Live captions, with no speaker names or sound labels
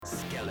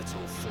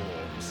skeletal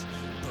forms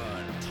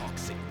burn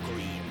toxic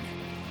green,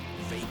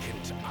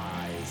 vacant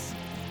eyes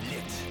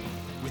lit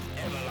with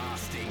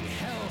everlasting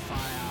hellfire.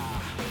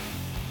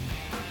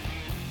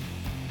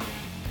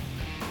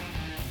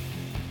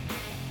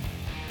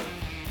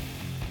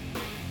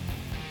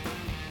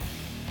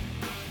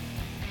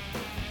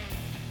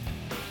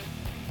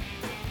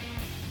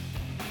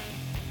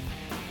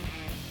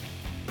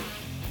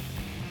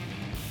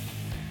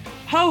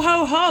 Ho,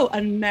 ho, ho,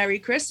 and Merry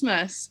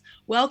Christmas.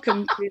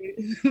 Welcome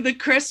to the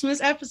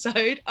Christmas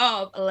episode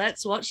of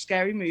Let's Watch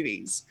Scary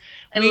Movies.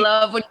 I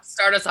love when you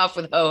start us off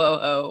with ho,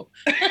 ho,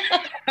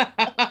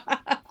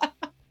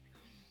 ho.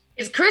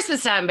 It's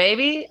Christmas time,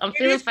 baby. I'm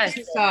feeling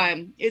festive.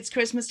 It's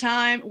Christmas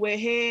time. We're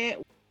here.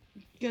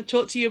 We're going to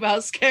talk to you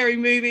about scary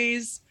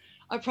movies.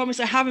 I promise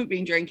I haven't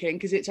been drinking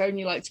because it's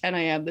only like 10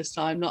 a.m. this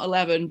time, not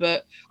 11.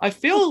 But I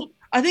think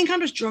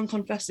I'm just drunk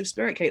on festive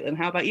spirit, Caitlin.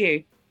 How about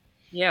you?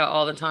 Yeah,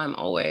 all the time,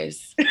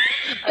 always.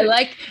 I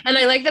like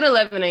that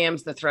 11 a.m.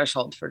 is the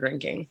threshold for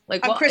drinking.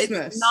 Like on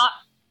Christmas. It's not.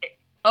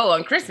 Oh,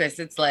 on Christmas,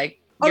 it's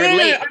like you're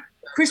late. No.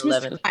 Christmas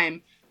 11.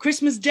 time.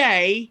 Christmas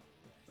Day,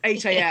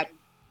 8 a.m.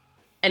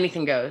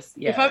 Anything goes.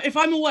 Yeah. If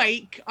I'm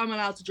awake, I'm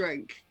allowed to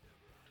drink.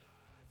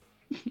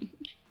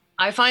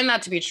 I find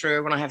that to be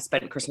true when I have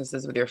spent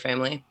Christmases with your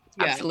family.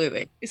 Yeah.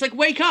 Absolutely. It's like,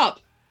 wake up,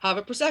 have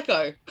a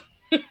Prosecco.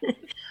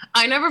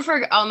 I'll never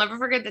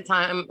forget the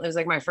time. It was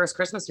like my first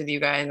Christmas with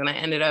you guys, and I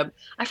ended up,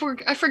 I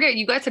forget,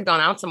 you guys had gone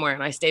out somewhere,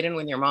 and I stayed in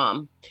with your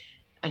mom,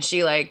 and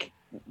she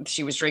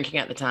was drinking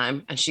at the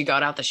time, and she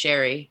got out the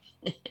sherry.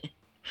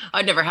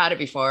 I'd never had it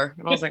before,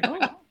 and I was like, oh,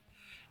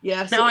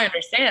 yeah. So now I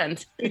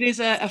understand. It is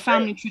a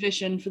family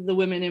tradition for the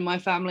women in my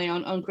family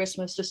on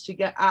Christmas just to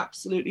get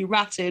absolutely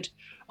ratted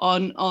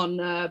on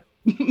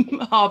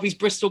Harvey's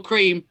Bristol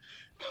cream,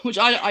 which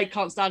I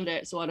can't stand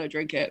it, so I don't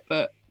drink it,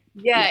 but.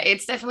 Yeah,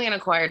 it's definitely an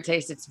acquired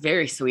taste. It's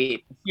very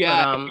sweet.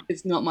 Yeah, but,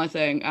 it's not my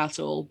thing at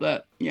all,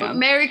 but yeah. But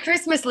Merry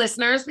Christmas,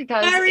 listeners,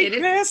 because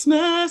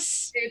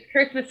Christmas! It's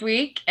Christmas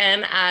week,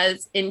 and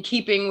as in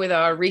keeping with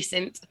our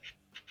recent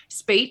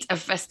spate of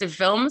festive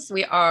films,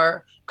 we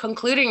are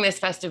concluding this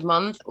festive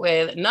month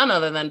with none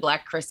other than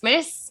Black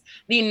Christmas,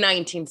 the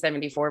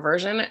 1974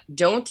 version.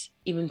 Don't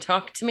even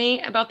talk to me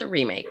about the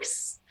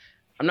remakes.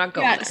 I'm not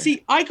going there.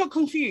 See, I got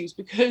confused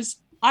because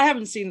I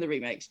haven't seen the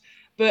remakes,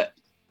 but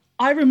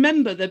I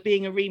remember there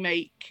being a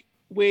remake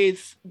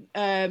with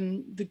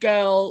the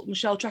girl,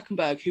 Michelle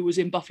Trachtenberg, who was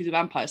in Buffy the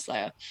Vampire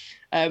Slayer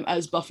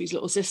as Buffy's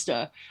little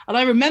sister. And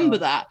I remember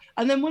that.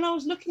 And then when I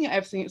was looking at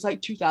everything, it's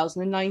like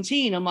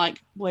 2019. I'm like,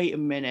 wait a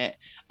minute.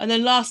 And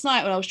then last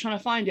night when I was trying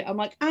to find it, I'm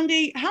like,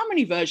 Andy, how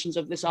many versions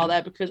of this are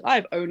there? Because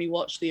I've only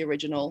watched the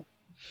original.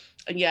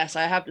 And yes,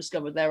 I have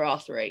discovered there are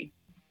 3.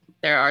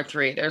 There are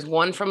 3. There's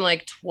one from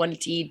like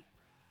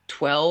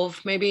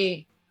 2012,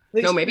 maybe.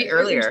 No, maybe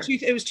earlier.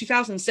 It was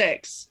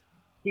 2006.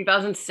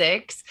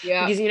 2006.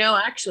 Yeah. Because,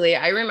 actually,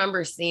 I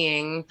remember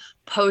seeing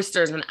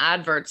posters and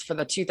adverts for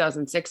the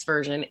 2006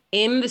 version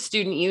in the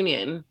student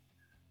union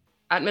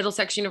at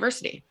Middlesex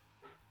University.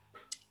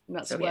 And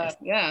that's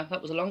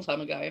that was a long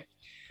time ago.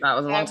 That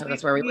was a long time.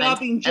 That's where we went. We are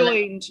being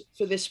joined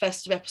for this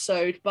festive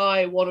episode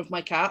by one of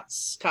my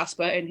cats,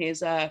 Casper, in his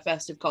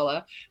festive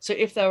collar. So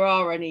if there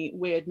are any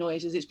weird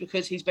noises, it's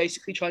because he's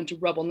basically trying to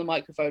rub on the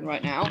microphone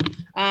right now,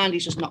 and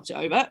he's just knocked it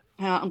over.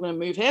 I'm going to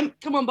move him.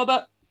 Come on,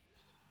 Bubba.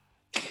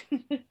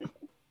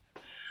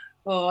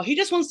 Oh, he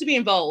just wants to be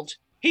involved.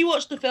 He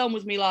watched the film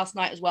with me last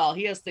night as well.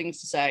 He has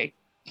things to say.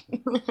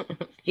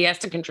 He has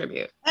to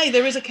contribute. Hey,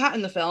 there is a cat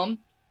in the film.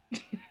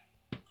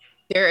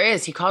 There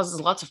is. He causes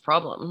lots of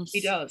problems.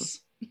 He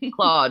does.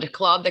 Claude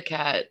the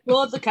cat.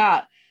 Claude the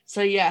cat.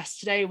 So yes,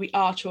 today we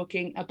are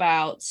talking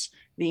about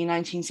the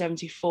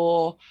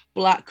 1974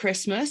 Black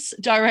Christmas,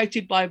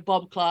 directed by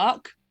Bob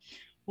Clark.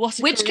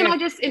 Can I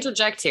just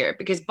interject here?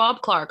 Because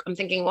Bob Clark, I'm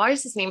thinking, why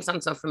does his name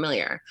sound so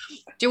familiar?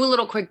 Do a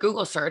little quick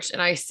Google search and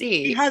I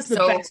see. He has the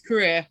best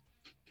career.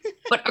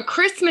 But A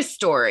Christmas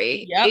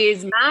Story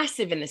is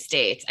massive in the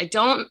States. I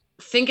don't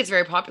think it's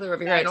very popular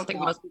over here. I don't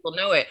think most people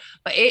know it.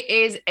 But it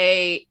is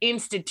a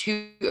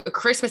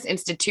Christmas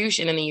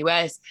institution in the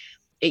US.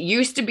 It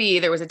used to be,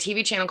 there was a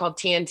TV channel called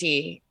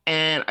TNT,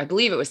 and I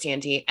believe it was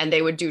TNT, and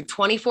they would do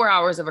 24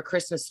 hours of A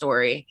Christmas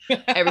Story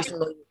every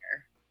single year.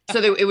 So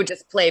it would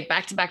just play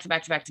back to back to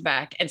back to back to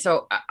back. And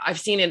so I've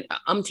seen it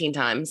umpteen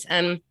times.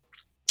 And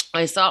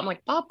I saw it, I'm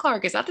like, Bob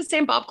Clark, is that the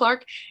same Bob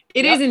Clark?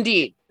 It is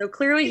indeed. So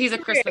clearly he's a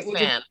Christmas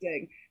fan.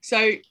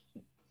 So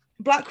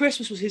Black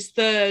Christmas was his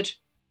third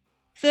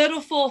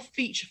or fourth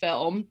feature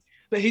film,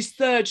 but his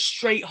third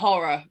straight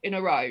horror in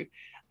a row.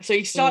 So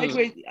he started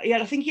with,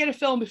 I think he had a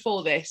film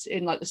before this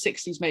in like the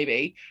 60s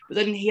maybe, but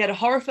then he had a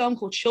horror film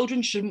called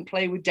Children Shouldn't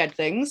Play with Dead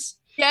Things.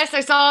 Yes,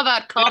 I saw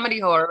that comedy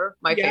horror,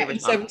 my favorite. In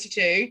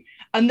 72.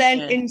 And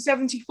then in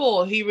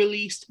 74, he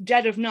released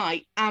Dead of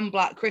Night and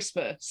Black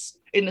Christmas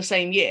in the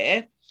same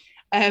year.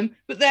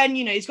 But then,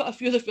 he's got a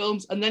few other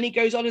films, and then he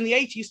goes on in the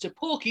 80s to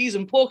Porky's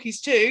and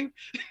Porky's 2.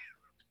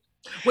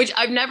 Which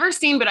I've never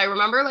seen, but I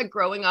remember like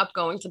growing up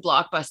going to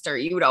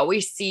Blockbuster, you would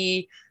always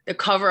see the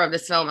cover of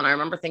this film. And I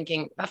remember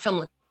thinking, that film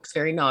looks It's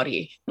very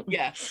naughty.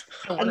 Yeah.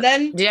 And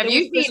then have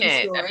you seen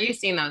it? Story. Have you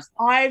seen those?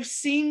 I've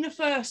seen the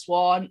first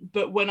one,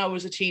 but when I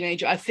was a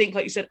teenager, I think,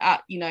 like you said,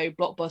 at, you know,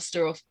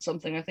 Blockbuster or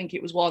something, I think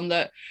it was one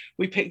that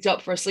we picked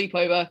up for a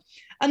sleepover.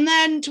 And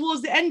then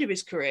towards the end of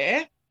his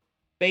career,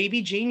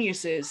 Baby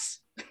Geniuses.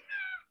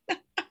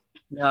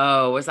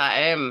 No, was that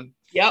him?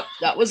 Yep,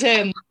 that was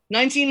him.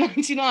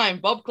 1999,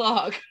 Bob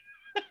Clark.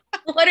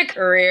 What a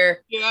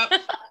career. Yep.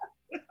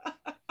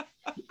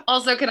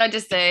 Also, can I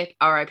just say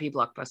R.I.P.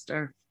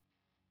 Blockbuster.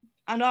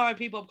 And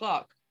R.I.P. Bob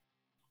Clark.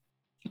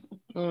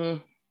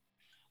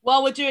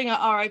 While we're doing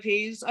our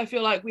RIPs, I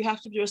feel like we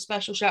have to do a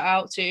special shout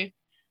out to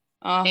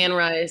Anne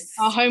Rice,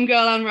 our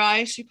homegirl Anne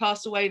Rice, who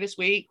passed away this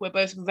week. We're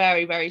both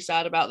very, very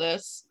sad about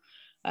this.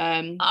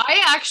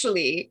 I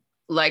actually,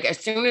 like, as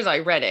soon as I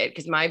read it,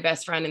 because my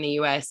best friend in the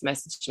US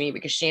messaged me,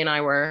 because she and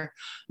I were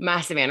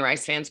massive Anne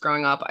Rice fans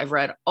growing up. I've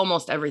read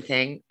almost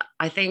everything.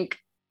 I think,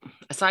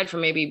 aside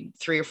from maybe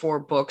 3 or 4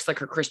 books, like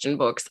her Christian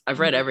books, I've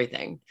read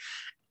everything.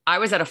 I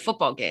was at a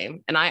football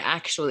game and I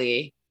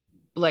actually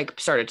like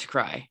started to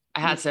cry.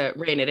 I had to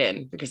rein it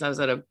in because I was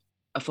at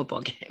a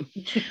football game.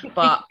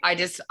 But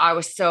I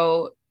was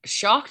so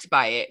shocked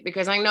by it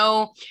because I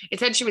know it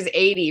said she was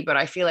 80, but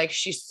I feel like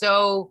she's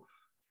so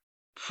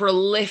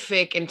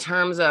prolific in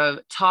terms of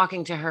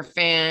talking to her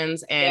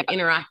fans and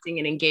interacting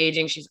and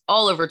engaging. She's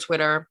all over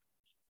Twitter,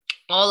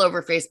 all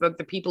over Facebook,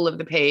 the people of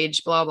the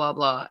page, blah, blah,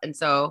 blah. And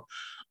so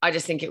I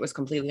just think it was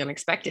completely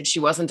unexpected. She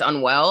wasn't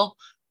unwell,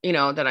 you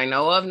know, that I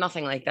know of,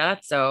 nothing like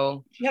that.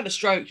 So she had a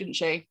stroke, didn't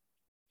she?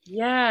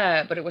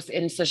 Yeah, but it was,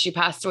 and so she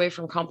passed away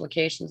from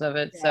complications of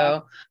it.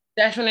 So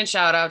definite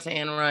shout out to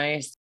Anne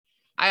Rice.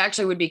 I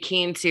actually would be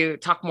keen to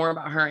talk more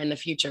about her in the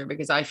future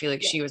because I feel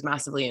like she was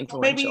massively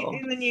influential.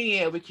 Maybe in the new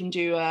year we can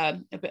do a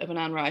bit of an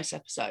Anne Rice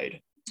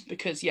episode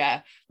because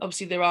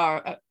obviously there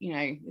are you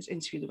know, there's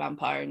Interview with the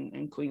Vampire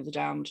and Queen of the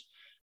Damned.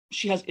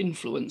 She has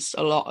influenced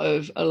a lot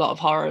of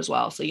horror as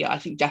well. So I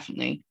think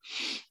definitely.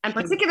 And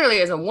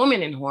particularly as a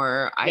woman in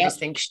horror, I just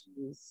think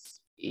she's,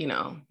 you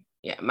know,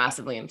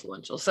 massively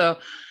influential. So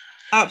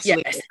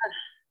absolutely. Yes.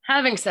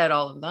 Having said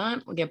all of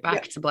that, we'll get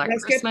back to Black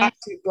Christmas. Let's get back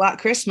to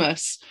Black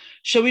Christmas.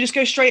 Shall we just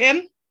go straight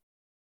in?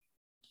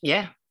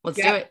 Yeah, let's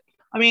do it.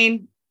 I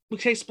mean, we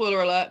say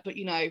spoiler alert, but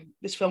you know,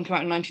 this film came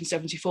out in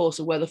 1974,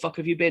 so where the fuck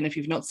have you been if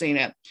you've not seen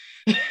it?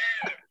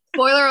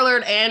 Spoiler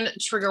alert and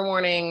trigger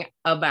warning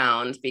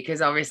abound,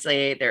 because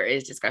obviously there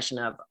is discussion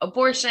of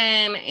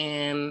abortion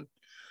and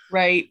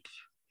rape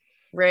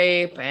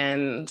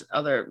and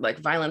other like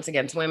violence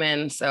against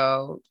women.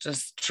 So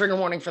just trigger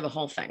warning for the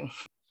whole thing.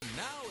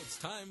 Now it's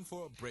time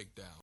for a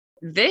breakdown.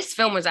 This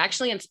film was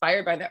actually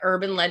inspired by the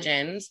urban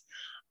legends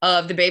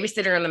of The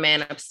Babysitter and the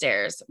Man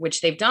Upstairs,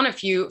 which they've done a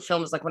few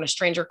films like When a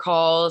Stranger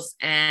Calls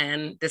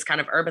and this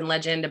kind of urban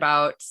legend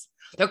about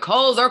the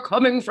calls are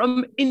coming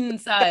from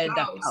inside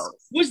the house.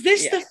 Was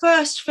this the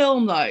first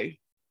film though?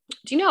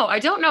 Do you know? I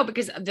don't know,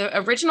 because the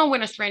original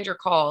When a Stranger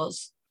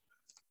Calls,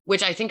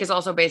 which I think is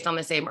also based on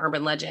the same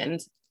urban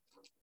legend.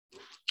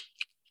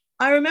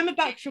 I remember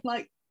back from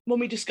like when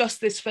we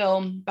discussed this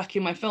film back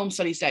in my film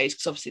studies days,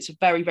 because obviously it's a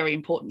very, very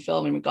important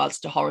film in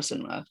regards to horror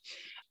cinema.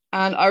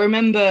 And I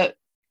remember,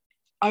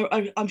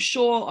 I'm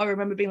sure I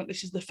remember being like,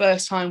 this is the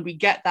first time we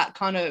get that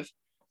kind of,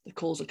 the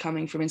calls are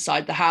coming from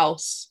inside the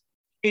house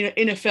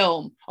in a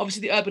film.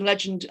 Obviously the urban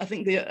legend, I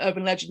think the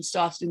urban legend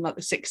started in like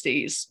the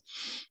 60s.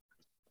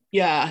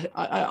 Yeah,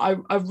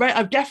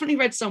 I've definitely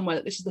read somewhere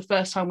that this is the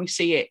first time we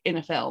see it in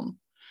a film,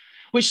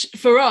 which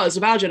for us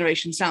of our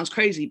generation sounds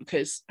crazy,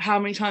 because how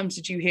many times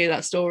did you hear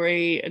that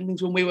story and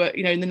things when we were,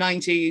 you know, in the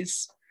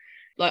 90s?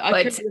 Like I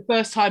remember the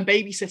first time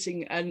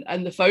babysitting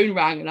and the phone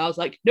rang and I was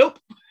like, nope.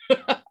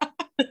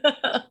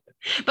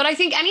 But I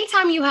think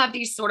anytime you have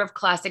these sort of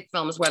classic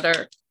films,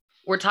 whether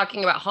we're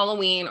talking about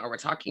Halloween or we're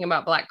talking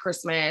about Black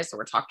Christmas or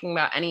we're talking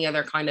about any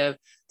other kind of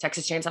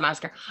Texas Chainsaw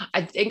Massacre,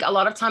 I think a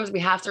lot of times we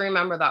have to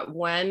remember that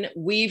when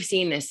we've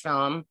seen this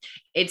film,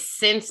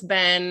 it's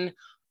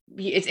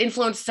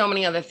influenced so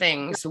many other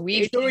things. So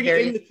it's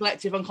already in the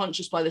collective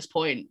unconscious by this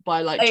point,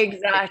 by like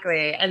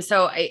exactly. And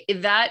so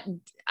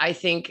I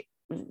think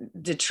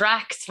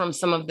detracts from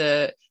some of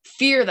the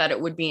fear that it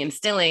would be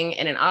instilling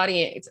in an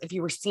audience if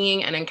you were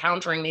seeing and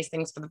encountering these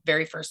things for the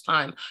very first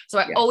time. So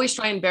I always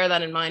try and bear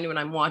that in mind when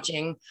I'm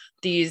watching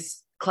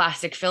these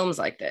classic films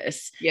like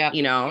this. Yeah,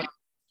 you know,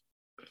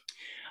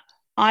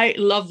 I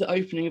love the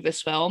opening of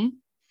this film.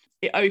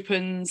 It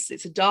opens,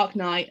 it's a dark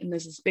night and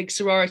there's this big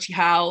sorority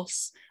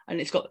house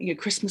and it's got, you know,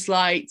 Christmas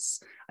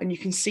lights and you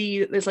can see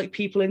that there's like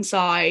people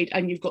inside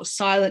and you've got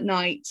Silent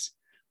Night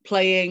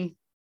playing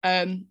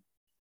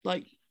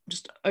like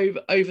just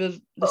over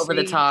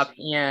the top,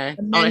 yeah.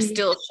 On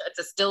it's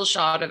a still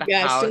shot of the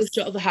house. Still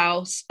shot of the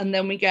house, and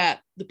then we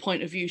get the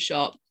point of view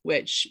shot,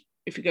 which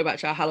if you go back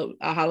to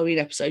our Halloween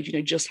episode, you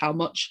know just how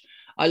much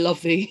I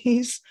love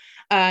these.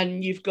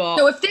 And you've got,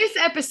 so if this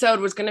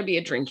episode was going to be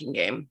a drinking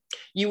game,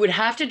 you would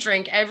have to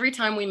drink every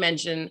time we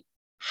mention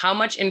how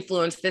much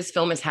influence this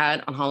film has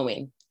had on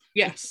Halloween.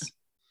 Yes.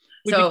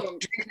 So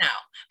drink now,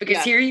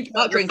 because here you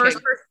got your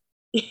first person.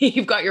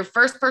 you've got your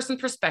first person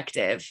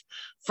perspective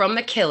from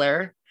the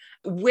killer,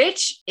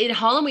 which in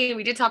Halloween,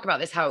 we did talk about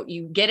this, how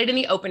you get it in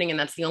the opening and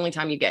that's the only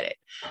time you get it.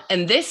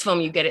 And this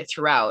film, you get it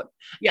throughout.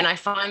 Yeah. And I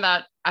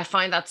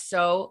find that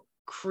so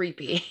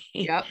creepy.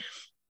 Yeah.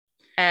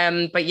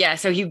 But yeah,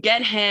 so you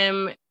get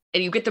him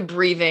and you get the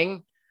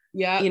breathing.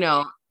 Yeah. You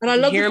know. And I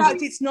love the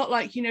fact it's not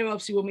like, you know,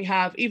 obviously when we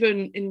have,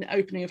 even in the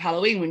opening of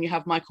Halloween, when you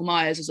have Michael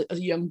Myers as a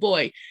young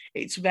boy,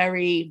 it's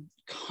very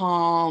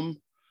calm.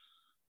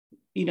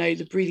 You know,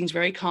 the breathing's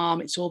very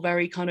calm. It's all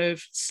very kind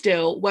of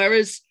still.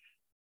 Whereas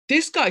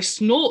this guy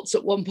snorts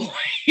at one point.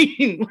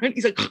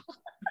 He's like,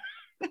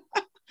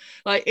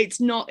 like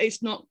it's not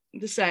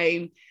the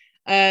same.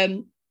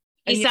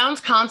 He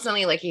sounds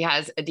constantly like he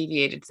has a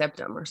deviated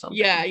septum or something.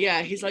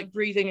 Yeah. He's like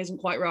breathing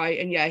isn't quite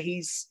right. And yeah,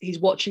 he's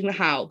watching the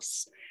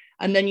house.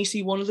 And then you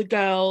see one of the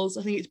girls,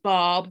 I think it's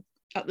Barb,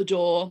 at the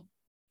door,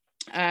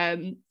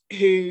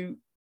 who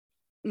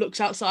looks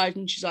outside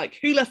and she's like,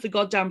 who left the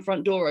goddamn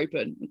front door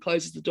open, and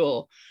closes the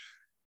door.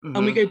 Mm-hmm.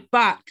 And we go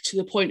back to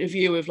the point of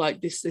view of like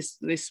this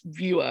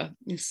viewer,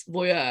 this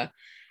voyeur.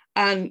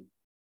 And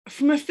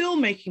from a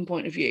filmmaking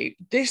point of view,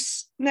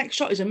 this next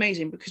shot is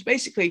amazing because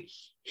basically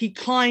he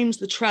climbs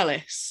the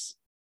trellis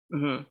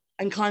and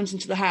climbs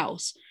into the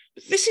house.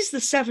 But this is the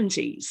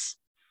 70s.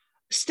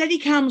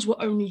 Steadicams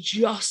were only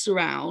just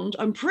around.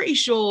 I'm pretty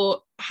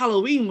sure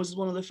Halloween was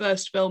one of the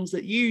first films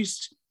that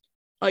used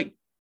like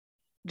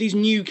these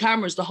new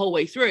cameras the whole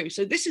way through.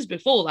 So this is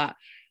before that.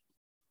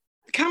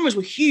 The cameras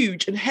were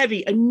huge and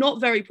heavy and not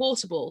very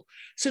portable.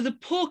 So the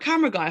poor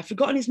camera guy, I've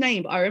forgotten his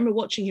name, but I remember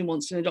watching him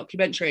once in a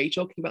documentary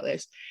talking about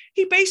this.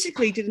 He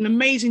basically did an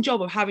amazing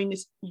job of having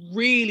this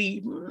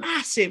really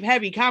massive,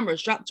 heavy camera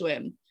strapped to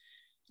him.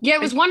 Yeah, I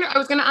was going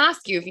to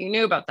ask you if you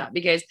knew about that,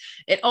 because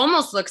it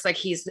almost looks like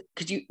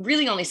because you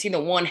really only see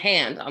the one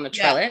hand on the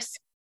trellis.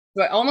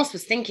 So I almost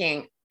was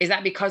thinking, is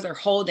that because they're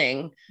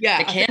holding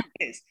the camera?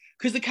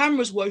 Because the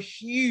cameras were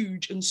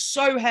huge and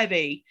so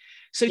heavy.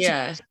 So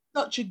it's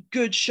such a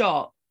good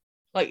shot.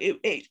 Like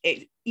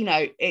it you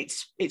know,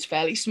 it's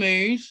fairly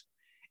smooth.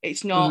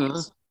 It's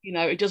not, you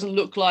know, it doesn't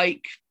look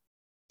like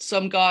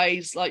some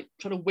guys like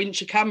trying to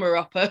winch a camera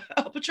up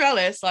a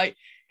trellis. Like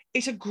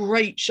it's a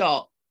great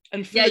shot.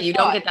 And you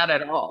don't get that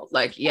at all.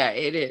 Like, yeah,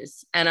 it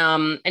is.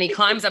 And he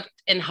climbs up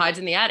and hides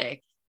in the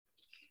attic.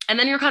 And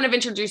then you're kind of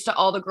introduced to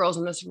all the girls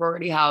in the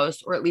sorority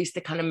house, or at least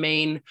the kind of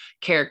main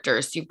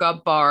characters. So you've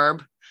got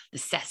Barb, the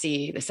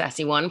sassy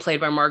one,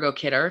 played by Margot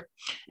Kidder.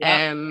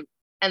 Yep.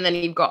 And then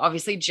you've got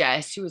obviously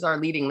Jess, who is our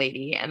leading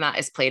lady, and that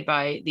is played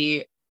by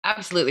the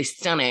absolutely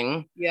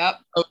stunning Olivia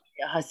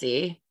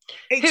Hussey.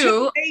 It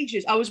took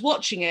ages. I was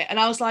watching it and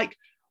I was like,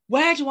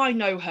 where do I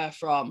know her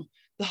from?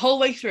 The whole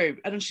way through.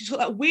 And she's got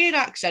that weird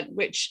accent,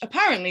 which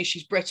apparently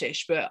she's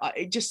British, but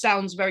it just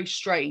sounds very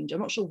strange. I'm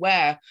not sure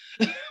where,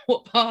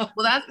 what part.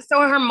 Well,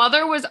 so her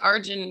mother was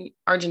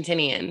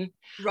Argentinian,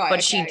 right?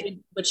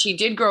 But she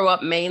did grow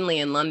up mainly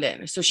in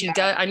London. So she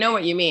does. I know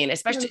what you mean,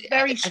 especially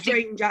very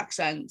strange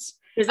accents.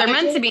 Because they're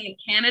meant to be in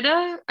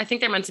Canada. I think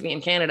they're meant to be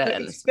in Canada.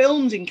 It's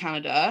filmed in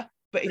Canada,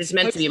 but it's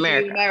meant to be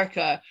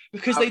America.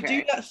 Because they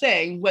do that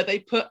thing where they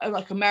put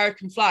like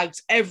American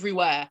flags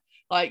everywhere.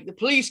 Like the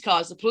police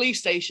cars, the police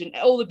station,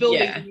 all the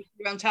buildings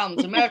around town,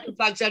 there's American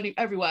flags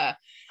everywhere.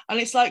 And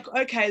it's like,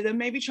 okay, then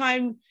maybe try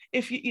and,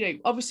 if you know,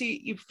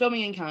 obviously you're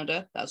filming in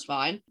Canada, that's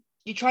fine.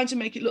 You're trying to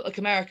make it look like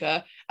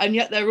America, and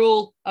yet they're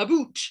all a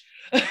booch.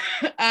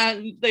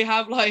 And they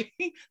have like,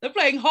 they're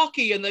playing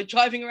hockey and they're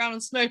driving around on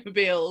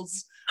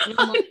snowmobiles.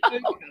 Like,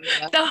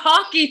 the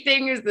hockey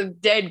thing is the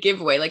dead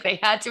giveaway. Like they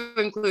had to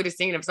include a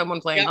scene of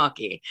someone playing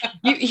hockey.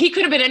 He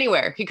could have been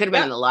anywhere. He could have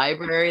been in the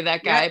library,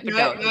 that guy.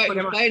 But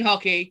he's playing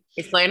hockey.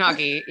 He's playing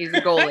hockey. He's a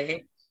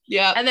goalie.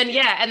 And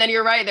then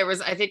you're right. There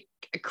was, I think,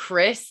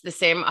 Chris, the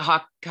same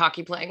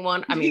hockey playing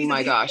one. I mean,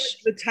 my gosh.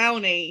 The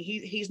townie.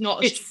 He's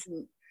not a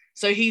student.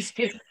 So he's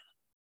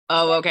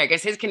oh, okay. I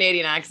guess his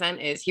Canadian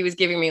accent is, he was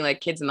giving me like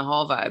Kids in the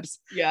Hall vibes.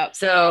 Yeah.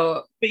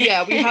 So, but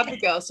yeah, we have the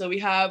girl. So we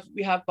have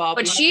Bob.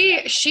 But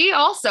she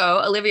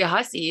also, Olivia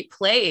Hussey,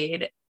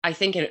 played, I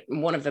think,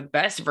 in one of the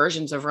best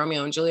versions of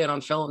Romeo and Juliet on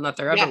film that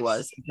there ever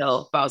was,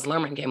 until Baz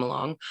Luhrmann came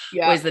along.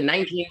 Was the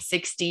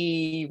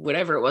 1960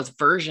 whatever it was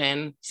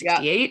version,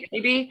 68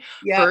 maybe,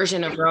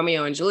 version of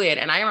Romeo and Juliet.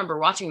 And I remember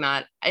watching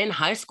that in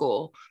high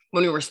school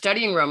when we were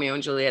studying Romeo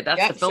and Juliet.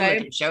 That's the film that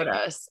they showed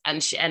us,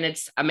 and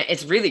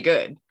it's really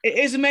good. It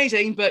is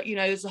amazing, but you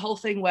know, there's the whole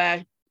thing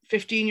where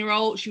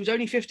 15-year-old, she was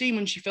only 15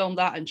 when she filmed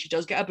that, and she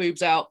does get her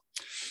boobs out,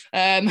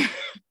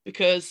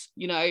 because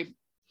you know,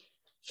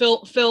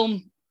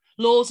 film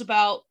laws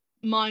about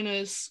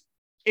minors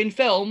in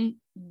film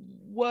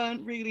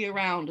weren't really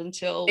around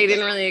until they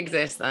didn't really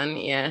exist then.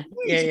 Yeah.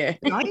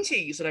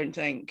 90s, I don't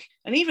think,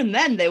 and even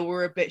then they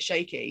were a bit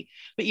shaky.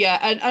 But yeah,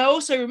 and I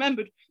also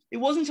remembered, it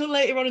wasn't until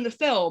later on in the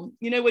film,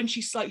 you know, when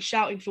she's like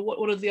shouting for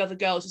one of the other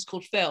girls is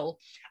called Phil,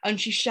 and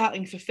she's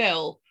shouting for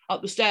Phil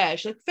up the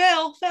stairs. She's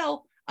like,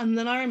 Phil. And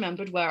then I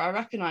remembered where I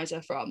recognize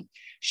her from.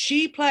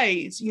 She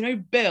plays, you know,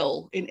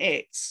 Bill in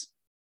It.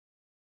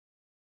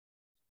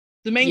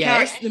 The main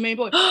character, the main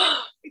boy.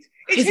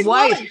 It's his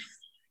wife.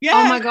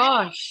 Yeah. Oh my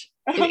gosh.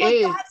 It like,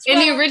 is in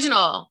the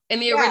original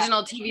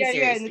TV series.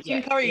 Yeah, in the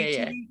Tim Curry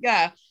TV,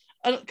 yeah.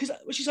 Because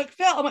she's like,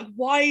 Phil, I'm like,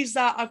 why is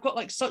that? I've got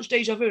like such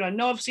deja vu. And I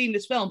know I've seen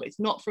this film, but it's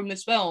not from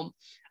this film.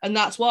 And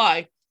that's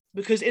why,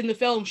 because in the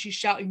film, she's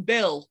shouting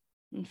Bill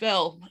and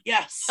Phil.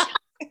 Yes.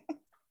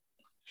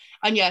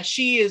 And yeah,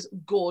 she is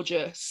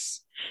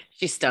gorgeous.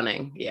 She's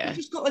stunning. Yeah.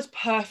 She's got this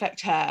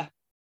perfect hair.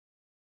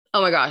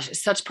 Oh my gosh,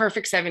 such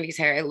perfect 70s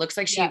hair. It looks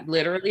like she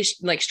literally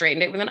like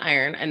straightened it with an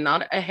iron, and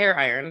not a hair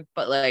iron,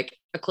 but like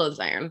a clothes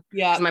iron.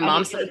 Yeah. My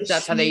mom said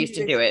that's how they used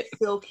to do it.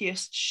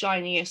 Silkiest,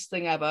 shiniest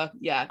thing ever.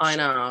 Yeah. I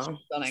know.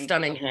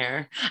 Stunning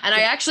hair. And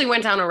I actually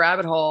went down a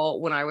rabbit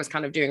hole when I was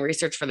kind of doing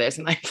research for this,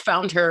 and I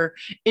found her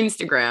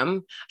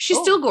Instagram. She's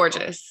still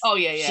gorgeous. Oh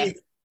yeah.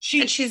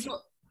 She's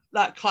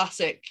that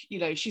classic,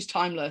 she's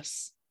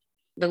timeless.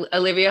 The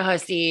Olivia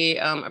Hussey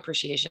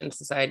Appreciation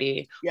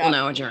Society will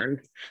now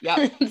adjourn.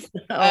 Yeah.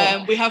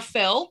 We have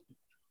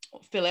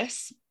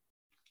Phyllis.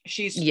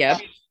 She's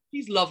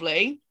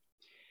lovely.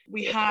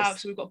 We've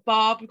got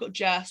Barb, we've got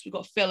Jess, we've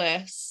got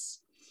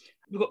Phyllis.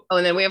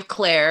 And then we have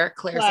Claire.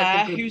 Claire's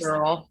like the good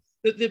girl.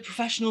 The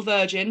professional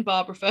virgin,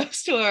 Barb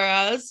refers to her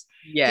as.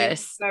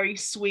 Yes. Very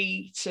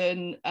sweet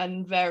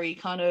and very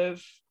kind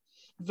of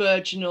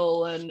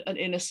virginal and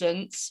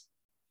innocent.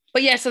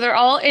 But yeah, so they're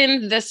all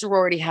in the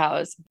sorority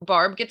house.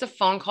 Barb gets a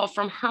phone call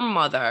from her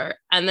mother.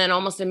 And then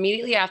almost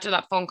immediately after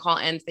that phone call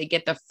ends, they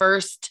get the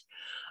first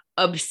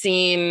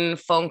obscene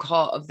phone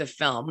call of the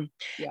film.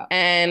 Yeah.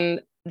 And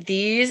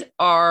these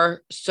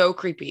are so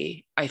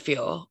creepy, I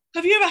feel.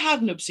 Have you ever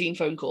had an obscene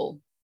phone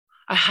call?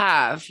 I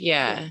have,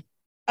 yeah.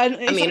 And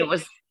I mean, it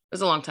was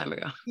a long time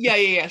ago.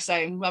 Yeah,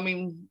 same. I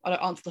mean, I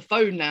don't answer the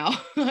phone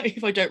now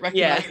if I don't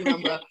recognize the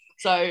number.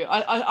 So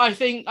I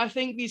think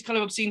these kind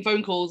of obscene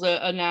phone calls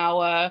are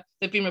now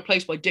they've been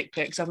replaced by dick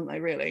pics, haven't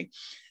they? Really?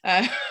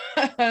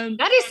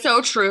 That is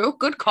so true.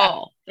 Good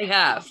call. They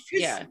have.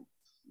 Yeah.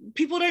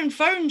 People don't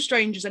phone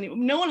strangers anymore.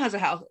 No one has a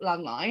house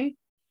landline.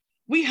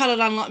 We had a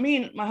landline.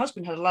 Me and my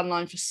husband had a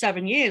landline for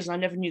 7 years, and I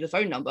never knew the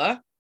phone number.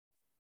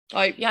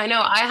 I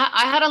know.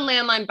 I had a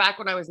landline back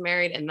when I was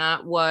married, and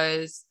that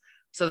was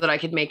so that I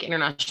could make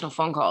international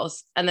phone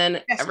calls. And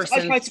then ever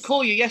since I tried to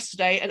call you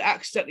yesterday and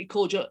accidentally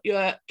called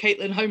your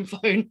Caitlin home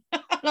phone.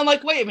 And I'm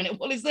like, wait a minute,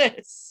 what is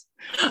this?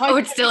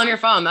 It's still on your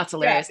phone. That's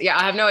hilarious. Yeah,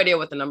 I have no idea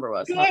what the number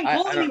was. I don't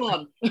call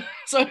anyone.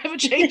 So I never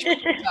changed my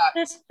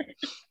contacts.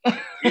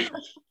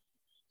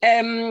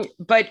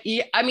 But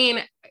I mean,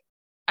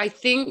 I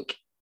think,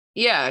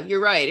 yeah, you're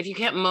right. If you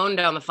can't moan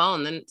down the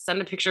phone, then send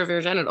a picture of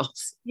your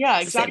genitals. Yeah,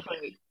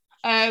 exactly.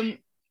 And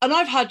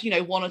I've had,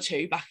 one or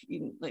two back,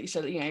 like you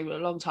said, a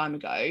long time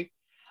ago.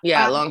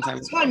 Yeah, a long time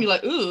ago. At the time, you're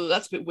like, ooh,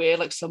 that's a bit weird,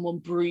 like someone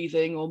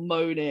breathing or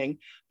moaning.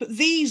 But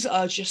these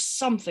are just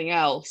something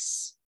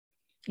else.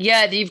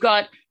 Yeah, you've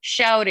got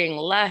shouting,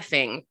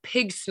 laughing,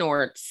 pig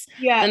snorts.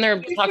 Yeah, and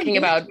they're talking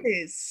about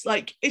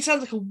like it sounds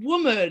like a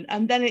woman,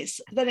 and then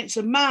it's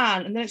a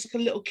man, and then it's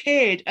like a little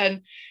kid,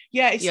 and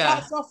it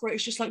starts off where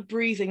it's just like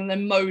breathing and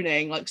then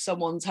moaning, like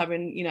someone's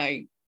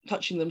having,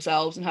 touching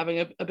themselves and having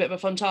a bit of a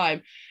fun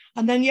time.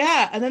 And then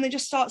they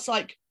just starts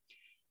like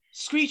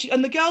screeching,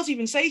 and the girls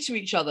even say to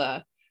each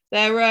other,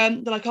 they're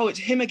like, oh, it's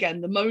him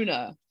again, the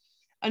moaner.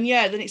 And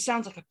then it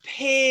sounds like a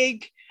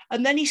pig,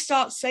 and then he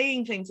starts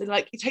saying things, and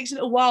like it takes a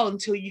little while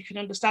until you can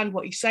understand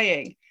what he's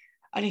saying,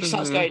 and he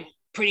starts going,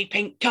 pretty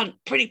pink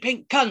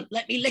cunt,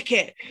 let me lick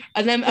it.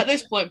 And then at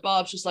this point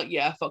Barb's just like,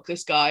 yeah, fuck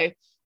this guy,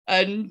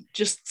 and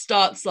just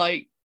starts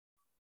like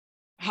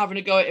having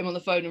a go at him on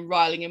the phone and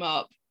riling him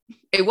up.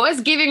 It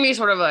was giving me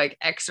sort of like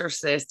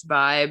Exorcist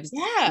vibes.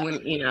 Yeah.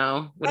 When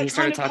he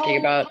started talking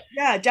about.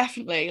 Yeah,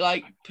 definitely.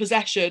 Like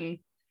possession.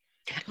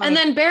 And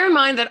then bear in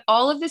mind that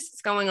all of this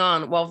is going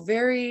on while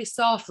very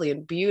softly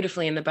and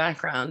beautifully in the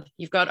background,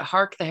 you've got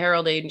Hark the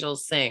Herald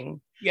Angels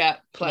Sing. Yeah,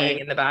 playing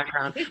in the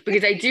background.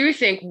 Because I do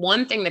think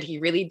one thing that he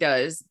really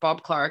does,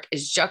 Bob Clark,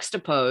 is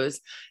juxtapose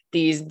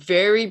these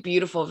very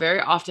beautiful, very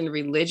often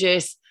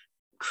religious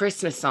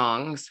Christmas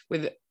songs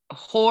with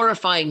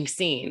horrifying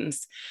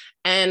scenes.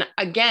 And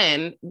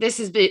again, this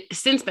has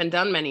since been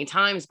done many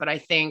times, but I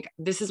think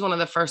this is one of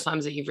the first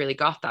times that you've really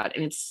got that,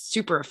 and it's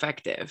super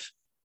effective.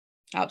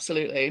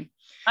 Absolutely.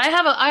 I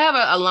have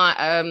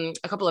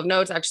a couple of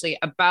notes actually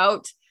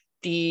about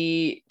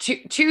the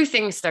two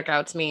things stuck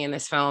out to me in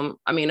this film.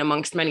 I mean,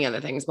 amongst many other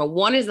things, but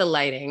one is the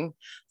lighting,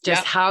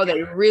 just how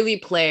they really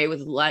play with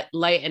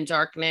light and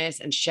darkness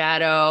and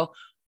shadow.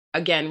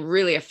 Again,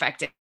 really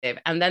effective.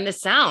 And then the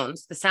sound,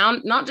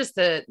 not just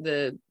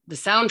the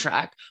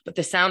soundtrack, but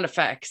the sound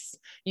effects.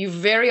 You've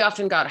very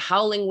often got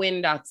howling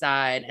wind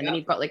outside, and then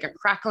you've got like a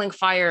crackling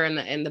fire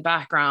in the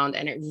background,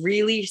 and it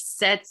really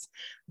sets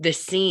the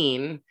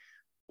scene,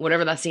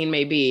 whatever that scene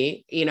may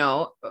be,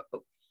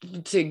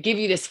 to give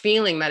you this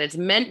feeling that it's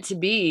meant to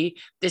be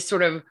this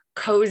sort of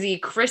cozy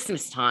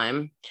Christmas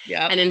time.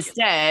 Yeah. And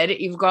instead,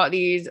 you've got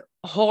these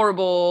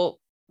horrible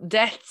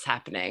deaths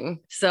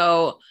happening.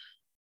 So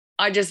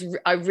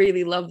I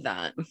really love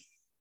that.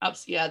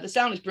 Absolutely. Yeah, the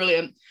sound is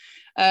brilliant.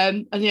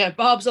 And yeah,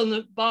 Barb's on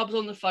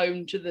the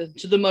phone to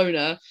the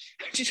Mona.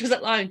 She does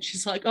that line.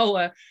 She's like,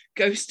 "Oh,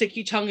 go stick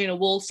your tongue in a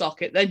wall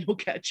socket, then you'll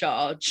get a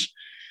charge."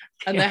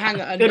 And they hang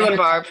up. Good one,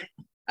 Barb.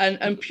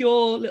 And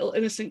pure little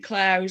innocent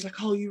Claire is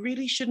like, "Oh, you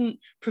really shouldn't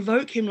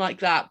provoke him like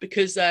that,"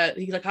 because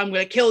he's like, "I'm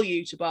going to kill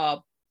you," to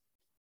Barb.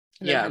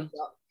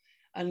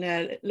 And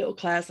little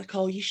Claire's like,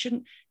 "Oh, you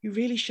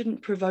really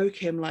shouldn't provoke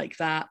him like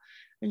that."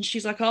 And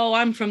she's like, "Oh,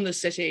 I'm from the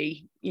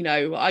city,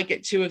 I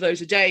get 2 of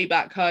those a day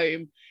back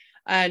home."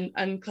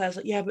 And Claire's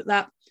like, "Yeah, but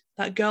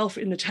that girl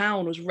in the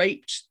town was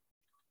raped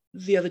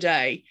the other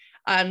day."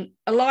 And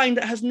a line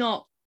that has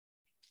not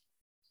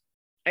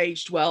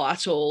aged well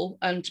at all,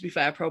 and to be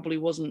fair, probably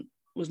was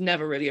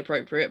never really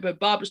appropriate. But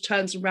Barb just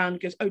turns around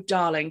and goes, "Oh,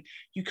 darling,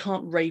 you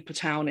can't rape a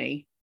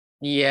townie."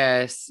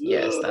 Yes,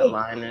 that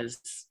line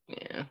is,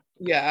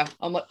 yeah.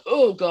 I'm like,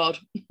 oh God.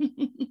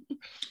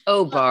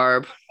 Oh,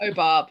 Barb. Oh,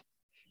 Barb.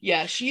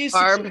 Yeah, she is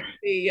Barb.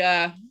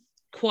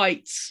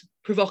 Quite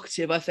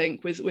provocative, I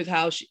think, with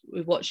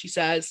what she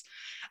says.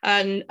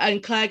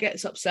 And Claire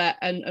gets upset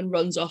and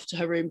runs off to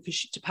her room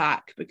to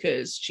pack,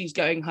 because she's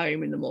going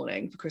home in the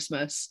morning for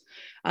Christmas.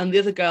 And the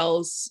other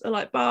girls are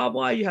like, "Barb,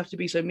 why do you have to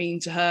be so mean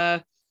to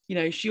her?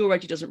 She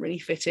already doesn't really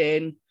fit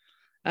in."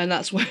 And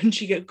that's when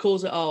she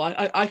calls it, "Oh,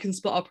 I can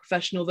spot a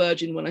professional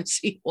virgin when I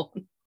see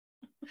one."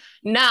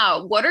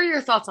 Now, what are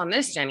your thoughts on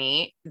this,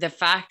 Jenny? The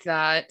fact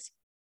that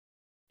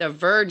the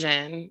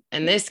virgin,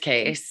 in this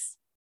case,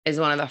 is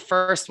one of the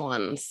first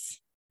ones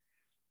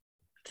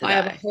to die. I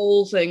have a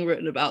whole thing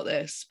written about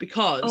this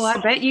because... Oh, I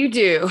bet you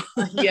do.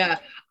 Yeah.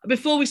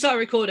 Before we started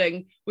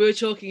recording, we were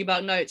talking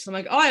about notes. I'm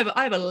like, I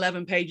have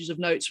 11 pages of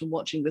notes from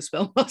watching this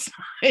film last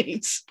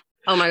night.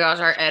 Oh my gosh,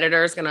 our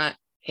editor is going to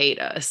hate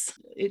us.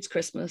 It's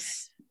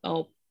Christmas.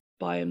 I'll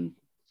buy him.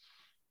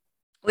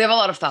 We have a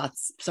lot of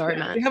thoughts. Sorry,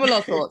 man. We have a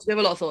lot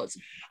of thoughts.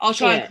 I'll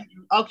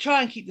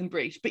try and keep them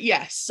brief. But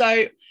yes,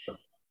 so...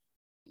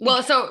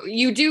 Well, so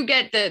you do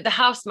get the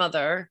house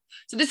mother.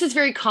 So this is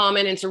very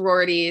common in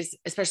sororities,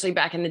 especially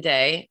back in the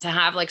day, to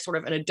have like sort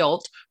of an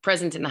adult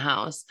present in the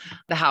house,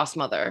 the house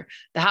mother.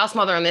 The house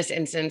mother in this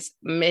instance,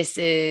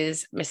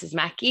 Mrs.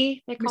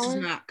 Mackey, they call her?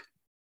 Mrs. Mack.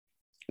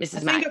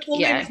 Mrs. I Mack. think her full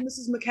name is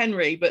Mrs.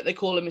 McHenry, but they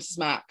call her Mrs.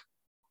 Mack.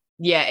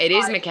 Yeah, it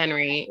is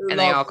McHenry, and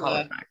they all call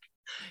her Mack.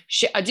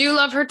 I do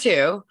love her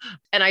too.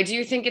 And I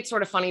do think it's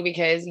sort of funny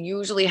because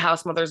usually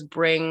house mothers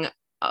bring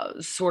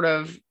sort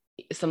of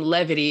some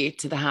levity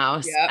to the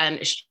house. Yep.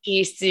 And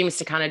she seems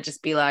to kind of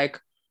just be like,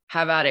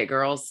 "Have at it,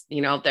 girls."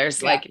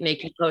 There's like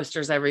naked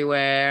posters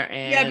everywhere.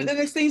 And yeah, but then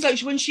there's things like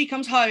when she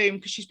comes home,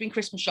 because she's been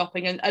Christmas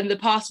shopping, and the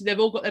party, they've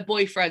all got their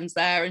boyfriends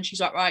there, and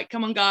she's like, "Right,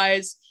 come on,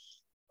 guys,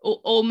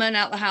 all men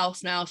out the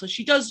house now." So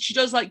she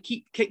does like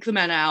kick the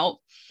men out.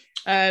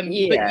 But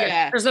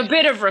there's a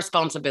bit of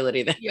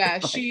responsibility there. Yeah,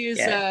 she is.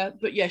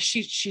 But yeah,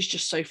 she's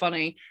just so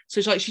funny. So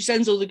it's like she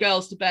sends all the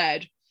girls to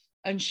bed,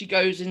 and she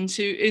goes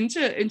into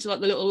like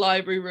the little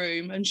library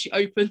room, and she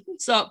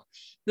opens up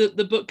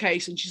the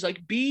bookcase, and she's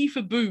like, "B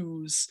for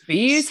booze."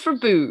 B is for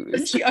booze.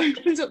 And she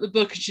opens up the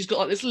book, and she's got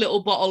like this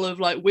little bottle of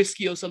like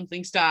whiskey or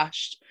something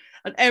stashed.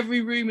 And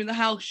every room in the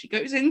house she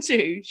goes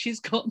into,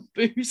 she's got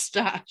booze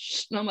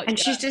stashed. And I'm like,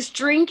 she's just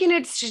drinking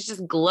it. She's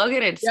just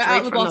glugging it straight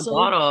out from the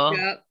bottle.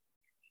 Yeah.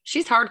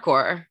 She's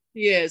hardcore.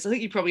 Yes, I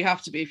think you probably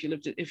have to be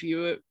if you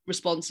were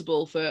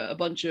responsible for a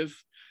bunch of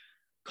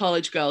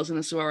college girls in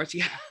a sorority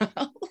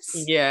house.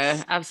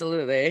 Yeah,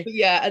 absolutely. But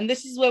yeah, and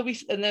this is where we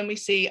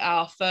see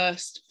our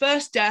first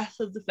death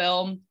of the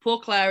film. Poor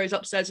Claire is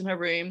upstairs in her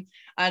room,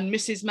 and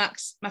Mrs.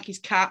 Mackey's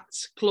cat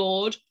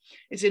Claude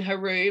is in her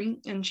room,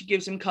 and she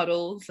gives him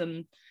cuddles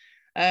and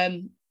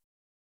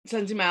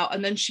sends him out.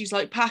 And then she's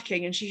like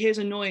packing, and she hears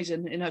a noise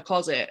in her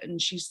closet,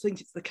 and she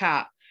thinks it's the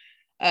cat.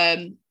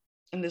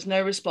 And there's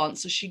no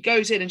response. So she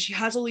goes in, and she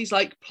has all these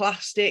like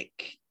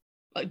plastic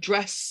like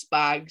dress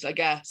bags, I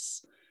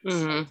guess.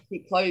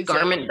 Mm-hmm.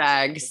 Garment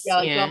bags.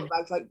 Yeah, garment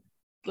bags, like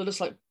they're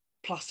just like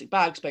plastic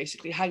bags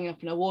basically hanging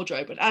up in her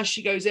wardrobe. And as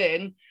she goes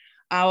in,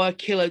 our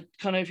killer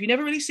kind of, you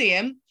never really see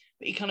him,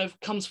 but he kind of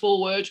comes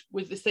forward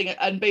with this thing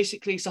and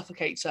basically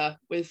suffocates her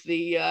with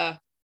the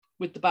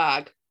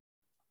bag.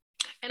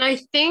 And I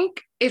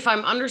think if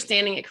I'm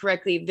understanding it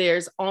correctly,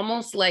 there's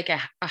almost like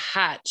a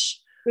hatch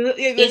in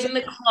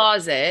the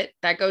closet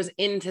that goes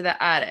into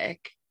the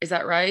attic. Is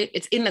that right?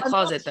 It's in the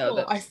closet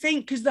though. I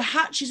think because the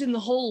hatch is in the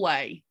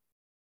hallway.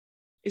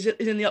 Is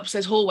in the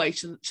upstairs hallway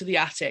to the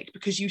attic,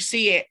 because you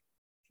see it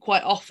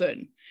quite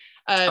often.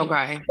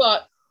 Okay.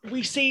 But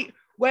we see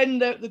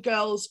when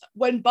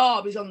when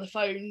Barb is on the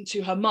phone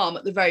to her mum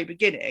at the very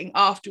beginning,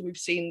 after we've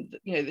seen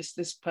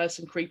this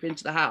person creep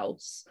into the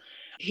house,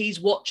 he's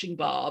watching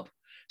Barb.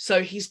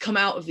 So he's come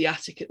out of the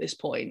attic at this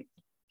point,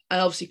 and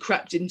obviously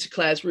crept into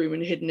Claire's room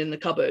and hidden in the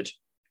cupboard.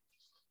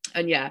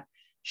 And yeah,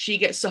 she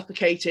gets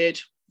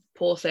suffocated,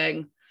 poor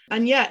thing.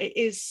 And yeah, it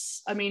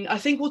is, I mean, I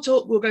think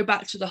we'll go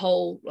back to the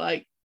whole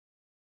like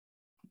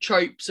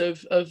tropes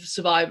of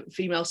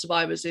female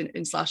survivors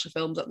in slasher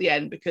films at the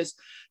end, because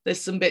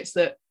there's some bits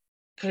that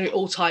kind of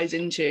all ties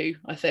into,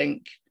 I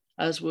think,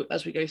 as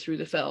we go through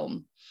the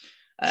film.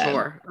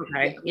 Sure.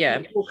 Okay.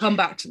 Yeah. We'll come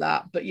back to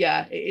that. But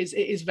yeah, it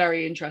is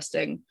very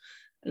interesting.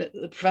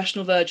 The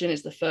professional virgin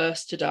is the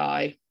first to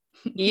die.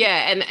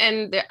 Yeah.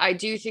 And I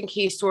do think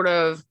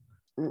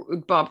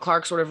Bob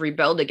Clark sort of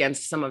rebelled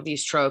against some of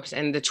these tropes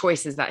and the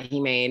choices that he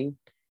made.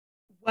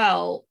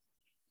 Well,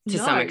 to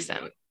some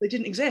extent. They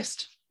didn't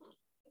exist.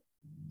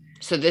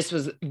 So this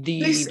was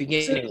the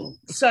beginning.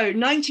 So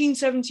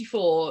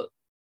 1974,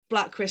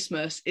 Black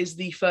Christmas is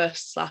the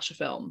first slasher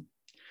film.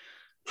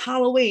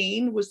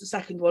 Halloween was the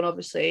second one,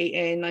 obviously,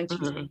 in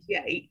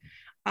 1978.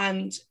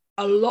 And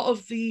a lot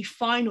of the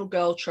final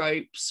girl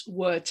tropes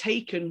were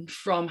taken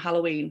from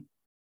Halloween,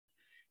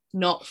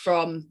 not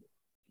from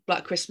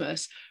Black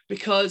Christmas,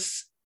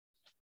 because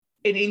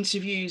in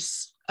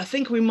interviews, I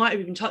think we might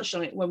have even touched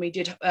on it when we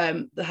did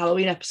the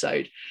Halloween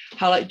episode,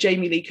 how like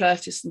Jamie Lee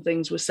Curtis and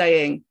things were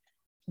saying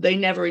they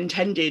never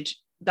intended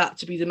that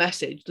to be the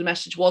message. The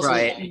message wasn't,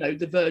 right,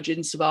 the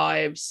virgin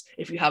survives,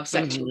 if you have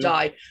sex, you'll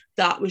die.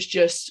 That was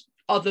just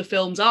other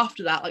films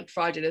after that, like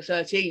Friday the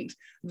 13th.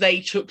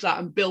 They took that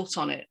and built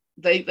on it.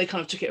 They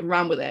kind of took it and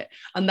ran with it.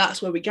 And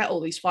that's where we get all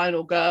these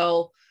final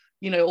girl,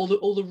 all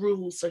the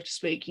rules, so to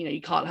speak.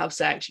 You can't have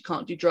sex, you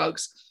can't do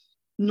drugs.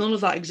 None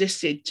of that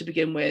existed to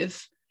begin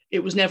with.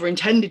 It was never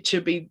intended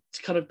to be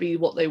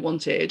what they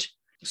wanted.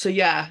 So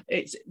yeah,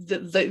 it's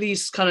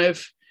these kind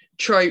of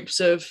tropes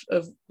of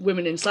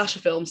women in slasher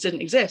films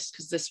didn't exist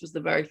because this was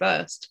the very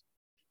first.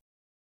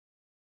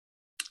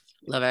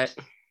 Love it.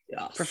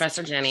 Yes.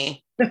 Professor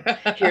Jenny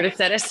here to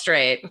set us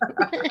straight.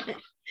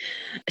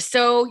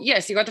 So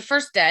yes, you got the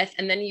first death,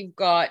 and then you've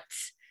got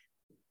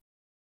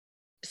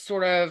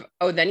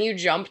then you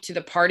jump to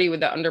the party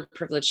with the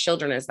underprivileged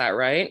children. Is that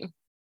right?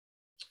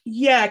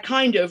 Yeah,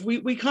 kind of.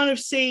 We kind of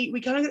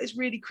get this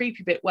really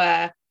creepy bit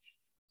where,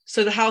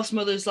 so the house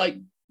mother's like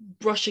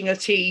brushing her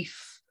teeth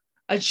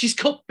and she's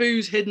got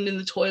booze hidden in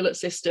the toilet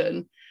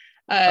cistern.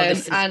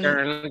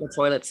 The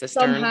toilet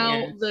cistern.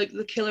 Somehow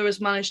the killer has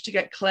managed to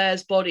get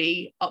Claire's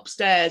body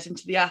upstairs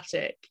into the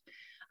attic,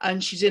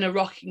 and she's in a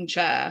rocking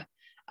chair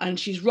and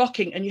she's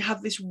rocking, and you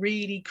have this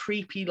really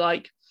creepy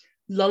like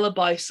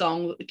lullaby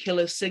song that the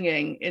killer's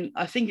singing.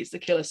 I think it's the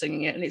killer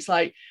singing it, and it's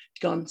like,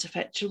 gone to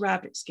fetch a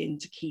rabbit skin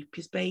to keep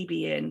his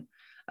baby in,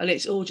 and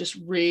it's all just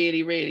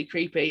really, really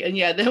creepy. And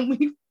yeah, then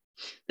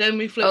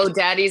we flip. Oh,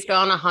 daddy's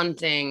gone a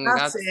hunting.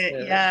 That's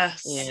it.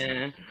 Yes.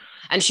 Yeah.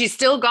 And she's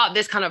still got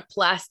this kind of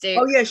plastic.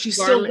 Oh yeah,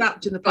 she's still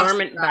wrapped in the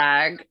garment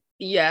bag.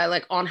 Yeah,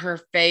 like on her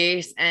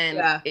face,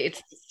 and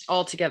it's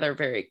all together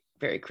very,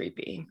 very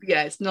creepy.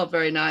 Yeah, it's not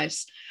very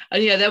nice.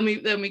 And yeah, then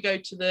we go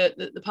to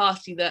the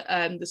party that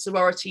the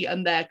sorority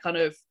and their kind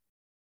of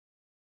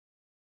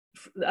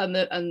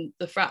and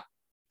the frat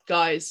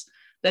guys,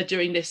 they're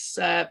doing this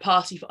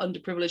party for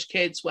underprivileged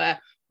kids where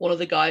one of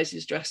the guys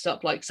is dressed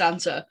up like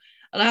Santa,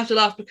 and I have to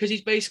laugh because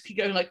he's basically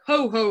going like,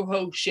 ho ho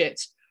ho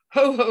shit,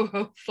 ho ho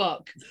ho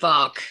fuck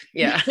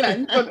yeah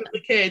in front of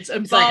the kids.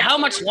 And it's like, how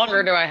much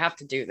longer do I have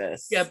to do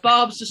this? Yeah,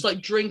 Barb's just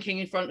like drinking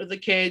in front of the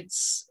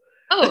kids.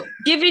 Oh,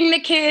 giving the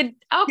kid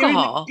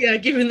alcohol.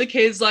 Giving the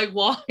kids like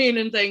wine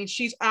and things.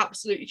 She's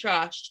absolutely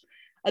trashed.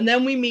 And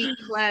then we meet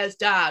Claire's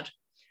dad,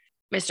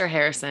 Mr.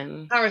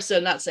 Harrison,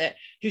 that's it.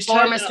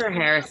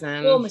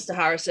 Mr.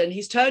 Harrison.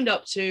 He's turned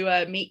up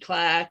to meet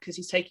Claire because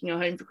he's taking her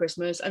home for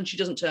Christmas, and she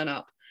doesn't turn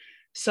up.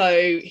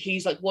 So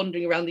he's like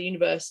wandering around the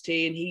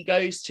university, and he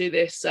goes to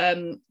this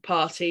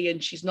party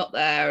and she's not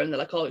there, and they're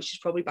like, oh, she's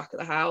probably back at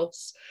the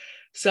house.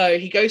 So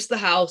he goes to the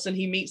house and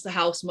he meets the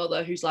house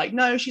mother, who's like,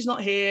 no, she's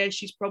not here,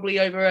 she's probably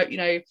over at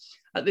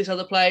at this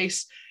other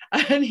place.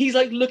 And he's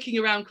like looking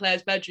around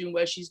Claire's bedroom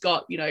where she's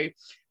got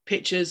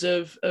pictures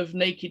of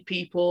naked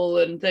people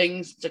and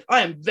things. It's like,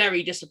 I am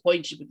very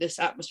disappointed with this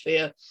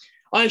atmosphere.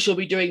 I shall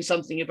be doing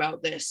something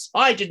about this.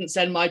 I didn't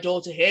send my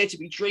daughter here to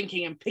be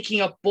drinking and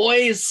picking up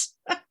boys.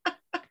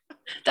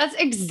 That's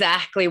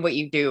exactly what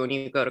you do when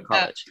you go to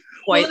college.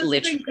 Quite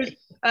literally.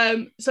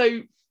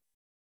 So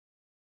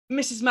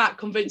Mrs. Mack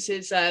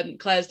convinces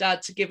Claire's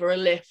dad to give her a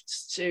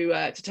lift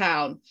to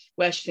town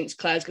where she thinks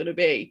Claire's going to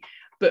be.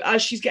 But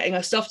as she's getting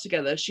her stuff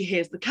together, she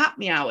hears the cat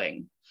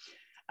meowing.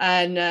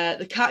 And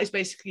the cat is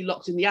basically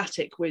locked in the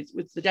attic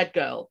with the dead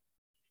girl.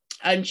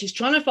 And she's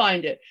trying to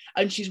find it.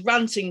 And she's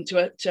ranting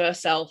to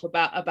herself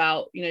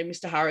about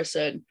Mr.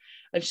 Harrison.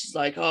 And she's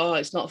like, oh,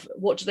 it's not,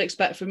 what do they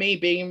expect from me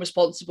being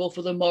responsible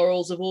for the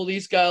morals of all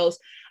these girls?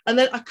 And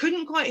then I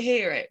couldn't quite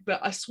hear it, but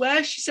I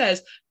swear she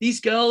says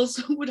these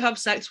girls would have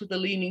sex with the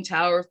Leaning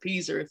Tower of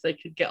Pisa if they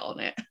could get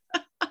on it.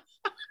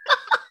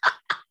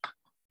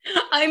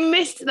 I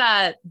missed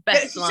that.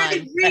 Best line. She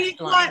said it really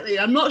quietly.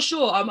 I'm not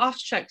sure. I'm off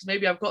to check because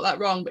maybe I've got that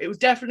wrong, but it was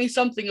definitely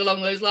something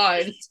along those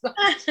lines.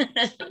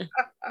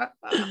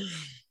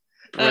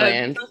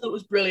 Brilliant. I thought it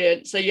was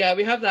brilliant. So yeah,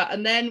 we have that.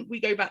 And then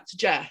we go back to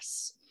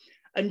Jess.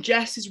 And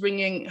Jess is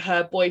ringing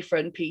her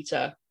boyfriend,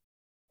 Peter.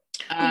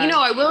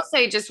 I will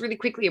say just really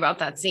quickly about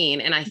that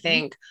scene. And I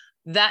think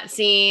that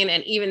scene,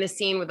 and even the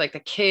scene with like the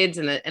kids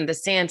and the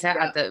Santa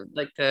at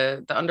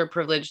the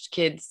underprivileged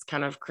kids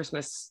kind of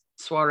Christmas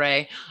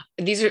soiree,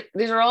 these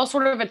are all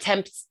sort of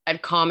attempts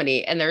at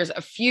comedy. And there's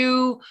a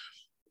few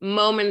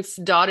moments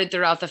dotted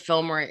throughout the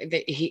film where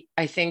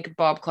I think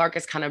Bob Clark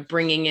is kind of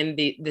bringing in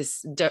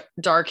this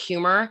dark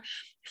humor.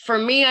 For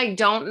me, I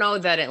don't know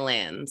that it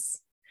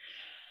lands.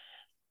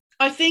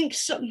 I think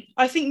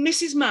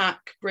Mrs. Mack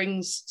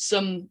brings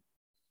some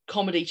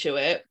comedy to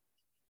it.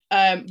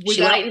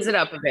 She lightens it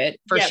up a bit,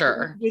 for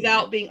sure.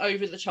 Without being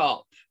over the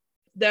top.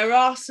 There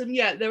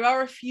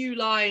are a few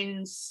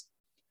lines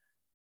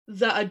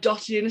that are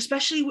dotted in,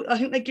 especially I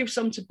think they give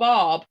some to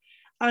Barb.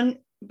 And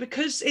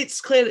because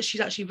it's clear that she's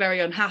actually very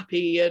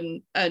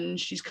unhappy and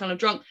she's kind of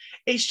drunk,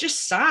 it's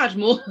just sad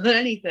more than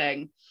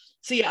anything.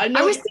 So yeah,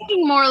 I was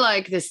thinking more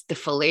like the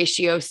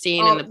fellatio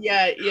scene in the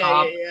yeah,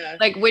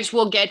 like, which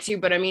we'll get to,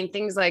 but I mean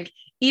things like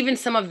even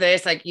some of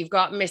this, like you've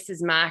got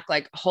Mrs. Mack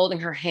like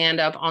holding her hand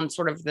up on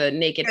sort of the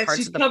naked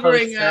parts of the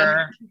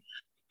poster.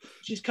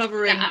 She's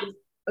covering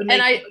a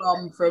naked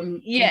mom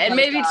from and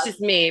maybe it's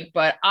just me,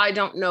 but I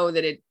don't know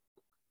that it.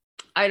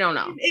 I don't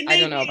know. It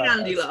made me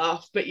Andy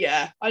laugh, but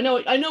yeah, I know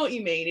what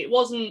you mean. It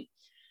wasn't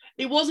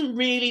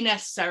really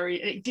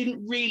necessary, and it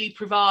didn't really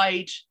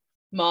provide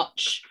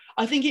much.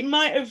 I think it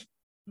might have,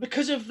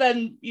 because of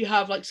then you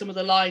have like some of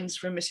the lines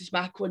from Mrs.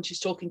 Mack when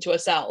she's talking to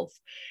herself.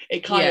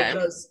 It kind of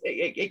does.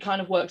 It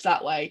kind of works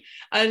that way,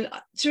 and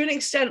to an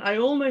extent, I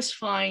almost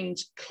find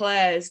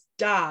Claire's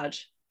dad,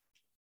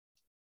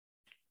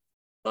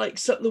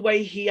 like the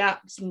way he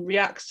acts and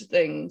reacts to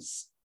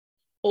things,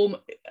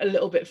 a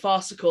little bit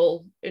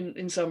farcical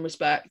in some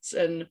respects,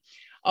 and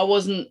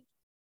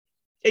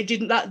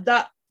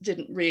that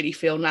didn't really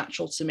feel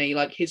natural to me,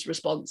 like his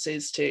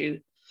responses to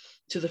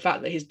the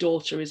fact that his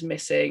daughter is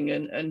missing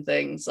and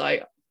things.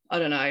 Like, I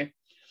don't know,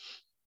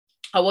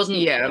 I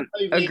wasn't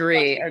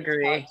agree,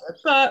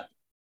 but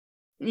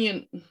you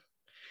know,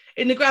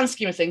 in the grand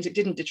scheme of things, it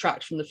didn't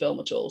detract from the film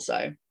at all.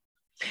 So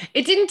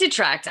it didn't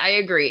detract, I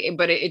agree,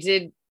 but it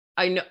did.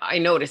 I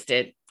noticed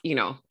it, you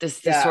know,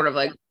 this sort of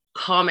like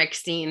comic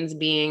scenes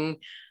being,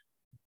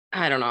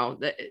 I don't know,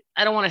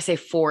 I don't want to say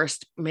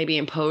forced, maybe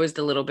imposed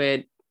a little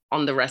bit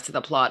on the rest of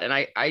the plot, and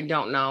I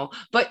don't know.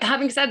 But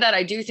having said that,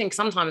 I do think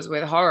sometimes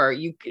with horror,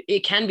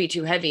 it can be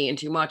too heavy and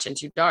too much and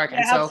too dark.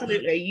 And so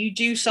absolutely, you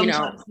do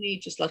sometimes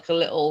need just like a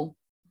little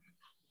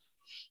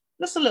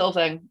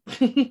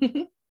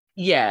thing.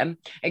 Yeah,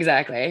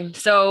 exactly.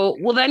 So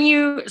then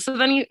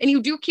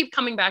you do keep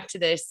coming back to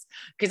this,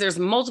 because there's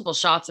multiple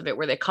shots of it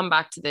where they come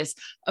back to this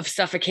of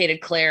suffocated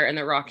Claire in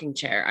the rocking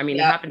chair. I mean,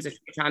 it happens a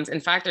few times.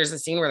 In fact, there's a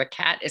scene where the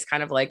cat is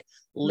kind of like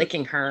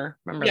licking her.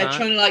 Remember that?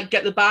 Trying to like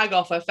get the bag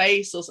off her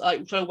face, or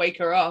like trying to wake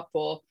her up.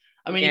 Or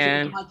I mean, if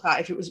it was my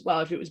cat,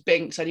 if it was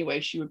Binks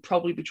anyway, she would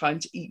probably be trying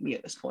to eat me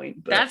at this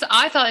point. But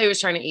I thought it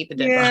was trying to eat the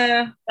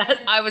dead body.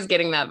 I was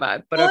getting that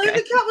vibe. But okay. The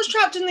cat was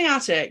trapped in the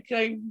attic.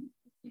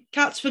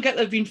 Cats forget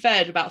they've been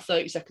fed about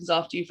 30 seconds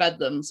after you fed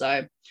them.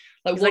 So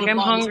like, I'm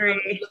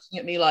hungry, looking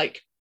at me like,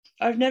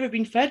 I've never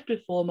been fed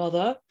before,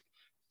 mother.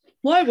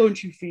 Why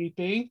won't you feed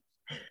me?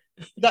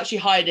 He's actually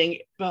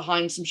hiding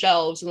behind some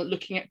shelves and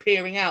like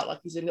peering out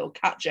like he's in a little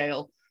cat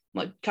jail.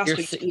 I'm like,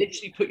 Casper, you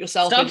literally put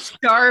yourself Stop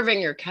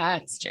starving your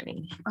cats,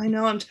 Jenny. I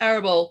know, I'm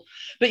terrible.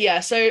 But yeah,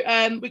 so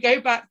we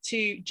go back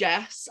to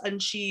Jess, and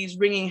she's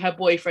ringing her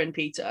boyfriend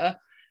Peter,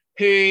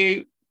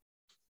 who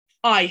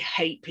I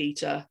hate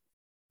Peter.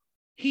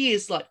 He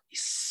is like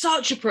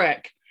such a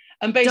prick.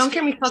 And basically, don't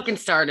get me fucking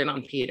started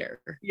on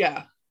Peter.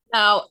 Yeah.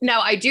 Now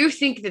I do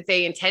think that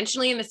they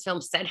intentionally in this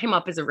film set him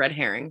up as a red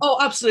herring. Oh,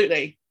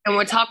 absolutely. And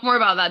we'll talk more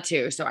about that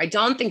too. So I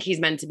don't think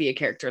he's meant to be a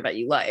character that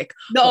you like.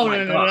 No,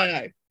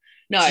 no.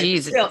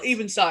 Jesus. Still,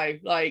 even so,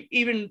 like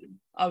even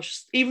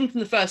from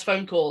the first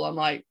phone call, I'm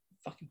like,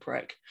 fucking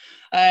prick.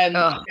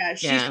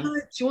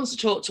 She wants to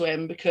talk to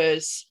him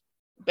because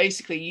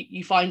basically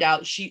you find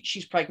out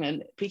she's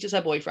pregnant. Peter's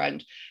her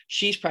boyfriend.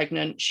 She's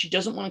pregnant. She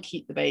doesn't want to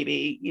keep the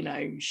baby. You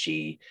know,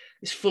 she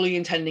is fully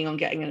intending on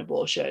getting an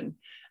abortion.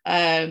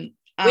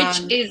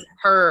 Which is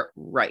her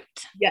right.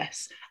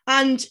 Yes.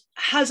 And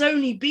has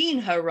only been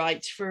her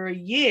right for a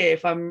year.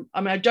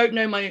 I don't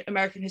know my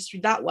American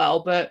history that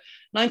well, but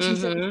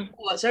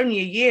 1974, it's only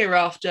a year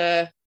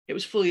after it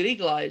was fully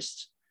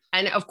legalized.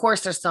 And of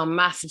course, there's some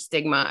massive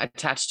stigma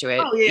attached to it.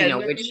 Oh yeah,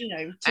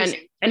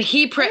 and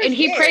he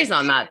preys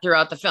on that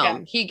throughout the film.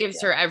 Yeah. He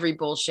gives her every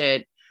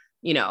bullshit,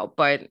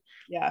 But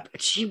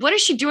what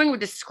is she doing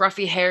with this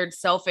scruffy-haired,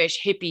 selfish,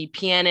 hippie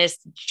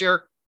pianist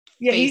jerk?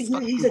 Yeah, he's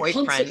a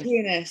concert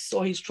pianist,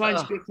 or he's trying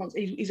to be a concert.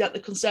 He's at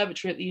the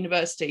conservatory at the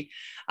university,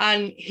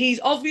 and he's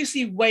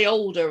obviously way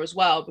older as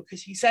well,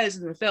 because he says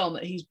in the film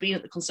that he's been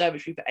at the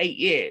conservatory for 8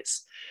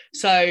 years.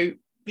 So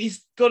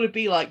he's got to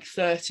be like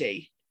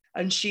 30,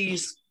 and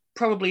she's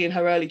probably in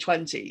her early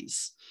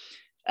 20s.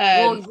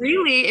 Well,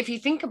 really, if you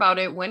think about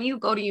it, when you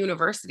go to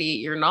university,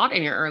 you're not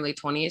in your early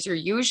 20s. You're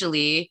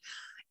usually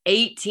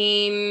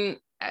 18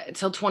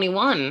 till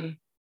 21.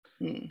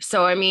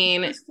 So, I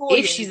mean,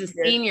 if she's a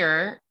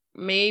senior,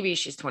 maybe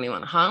she's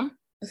 21, huh?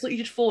 I thought you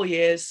did 4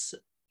 years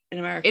in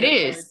America. It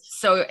is.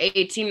 So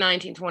 18,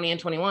 19, 20, and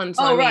 21.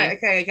 So right.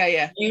 Okay,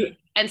 yeah.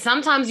 And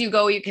sometimes you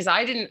go, because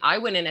I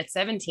went in at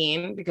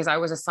 17 because I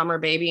was a summer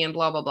baby and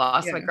blah, blah, blah.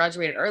 So I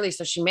graduated early.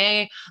 So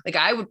she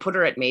I would put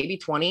her at maybe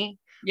 20.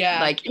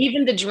 Yeah. Like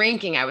even the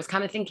drinking, I was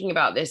kind of thinking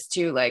about this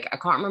too. Like I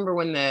can't remember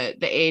when the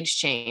age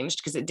changed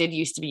because it did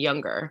used to be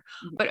younger.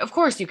 But of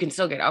course you can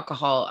still get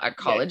alcohol at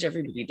college.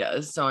 Everybody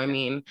does. So I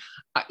mean,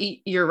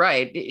 you're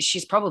right.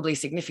 She's probably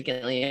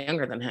significantly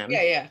younger than him.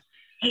 Yeah.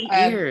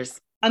 8 years.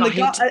 And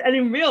and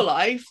in real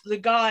life, the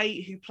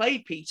guy who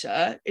played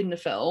Peter in the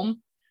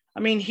film, I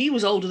mean, he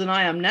was older than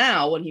I am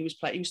now when he was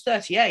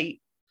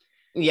 38.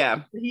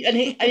 Yeah.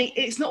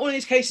 It's not one of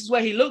these cases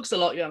where he looks a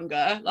lot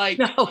younger. Like,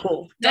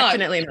 no,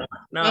 definitely not.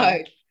 No.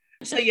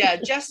 So yeah,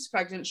 Jess is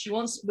pregnant.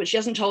 But she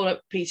hasn't told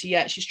Peter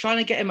yet. She's trying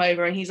to get him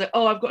over, and he's like,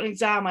 "Oh, I've got an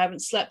exam. I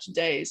haven't slept in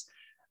days."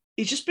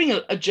 He's just being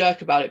a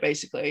jerk about it,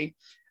 basically.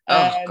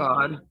 Oh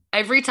God!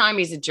 Every time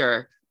he's a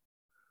jerk,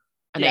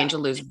 an angel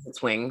loses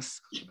its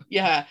wings.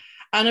 Yeah,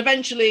 and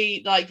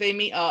eventually, like, they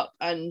meet up,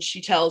 and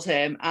she tells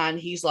him, and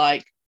he's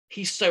like,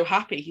 he's so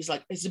happy. He's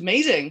like, "It's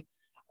amazing."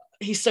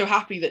 He's so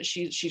happy that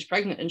she's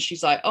pregnant, and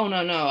she's like, "Oh no,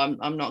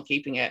 I'm not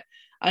keeping it."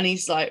 And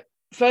he's like,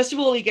 first of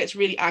all, he gets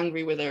really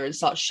angry with her and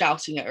starts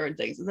shouting at her and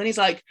things, and then he's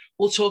like,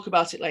 "We'll talk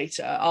about it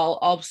later.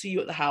 I'll see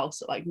you at the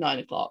house at like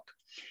 9:00."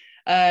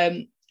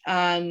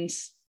 And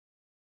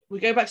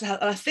we go back to the house,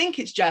 and I think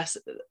it's Jess,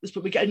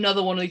 but we get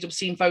another one of these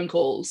obscene phone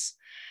calls,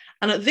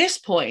 and at this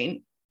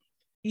point,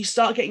 you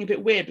start getting a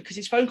bit weird because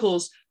these phone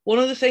calls. One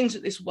of the things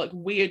that this like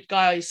weird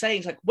guy is saying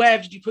is like, "Where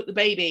did you put the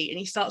baby?" And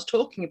he starts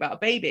talking about a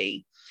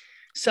baby.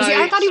 So see,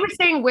 I thought he was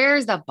saying,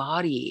 "Where's the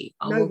body?"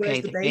 Oh, no, okay,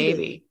 the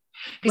baby.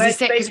 Because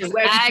he said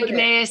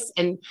Agnes,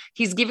 and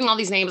he's giving all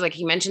these names. Like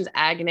he mentions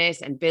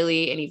Agnes and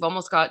Billy, and you've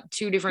almost got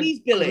two different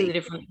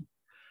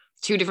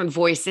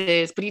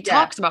voices. But he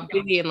talks about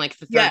Billy in like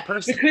the third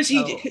person because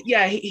he's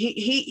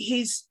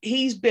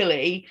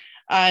Billy,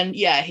 and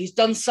he's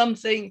done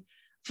something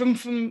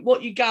from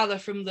what you gather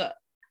from the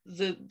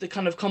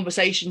kind of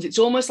conversations. It's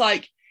almost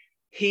like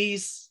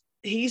he's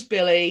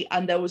Billy,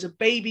 and there was a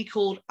baby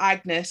called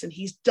Agnes, and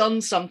he's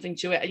done something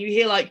to it. And you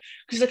hear like,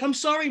 because like, "I'm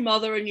sorry,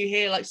 mother," and you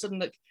hear like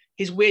suddenly like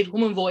his weird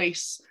woman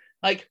voice,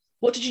 like,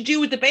 "What did you do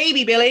with the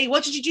baby, Billy?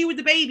 What did you do with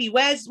the baby?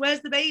 Where's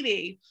the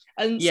baby?"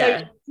 And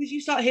so you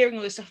start hearing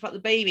all this stuff about the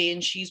baby,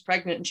 and she's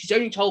pregnant, and she's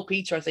only told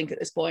Peter, I think, at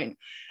this point,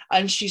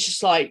 and she's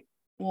just like,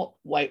 "What?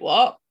 Wait,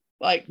 what?"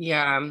 Like,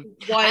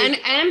 why?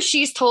 And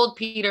she's told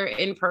Peter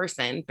in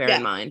person, bear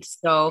in mind.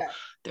 So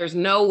there's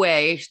no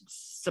way,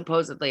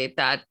 supposedly,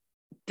 that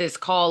this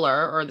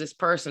caller or this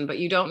person, but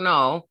you don't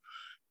know.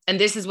 And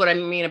this is what I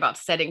mean about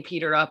setting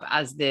Peter up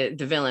as the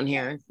villain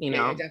here, you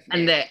know.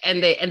 And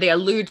they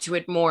allude to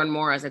it more and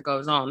more as it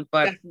goes on.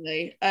 But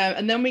definitely.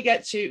 And then we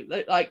get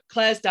to like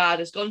Claire's dad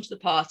has gone to the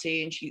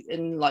party,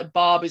 and like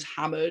Barb is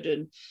hammered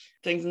and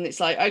things, and it's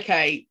like,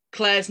 okay,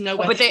 Claire's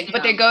nowhere. But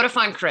they go to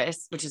find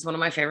Chris, which is one of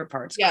my favorite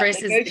parts.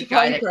 Chris is the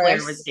guy that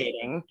Claire was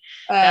dating.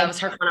 That was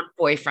her kind of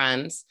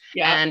boyfriend.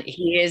 Yeah. And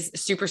he is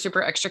super,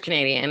 super extra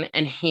Canadian,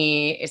 and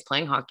he is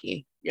playing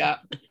hockey. Yeah.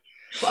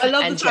 But I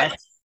love the fact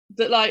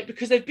that, like,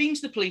 because they've been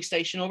to the police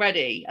station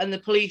already, and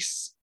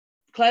Claire's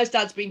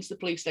dad's been to the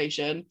police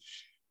station.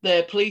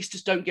 The police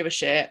just don't give a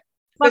shit.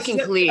 Fucking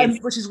please.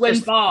 Which is when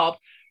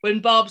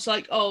Barb's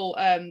like,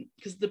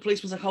 because the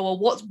policeman's like, "Oh,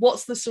 well,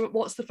 what's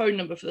the phone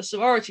number for the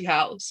sorority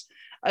house?"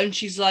 And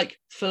she's like,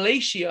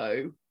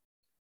 "Fellatio."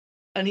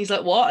 And he's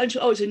like, "What?" And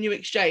it's a new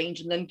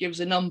exchange, and then gives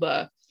a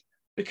number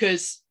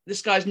because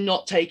this guy's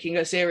not taking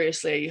her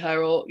seriously.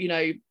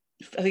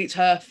 I think it's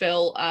her,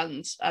 Phil,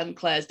 and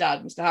Claire's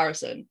dad, Mr.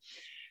 Harrison.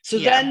 So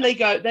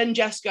then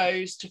Jess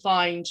goes to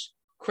find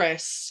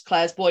Chris,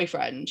 Claire's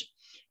boyfriend,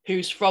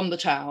 who's from the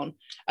town.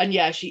 And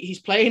he's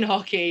playing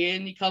hockey,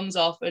 and he comes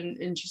off,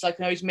 and she's like,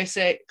 "No, he's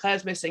missing.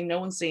 Claire's missing. No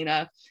one's seen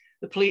her."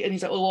 The police, and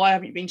he's like, "Well, why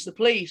haven't you been to the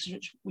police?"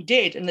 Which we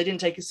did, and they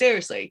didn't take us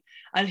seriously.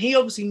 And he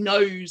obviously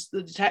knows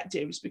the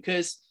detectives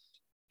because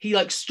he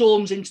like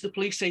storms into the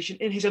police station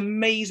in his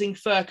amazing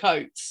fur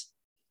coats.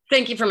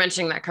 Thank you for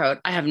mentioning that coat.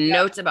 I have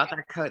notes about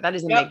that coat. That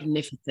is a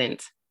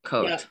magnificent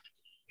coat. Yeah.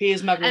 He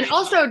is magnificent. And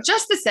also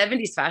just the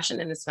 70s fashion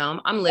in this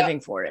film. I'm living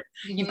for it.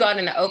 Mm-hmm. You've got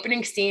in the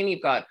opening scene,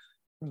 you've got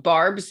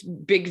Barb's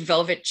big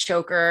velvet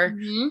choker.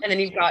 Mm-hmm. And then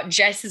you've got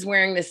Jess is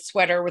wearing this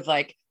sweater with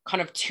like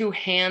kind of two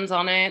hands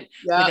on it,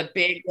 with a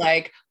big,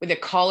 like, with a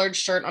collared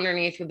shirt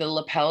underneath with the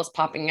lapels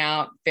popping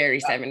out. Very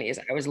 70s.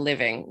 I was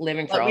living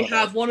for all we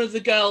have one of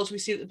the girls we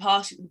see at the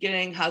party at the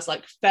beginning has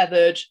like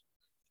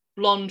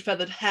blonde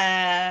feathered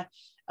hair,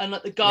 and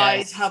like the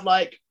guys have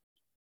like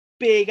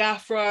big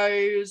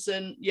afros,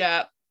 and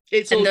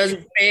it's and those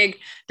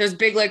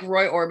big like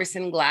Roy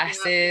Orbison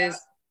glasses.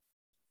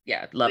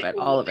 Love it,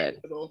 all of it.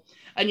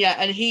 And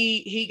and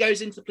he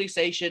goes into the police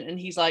station, and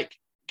he's like,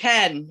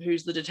 Ken,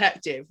 who's the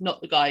detective, not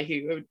the guy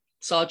who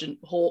Sergeant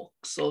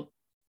Hawks, or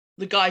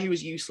the guy who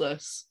was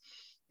useless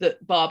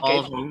that Barb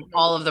gave him.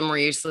 All of them were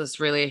useless,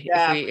 really.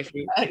 If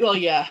we...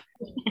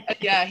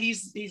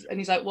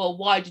 he's like, "Well,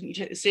 why didn't you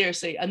take this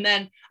seriously?" And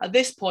then at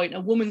this point,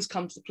 a woman's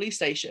come to the police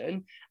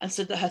station and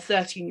said that her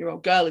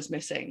 13-year-old girl is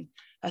missing.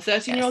 Her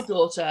 13-year-old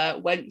daughter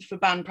went for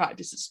band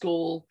practice at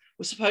school,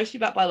 was supposed to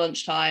be back by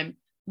lunchtime.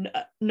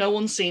 No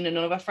one's seen her.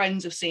 None of her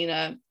friends have seen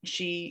her.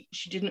 She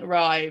didn't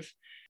arrive.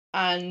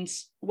 And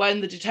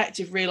when the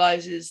detective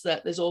realizes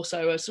that there's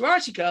also a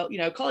sorority girl,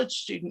 college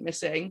student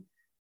missing,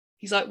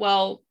 he's like,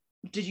 well,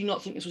 did you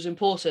not think this was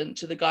important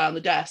to the guy on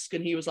the desk?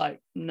 And he was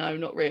like, no,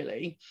 not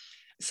really.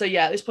 So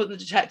yeah, at this point, the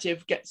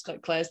detective gets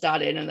Claire's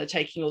dad in, and they're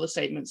taking all the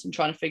statements and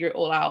trying to figure it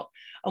all out.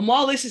 And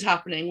while this is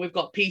happening, we've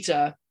got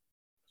Peter.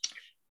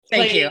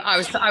 Thank you.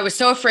 I was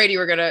so afraid you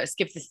were gonna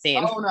skip the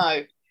scene.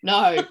 Oh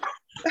no.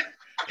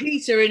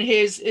 Peter in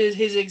his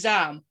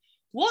exam.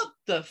 What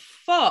the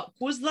fuck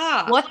was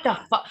that? What the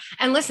fuck?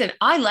 And listen,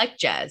 I like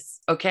jazz.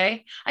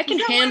 Okay, I can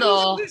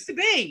handle. What it was supposed to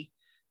be?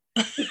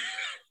 I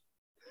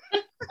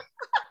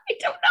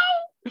don't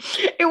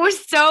know. It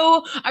was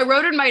so. I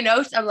wrote in my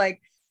notes. I'm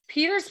like,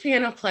 Peter's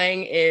piano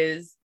playing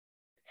is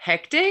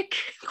hectic?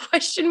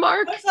 Question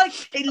mark. It's like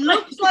it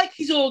looks like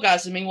he's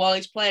orgasming while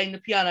he's playing the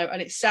piano,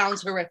 and it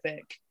sounds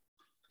horrific.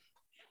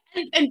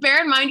 And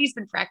bear in mind, he's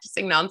been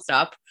practicing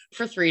nonstop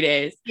for 3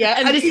 days. Yeah,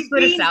 and this is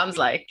what it sounds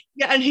like.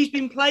 Yeah, and he's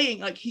been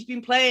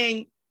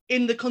playing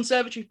in the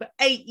conservatory for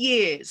 8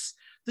 years.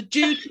 The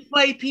dude can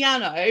play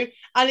piano,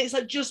 and it's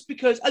like just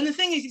because. And the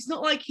thing is, it's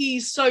not like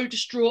he's so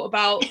distraught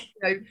about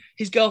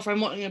his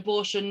girlfriend wanting an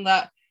abortion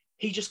that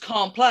he just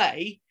can't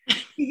play.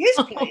 He is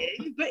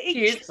playing, but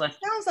it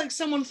sounds like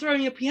someone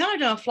throwing a piano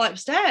down a flight of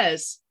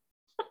stairs.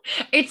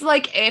 It's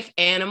like if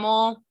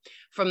Animal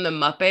from the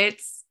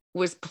Muppets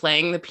was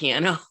playing the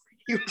piano.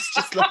 He was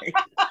just like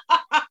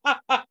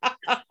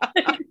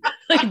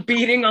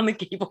beating on the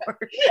keyboard.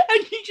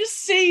 And you just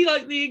see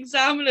like the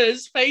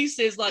examiners'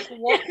 faces like,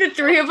 what? The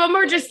three of them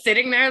are just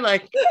sitting there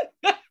like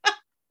that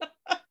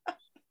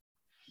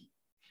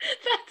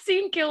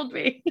scene killed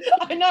me.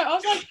 I know. I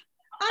was like,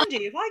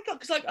 Andy, if I got,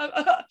 because like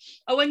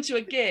I went to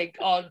a gig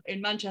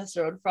in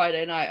Manchester on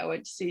Friday night. I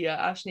went to see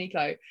Ash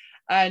Nico,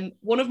 and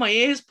one of my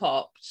ears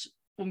popped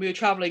when we were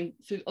traveling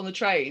on the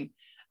train,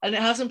 and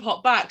it hasn't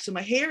popped back, so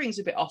my hearing's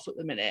a bit off at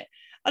the minute.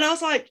 And I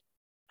was like,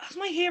 has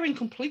my hearing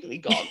completely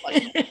gone?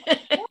 Like,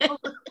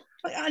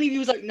 and he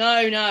was like, no,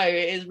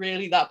 it is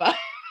really that bad.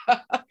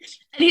 And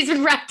he's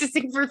been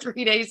practicing for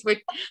 3 days,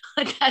 which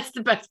that's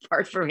the best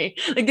part for me.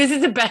 Like, this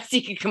is the best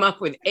he could come up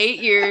with. 8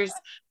 years,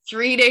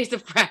 3 days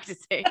of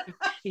practicing.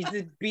 He's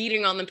just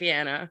beating on the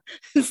piano.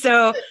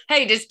 So,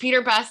 hey, does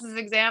Peter pass his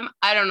exam?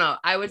 I don't know.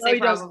 I would say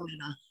probably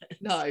not.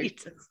 No,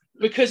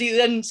 because he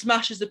then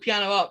smashes the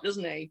piano up,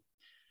 doesn't he?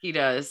 He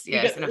does,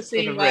 yes, in a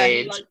fit of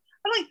rage.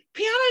 Like,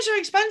 pianos are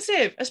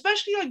expensive,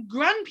 especially like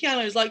grand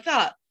pianos like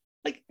that.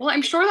 Like, well,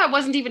 I'm sure that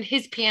wasn't even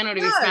his piano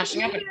to be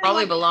smashing up. It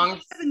probably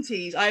belonged. In the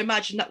 70s, I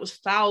imagine that was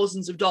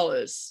thousands of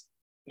dollars.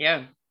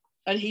 Yeah.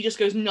 And he just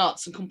goes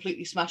nuts and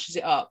completely smashes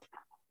it up.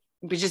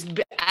 But just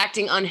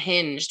acting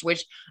unhinged,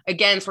 which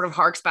again sort of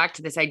harks back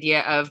to this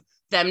idea of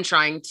them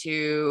trying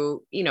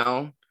to,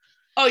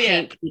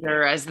 paint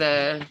Peter as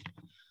the.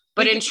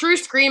 But in true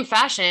Scream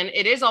fashion,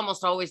 it is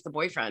almost always the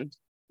boyfriend.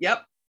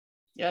 Yep.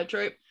 Yeah,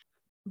 true.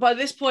 By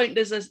this point,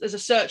 there's a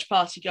search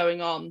party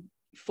going on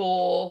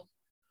for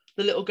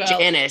the little girl.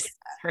 Janice.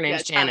 Her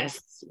name's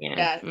Janice.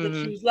 Yeah.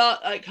 Mm-hmm. She was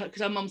like,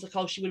 because her mum's like,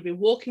 oh, she would have been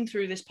walking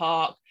through this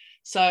park.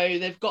 So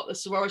they've got the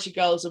sorority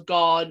girls have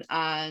gone,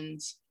 and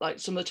like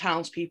some of the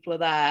townspeople are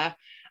there,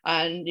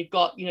 and you've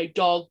got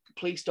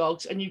police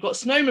dogs, and you've got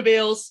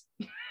snowmobiles.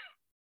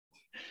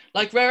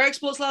 Like Rare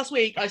Exports last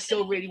week, I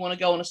still really want to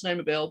go on a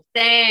snowmobile.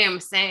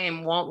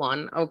 Same. Want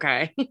one.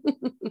 Okay.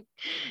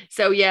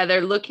 So yeah,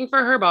 they're looking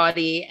for her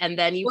body, and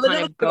then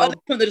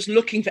they're just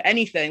looking for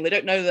anything. They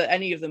don't know that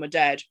any of them are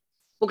dead.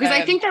 Well, because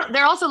I think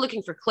they're also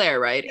looking for Claire,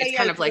 right? It's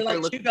kind of like they're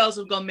looking. 2 girls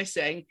have gone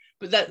missing,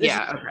 but this is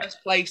the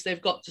first place they've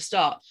got to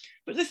start.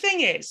 But the thing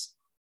is,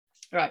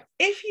 right,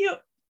 if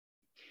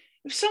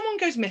someone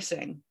goes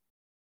missing,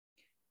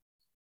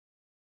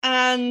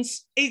 and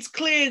it's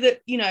clear that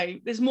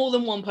there's more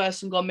than one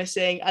person gone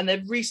missing, and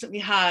they've recently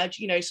had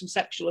some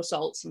sexual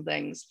assaults and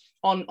things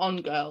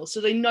on girls, so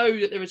they know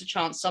that there is a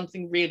chance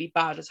something really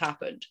bad has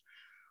happened.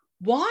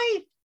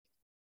 Why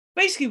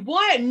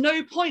at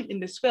no point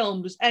in this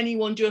film does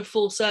anyone do a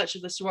full search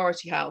of the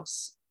sorority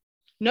house?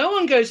 No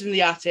one goes in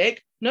the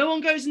attic, no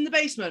one goes in the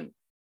basement.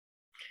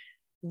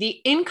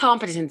 The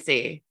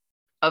incompetency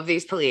of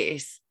these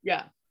police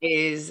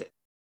is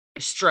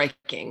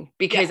striking,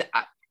 because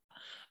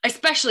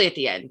especially at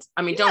the end.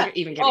 I mean, don't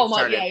even get me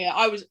started.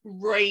 I was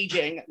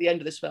raging at the end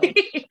of this film.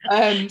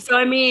 So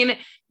I mean,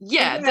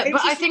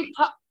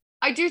 but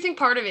I do think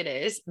part of it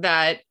is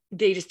that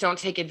they just don't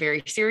take it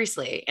very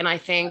seriously. And I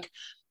think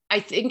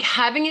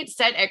having it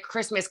set at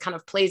Christmas kind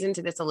of plays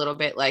into this a little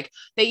bit. Like,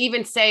 they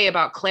even say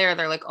about Claire,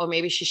 they're like, oh,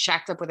 maybe she's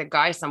shacked up with a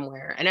guy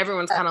somewhere. And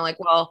everyone's kind of like,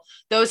 well,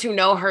 those who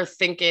know her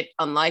think it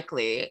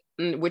unlikely,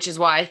 which is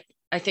why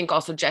I think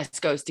also Jess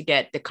goes to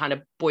get the kind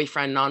of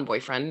boyfriend,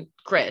 non-boyfriend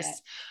Chris. Yeah.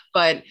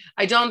 But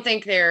I don't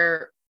think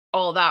they're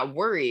all that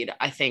worried,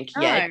 I think,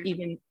 yet,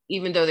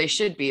 even though they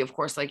should be. Of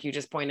course, like you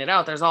just pointed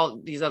out, there's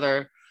all these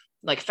other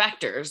like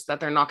factors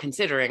that they're not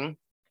considering.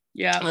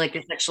 Yeah. Like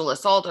the sexual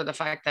assault, or the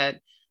fact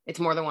that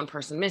it's more than one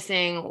person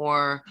missing,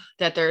 or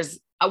that there's,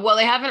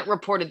 they haven't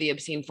reported the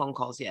obscene phone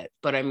calls yet,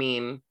 but I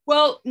mean.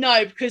 Well,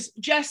 no, because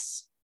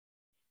Jess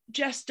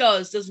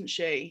does, doesn't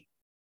she?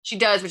 She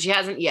does, but she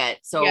hasn't yet.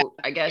 So yeah.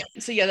 I guess.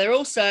 So yeah, they're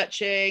all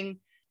searching.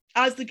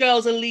 As the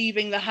girls are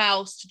leaving the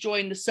house to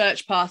join the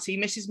search party,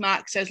 Mrs.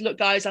 Mack says, look,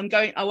 guys,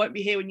 I won't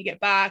be here when you get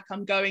back.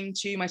 I'm going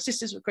to my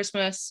sister's for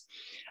Christmas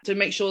to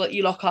make sure that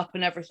you lock up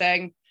and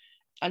everything.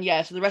 And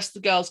yeah, so the rest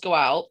of the girls go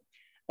out.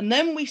 And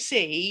then we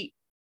see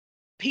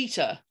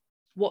Peter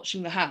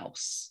watching the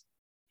house.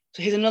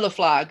 So here's another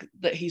flag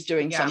that he's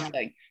doing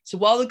something. So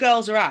while the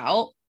girls are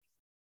out,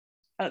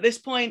 at this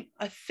point,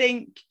 I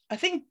think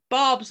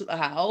Barb's at the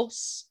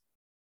house.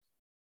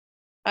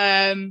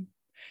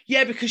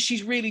 Yeah, because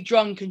she's really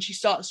drunk and she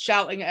starts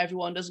shouting at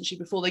everyone, doesn't she,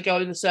 before they go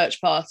in the search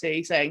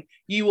party, saying,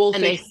 you all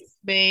think it's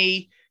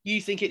me,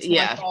 you think it's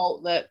my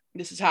fault that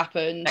this has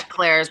happened. That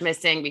Claire's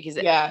missing because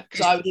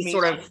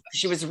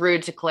she was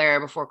rude to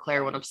Claire before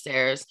Claire went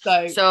upstairs.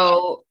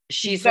 So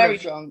she's very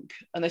drunk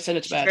and they send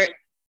her to bed.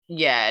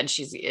 And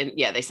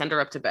they send her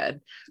up to bed.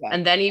 Yeah.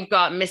 And then you've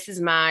got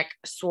Mrs. Mack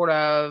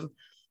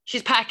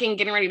she's packing,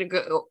 getting ready to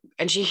go,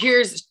 and she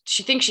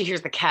thinks she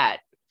hears the cat.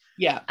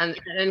 Yeah.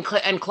 And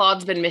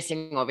Claude's been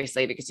missing,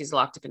 obviously, because he's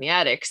locked up in the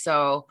attic.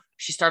 So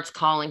she starts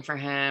calling for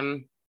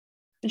him.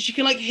 And she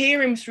can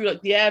hear him through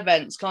the air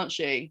vents, can't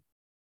she?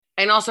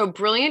 And also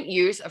brilliant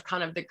use of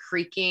kind of the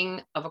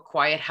creaking of a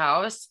quiet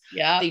house.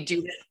 Yeah. They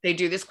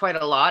do this quite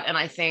a lot. And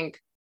I think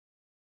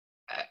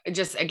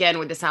just again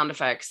with the sound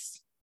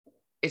effects,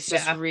 it's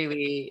just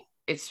really,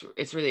 it's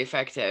really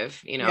effective.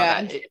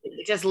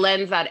 It just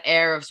lends that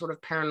air of sort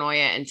of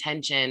paranoia and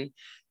tension.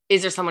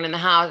 Is there someone in the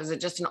house? Is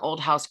it just an old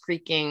house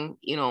creaking?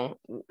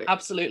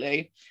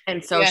 Absolutely.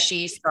 And so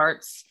she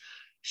starts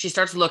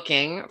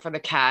looking for the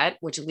cat,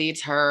 which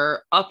leads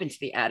her up into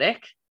the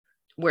attic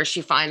where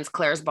she finds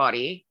Claire's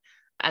body.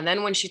 And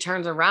then when she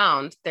turns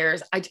around,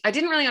 I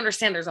didn't really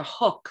understand, there's a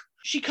hook.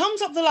 She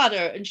comes up the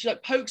ladder and she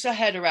pokes her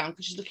head around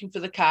because she's looking for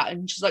the cat.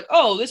 And she's like,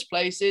 oh, this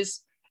place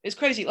is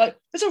crazy.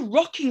 There's a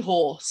rocking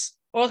horse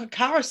or a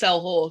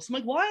carousel horse. I'm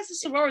like, why has the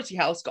sorority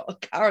house got a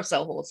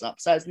carousel horse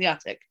upstairs in the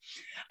attic?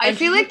 I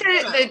feel like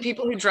the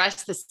people who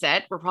dressed the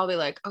set were probably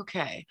like,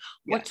 okay,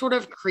 what sort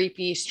of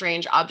creepy,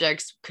 strange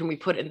objects can we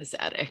put in this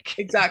attic?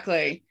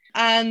 Exactly.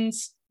 And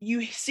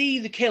you see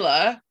the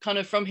killer kind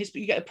of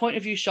you get a point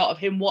of view shot of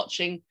him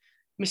watching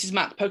Mrs.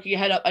 Mack poking her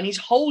head up, and he's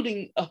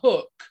holding a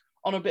hook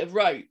on a bit of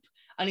rope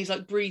and he's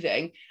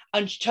breathing,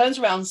 and she turns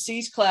around,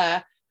 sees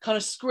Claire, kind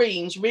of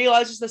screams,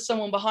 realizes there's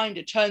someone behind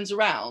her, turns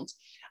around,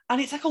 and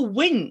it's like a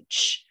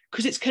winch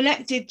because it's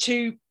connected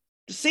to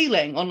the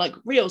ceiling on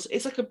reels.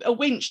 It's like a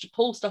winch to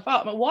pull stuff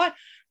out. I'm like, why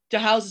do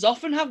houses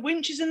often have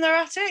winches in their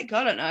attic?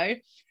 I don't know.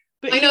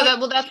 But I know that.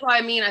 Well, that's why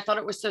I thought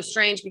it was so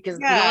strange because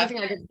the only thing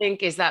I could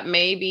think is that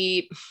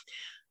maybe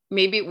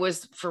it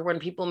was for when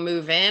people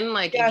move in,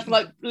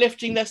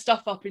 lifting their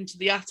stuff up into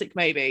the attic,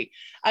 maybe.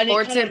 And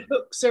it kind of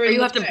hooks her in. Or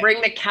you have to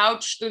bring the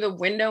couch through the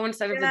window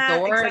instead of the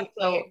door. Exactly.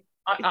 So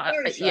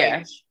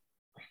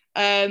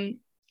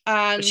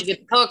and she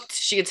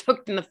gets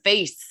hooked in the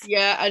face.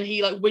 Yeah, and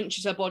he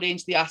winches her body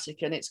into the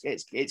attic, and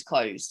it's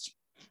closed.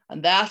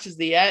 And that is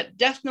the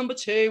death number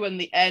 2 and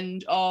the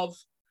end of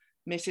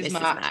Mrs.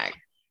 Mack.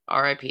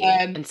 R.I.P.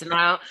 And so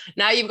now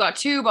you've got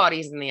 2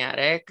 bodies in the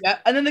attic. Yeah,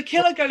 and then the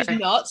killer goes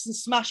nuts and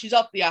smashes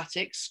up the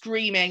attic,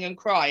 screaming and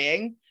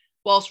crying,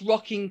 whilst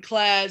rocking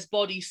Claire's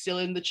body still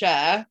in the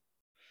chair.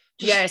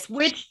 Yes,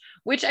 which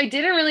I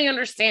didn't really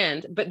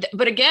understand.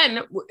 But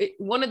again,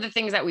 one of the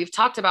things that we've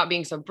talked about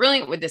being so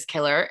brilliant with this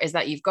killer is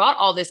that you've got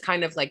all this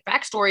kind of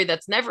backstory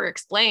that's never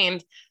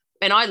explained.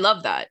 And I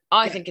love that.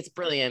 I think it's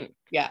brilliant.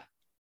 Yeah,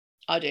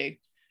 I do.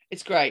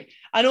 It's great.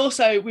 And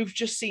also we've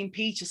just seen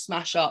Peter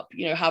smash up,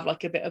 have a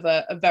bit of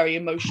a very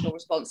emotional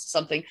response to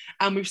something.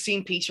 And we've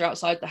seen Peter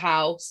outside the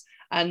house,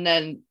 and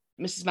then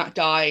Mrs. Mack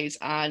dies.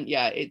 And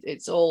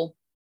it's all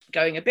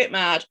going a bit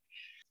mad.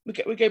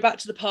 We go back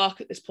to the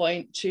park at this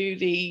point, to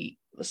the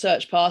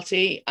search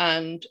party,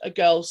 and a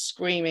girl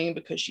screaming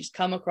because she's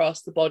come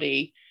across the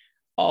body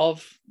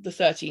of the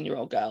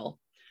 13-year-old girl.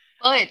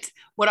 But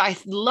what I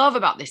love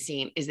about this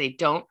scene is they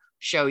don't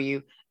show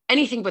you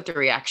anything but the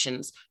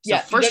reactions. So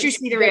first you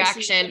see the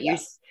reaction,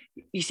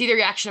 you see the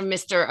reaction of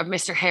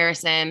Mr.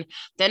 Harrison.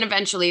 Then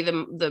eventually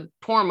the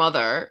poor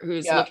mother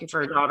who's looking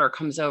for her daughter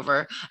comes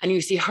over, and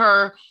you see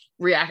her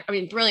react. I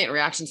mean, brilliant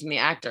reactions from the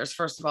actors,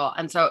 first of all.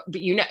 And so,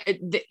 but you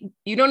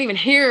don't even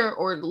hear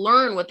or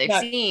learn what they've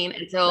seen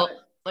until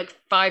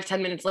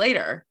 5-10 minutes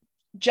later.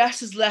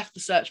 Jess has left the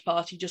search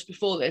party just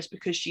before this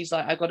because she's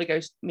like, I've got to go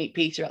meet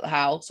Peter at the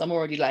house. I'm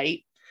already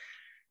late.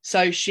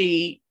 So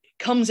she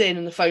comes in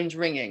and the phone's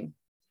ringing,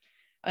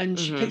 and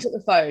she picks up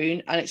the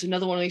phone, and it's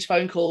another one of these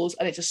phone calls,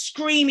 and it's a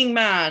screaming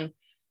man.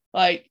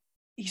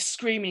 He's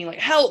screaming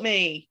help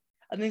me.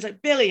 And then he's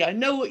like, Billy, I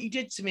know what you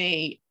did to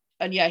me.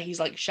 And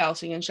he's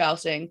shouting and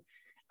shouting.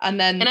 And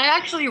then I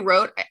actually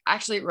wrote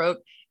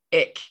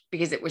ick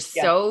because it was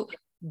so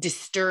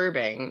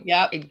disturbing.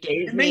 Yeah.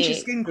 It makes your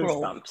skin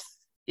crawl.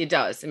 It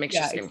does. It makes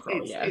your skin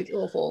crawl. It's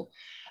awful.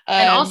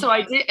 And also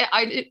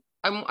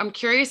I'm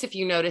curious if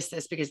you noticed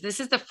this, because this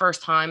is the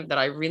first time that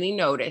I really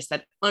noticed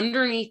that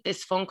underneath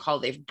this phone call,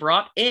 they've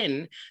brought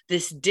in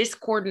this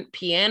discordant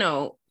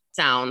piano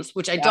sounds,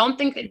 which I don't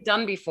think they've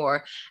done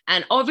before.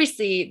 And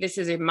obviously this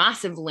is a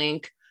massive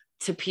link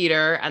to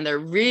Peter, and they're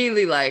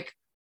really like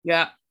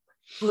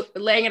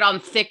laying it on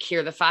thick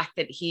here, the fact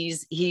that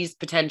he's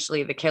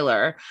potentially the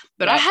killer.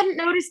 But I hadn't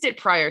noticed it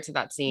prior to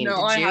that scene.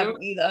 No, I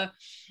hadn't either.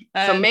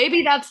 So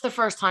maybe that's the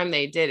first time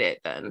they did it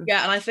then.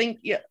 Yeah, and I think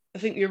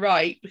you're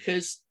right,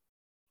 because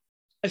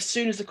as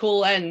soon as the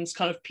call ends,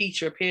 kind of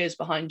Peter appears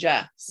behind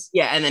Jess.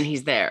 Yeah, and then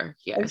he's there.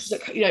 Yes.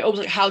 Like, I was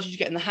like, how did you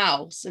get in the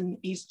house? And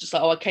he's just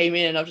like, oh, I came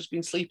in and I've just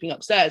been sleeping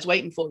upstairs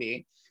waiting for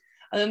you.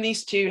 And then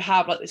these two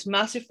have like this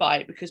massive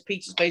fight, because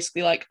Peter's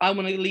basically like, I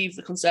want to leave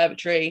the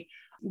conservatory.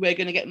 We're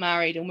going to get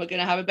married and we're going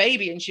to have a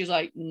baby. And she's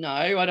like, no,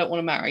 I don't want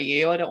to marry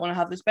you. I don't want to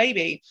have this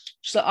baby.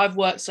 She's like, I've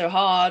worked so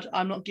hard.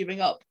 I'm not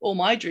giving up all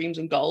my dreams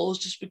and goals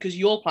just because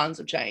your plans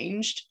have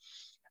changed.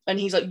 And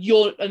he's like,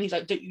 you'll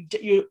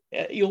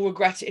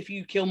regret it if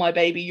you kill my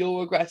baby. You'll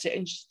regret it.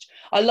 And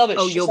I love it.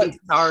 Oh, you'll be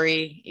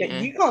sorry. Yeah.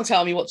 You can't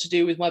tell me what to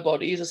do with my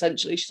body. Is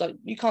essentially, she's like,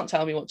 you can't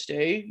tell me what to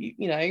do.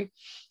 You know,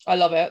 I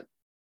love it.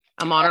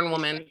 A modern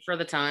woman for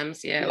the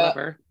times. Yeah, I love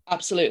her.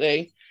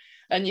 Absolutely.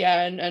 And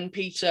and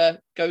Peter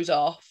goes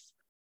off,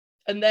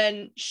 and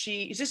then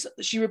she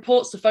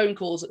reports the phone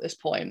calls at this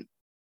point.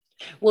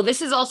 Well,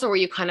 this is also where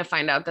you kind of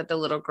find out that the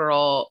little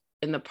girl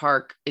in the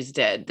park is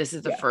dead. This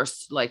is the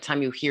first like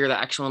time you hear the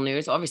actual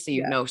news. Obviously,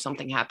 you know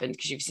something happened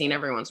because you've seen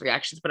everyone's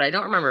reactions, but I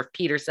don't remember if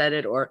Peter said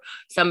it or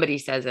somebody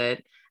says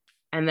it.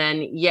 And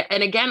then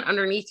and again,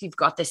 underneath you've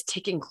got this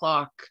ticking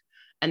clock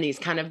and these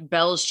kind of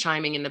bells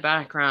chiming in the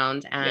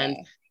background, and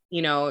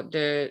you know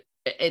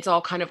it's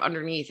all kind of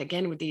underneath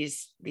again with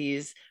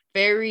these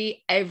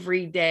very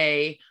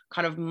everyday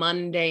kind of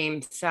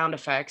mundane sound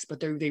effects, but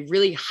they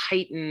really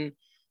heighten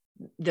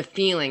the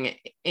feeling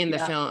in the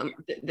film,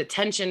 the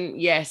tension,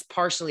 yes,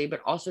 partially,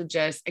 but also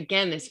just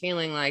again this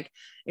feeling like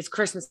it's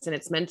Christmas and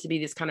it's meant to be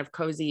this kind of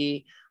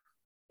cozy,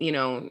 you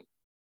know,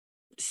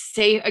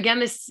 safe, again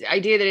this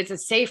idea that it's a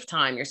safe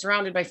time, you're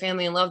surrounded by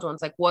family and loved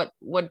ones, like what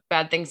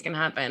bad things can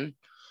happen.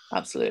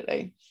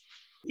 Absolutely.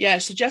 Yeah,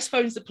 so Jess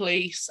phones the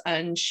police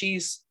and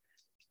she's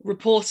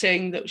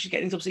reporting that she's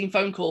getting these obscene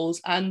phone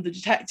calls, and the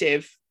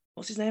detective,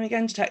 what's his name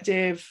again?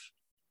 Detective,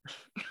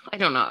 I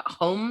don't know,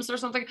 Holmes or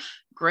something,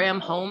 Graham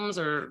Holmes,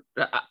 or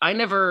I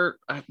never,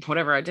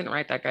 whatever, I didn't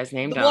write that guy's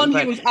name down. The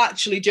one who was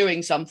actually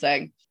doing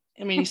something.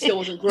 I mean, he still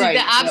wasn't great.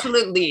 The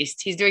absolute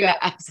least. He's doing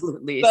the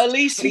absolute least. But at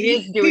least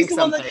he's doing he's the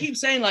something. one that keeps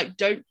saying, like,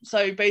 don't.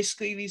 So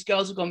basically, these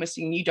girls have gone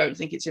missing, and you don't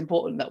think it's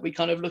important that we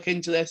kind of look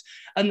into this.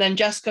 And then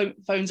Jess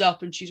phones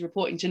up, and she's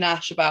reporting to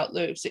Nash about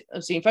the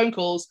obscene phone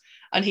calls.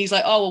 And he's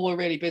like, oh, well, we're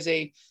really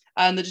busy.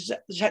 And the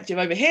detective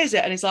overhears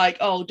it, and he's like,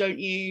 oh, don't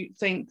you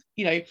think,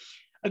 you know,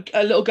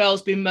 a little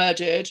girl's been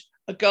murdered,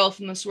 a girl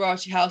from the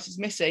sorority house is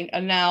missing,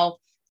 and now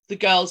the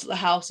girls at the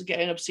house are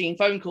getting obscene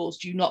phone calls.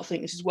 Do you not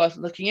think this is worth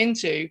looking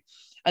into?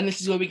 And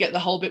this is where we get the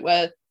whole bit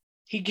where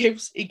he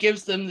gives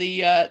them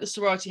the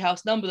sorority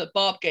house number that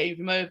Barb gave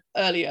him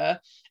earlier,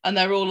 and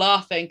they're all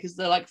laughing because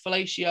they're like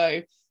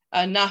fellatio,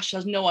 and Nash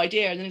has no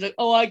idea. And then he's like,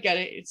 oh, I get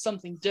it. It's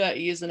something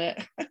dirty, isn't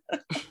it?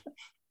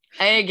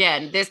 And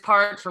again, this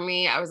part for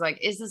me, I was like,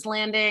 is this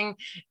landing?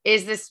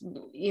 Is this,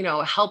 you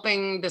know,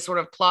 helping the sort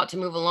of plot to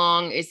move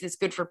along? Is this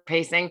good for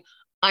pacing?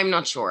 I'm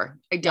not sure.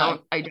 I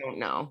don't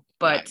know.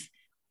 But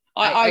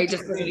no. I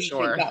just really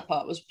think that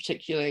part was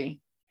particularly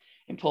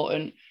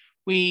important.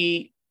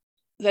 We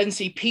then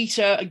see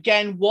Peter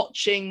again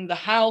watching the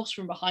house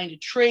from behind a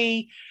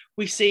tree.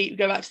 We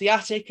go back to the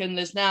attic, and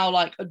there's now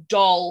like a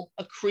doll,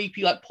 a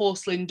creepy like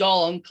porcelain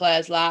doll on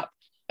Claire's lap,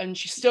 and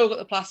she's still got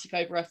the plastic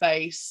over her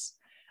face.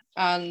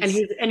 And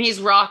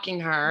he's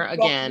rocking her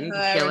again,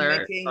 the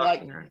killer, making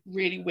like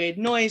really weird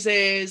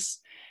noises.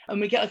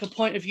 And we get like a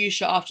point of view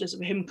shot after this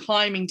of him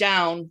climbing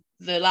down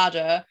the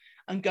ladder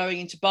and going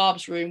into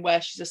Barb's room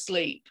where she's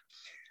asleep.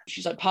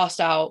 She's like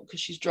passed out because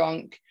she's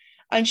drunk.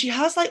 And she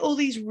has like all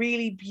these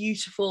really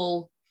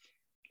beautiful,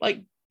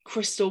 like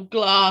crystal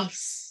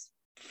glass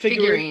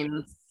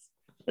figurines.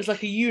 There's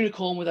like a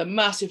unicorn with a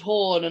massive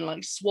horn and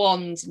like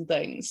swans and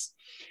things.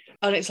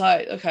 And it's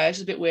like, okay, this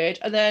is a bit weird.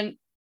 And then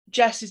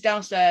Jess is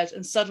downstairs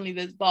and suddenly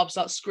Barb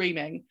starts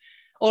screaming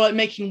or like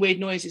making weird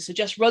noises. So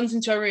Jess runs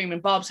into her room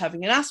and Barb's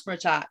having an asthma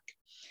attack.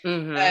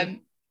 Mm-hmm.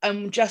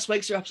 And Jess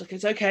wakes her up, like,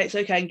 it's okay,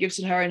 and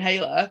gives her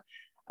inhaler.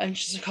 And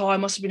she's like, oh, I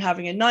must have been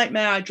having a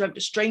nightmare. I dreamt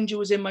a stranger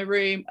was in my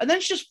room. And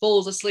then she just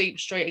falls asleep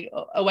straight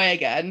away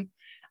again.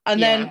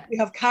 And then we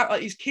have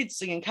like these kids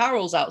singing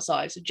carols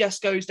outside. So Jess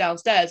goes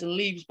downstairs and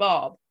leaves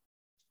Barb.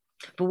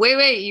 But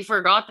wait, you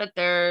forgot that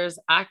there's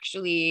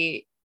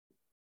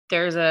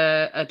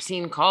a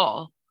obscene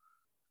call.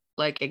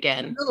 Like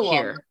again,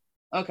 here.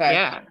 Okay.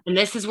 Yeah. And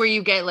this is where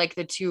you get like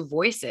the two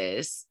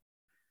voices.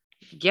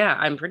 Yeah,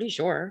 I'm pretty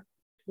sure.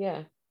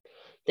 Yeah.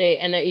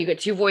 And then you get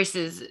two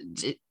voices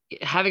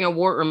having a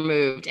wart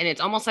removed, and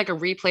it's almost like a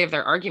replay of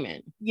their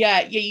argument.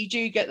 Yeah, you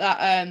do get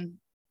that.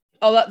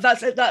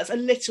 That's a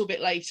little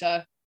bit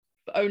later,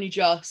 but only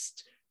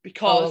just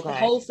because the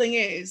whole thing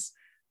is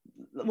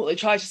what they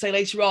try to say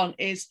later on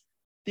is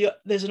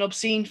there's an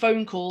obscene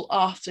phone call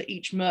after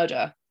each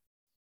murder.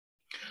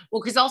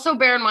 Well, because also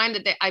bear in mind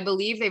that I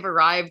believe they've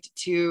arrived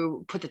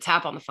to put the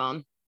tap on the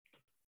phone.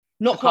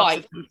 Not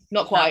quite,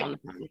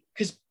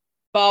 because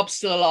Barb's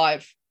still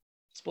alive.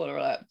 Spoiler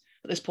alert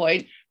at this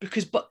point,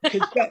 because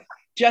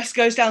Jess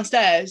goes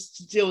downstairs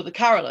to deal with the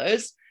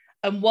carolers,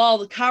 and while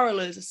the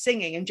carolers are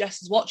singing and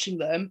Jess is watching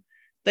them,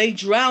 they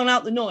drown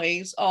out the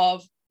noise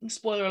of,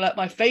 spoiler alert,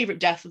 my favorite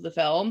death of the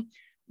film,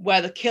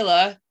 where the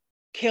killer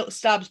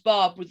stabs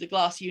Barb with the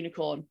glass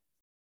unicorn.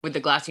 With the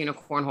glass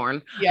unicorn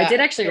horn. Yeah. I did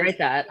actually write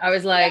that. I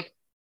was like,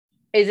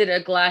 is it a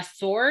glass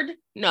sword?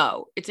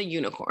 No, it's a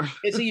unicorn.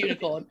 It's a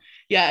unicorn.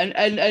 Yeah,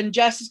 and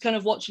Jess is kind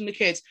of watching the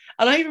kids.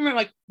 And I even remember,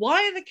 like,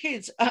 why are the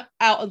kids out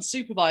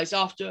unsupervised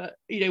after,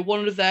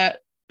 one of their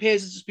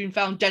peers has just been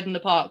found dead in the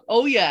park?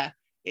 Oh, yeah,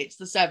 it's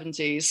the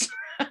 70s.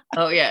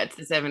 Oh, yeah, it's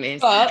the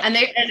 70s.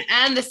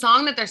 And the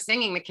song that they're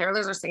singing, the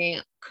carolers are singing,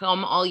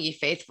 Come All Ye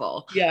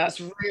Faithful. Yeah. It's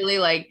really,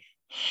 like,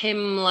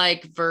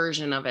 hymn-like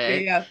version of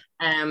it.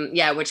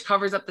 Yeah. Which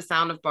covers up the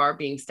sound of Barb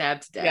being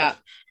stabbed to death. Yeah.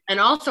 And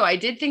also, I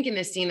did think in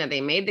this scene that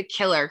they made the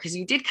killer, because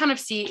you did kind of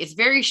see it's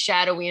very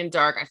shadowy and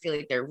dark. I feel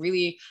like they're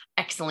really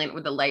excellent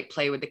with the light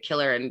play with the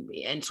killer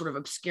and sort of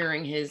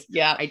obscuring his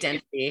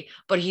identity.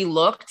 But he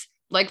looked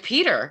like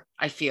Peter,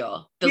 I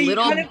feel. You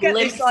kind of get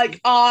this like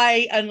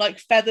eye and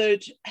like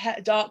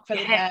dark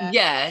feathered hair.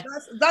 Yeah.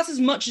 That's as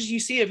much as you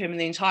see of him in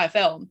the entire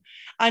film.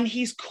 And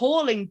he's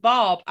calling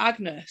Barb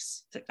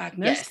Agnes. Is it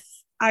Agnes?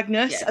 Yes.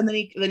 Agnes. Yes. And then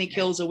he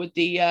kills her with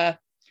the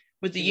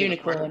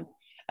unicorn.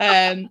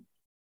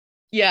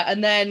 Yeah,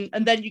 and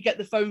then you get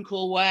the phone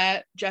call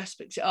where Jess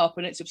picks it up,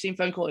 and it's an obscene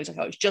phone call. He's like,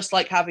 oh, it's just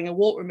like having a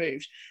wart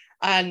removed.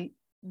 And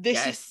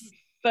this is the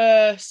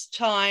first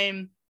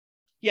time,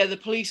 the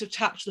police have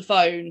tapped the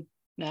phone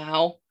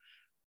now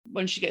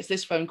when she gets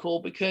this phone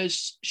call,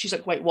 because she's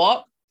like, wait,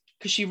 what?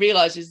 Because she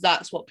realizes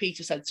that's what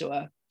Peter said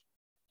to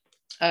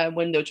her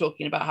when they were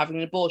talking about having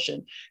an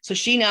abortion. So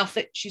she now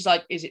she's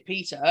like, is it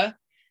Peter?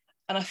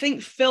 And I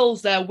think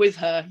Phil's there with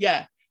her,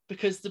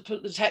 because the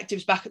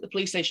detective's back at the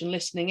police station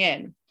listening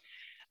in.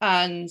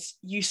 And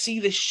you see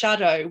this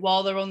shadow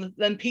while they're on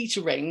then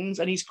Peter rings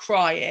and he's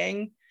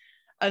crying.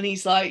 And he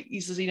says,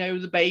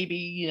 the baby,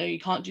 you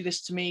can't do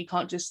this to me. You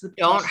can't just.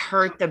 Don't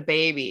hurt the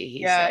baby.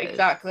 He says.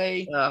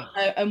 Exactly.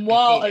 And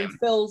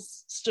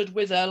Phil's stood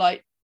with her,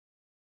 like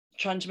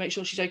trying to make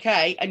sure she's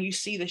okay. And you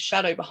see this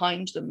shadow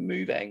behind them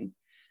moving.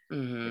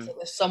 Mm-hmm. So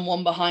there's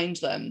someone behind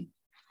them,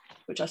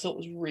 which I thought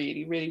was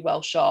really, really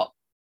well shot.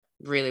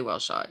 Really well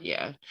shot.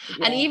 Yeah.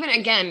 And even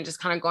again, just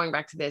kind of going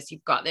back to this,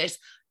 you've got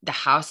the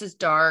house is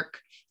dark.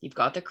 You've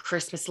got the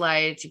Christmas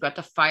lights. You've got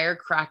the fire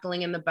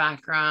crackling in the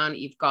background.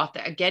 You've got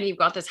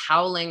this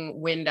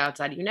howling wind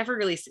outside. You never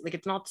really see, like,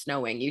 it's not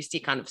snowing. You see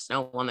kind of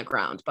snow on the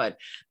ground, but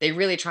they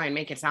really try and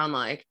make it sound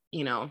like,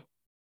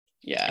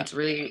 it's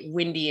really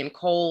windy and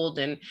cold,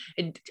 and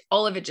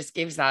all of it just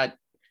gives that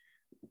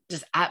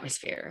just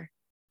atmosphere.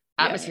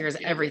 Atmosphere is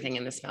everything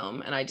in this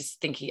film. And I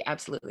just think he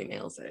absolutely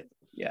nails it.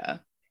 Yeah.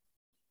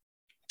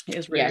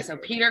 Really so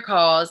Peter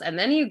calls, and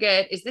then you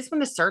is this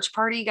when the search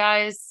party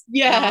guys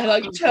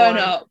turn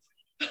up?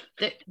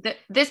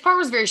 This part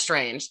was very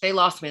strange. They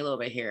lost me a little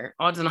bit here.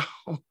 Odds and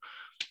all.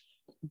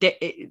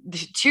 The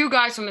two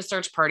guys from the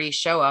search party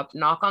show up,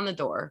 knock on the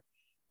door.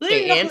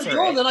 They answer the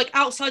door. They're like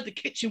outside the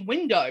kitchen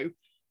window.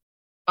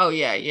 Oh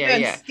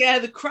yeah. Scare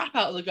the crap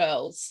out of the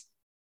girls.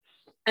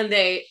 And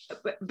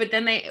but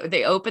then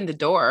they open the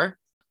door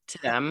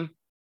to them,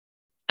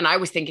 and I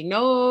was thinking,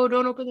 no,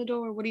 don't open the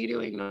door. What are you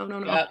doing?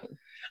 No. Yeah.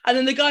 And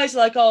then the guys are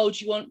like, oh,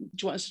 do you want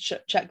us to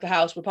check the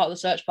house? We're part of the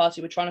search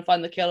party. We're trying to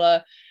find the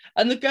killer.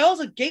 And the girls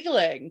are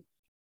giggling.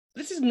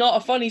 This is not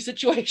a funny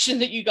situation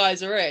that you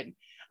guys are in.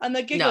 And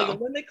they're giggling. No.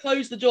 And when they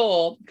close the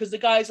door, because the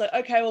guy's like,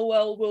 okay,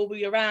 well, we'll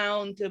be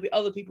around. There'll be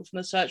other people from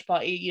the search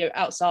party,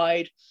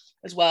 outside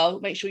as well.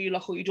 Make sure you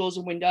lock all your doors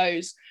and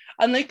windows.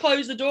 And they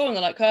close the door and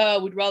they're like, oh,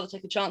 we'd rather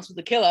take a chance with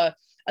the killer.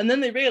 And then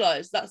they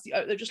realize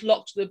they've just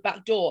locked the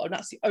back door, and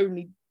that's the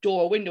only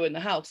door or window in the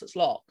house that's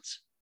locked.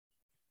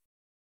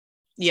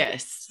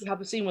 Yes. You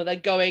have a scene where they're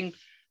going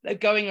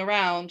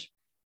around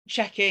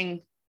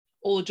checking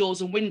all the doors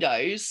and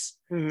windows.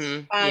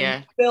 Mm-hmm.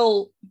 And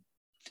Phil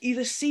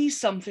either sees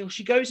something, or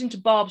she goes into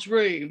Barb's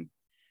room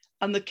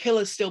and the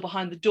killer's still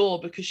behind the door,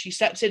 because she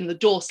steps in and the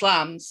door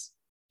slams.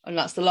 And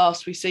that's the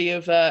last we see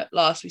of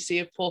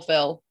poor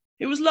Phil.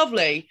 It was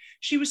lovely.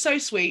 She was so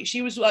sweet.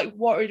 She was like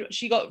worried.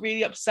 She got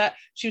really upset.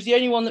 She was the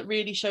only one that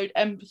really showed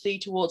empathy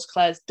towards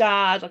Claire's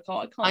dad.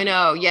 I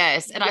know.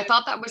 Yes. And I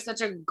thought that was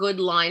such a good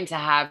line to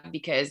have,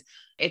 because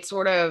it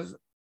sort of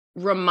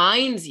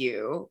reminds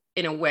you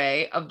in a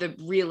way of the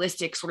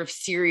realistic sort of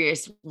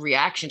serious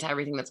reaction to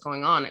everything that's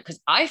going on. Because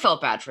I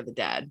felt bad for the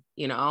dad,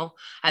 and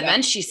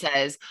then she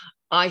says,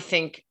 I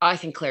think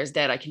Claire's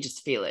dead. I can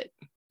just feel it.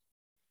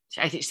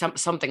 I think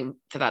something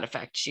to that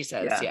effect. She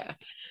says, yeah.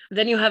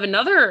 Then you have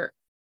another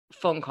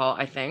phone call,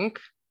 I think.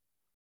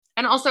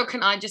 And also,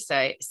 can I just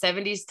say,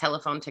 70s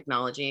telephone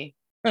technology.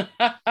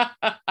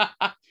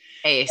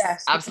 Ace.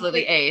 Yes,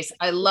 absolutely ace.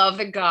 I love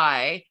the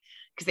guy,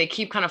 because they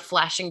keep kind of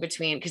flashing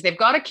between, because they've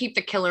got to keep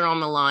the killer on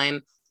the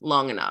line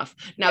long enough.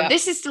 Now,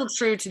 this is still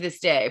true to this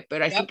day,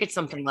 but I think it's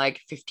something like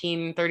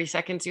 15, 30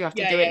 seconds you have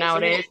to do it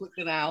nowadays.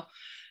 Now.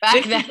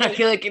 Back then, I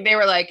feel like they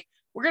were like,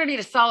 we're going to need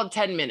a solid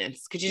 10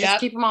 minutes. Could you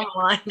just keep them on the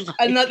line? Like...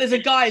 And there's a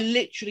guy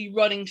literally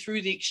running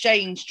through the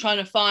exchange trying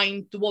to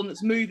find the one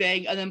that's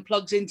moving and then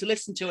plugs in to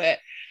listen to it.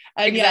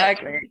 And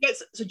exactly.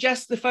 So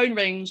Jess, the phone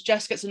rings,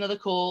 Jess gets another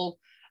call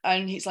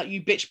and he's like,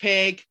 you bitch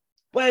pig,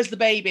 where's the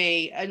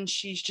baby? And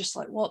she's just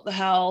like, what the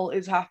hell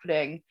is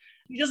happening?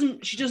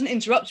 She doesn't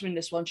interrupt him in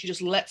this one. She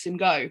just lets him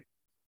go.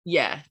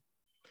 Yeah.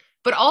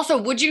 But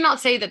also, would you not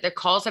say that the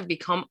calls have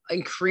become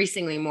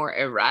increasingly more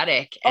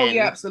erratic? Oh,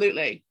 yeah,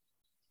 absolutely.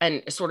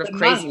 And sort of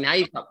crazy. Now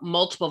you've got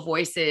multiple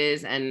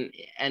voices and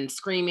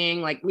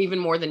screaming, like even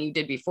more than you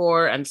did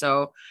before. And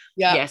so,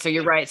 so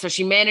you're right. So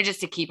she manages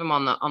to keep him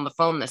on the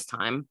phone this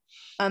time.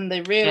 And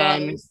they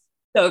realize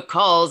the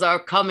calls are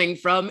coming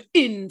from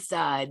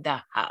inside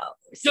the house.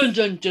 Dun,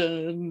 dun,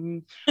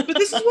 dun. But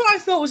this is what I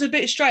thought was a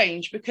bit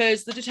strange,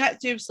 because the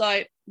detective's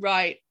like,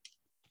 right,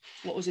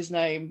 what was his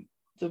name?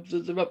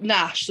 The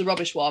Nash, the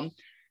rubbish one.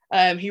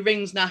 He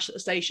rings Nash at the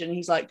station.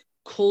 He's like,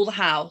 call the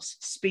house,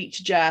 speak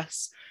to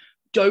Jess.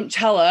 Don't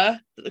tell her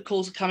that the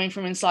calls are coming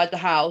from inside the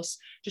house.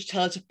 Just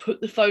tell her to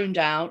put the phone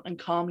down and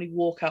calmly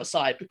walk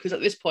outside. Because at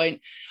this point,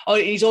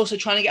 he's also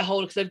trying to get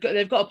hold of, because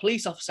they've got a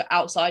police officer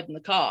outside in the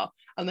car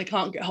and they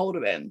can't get hold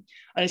of him.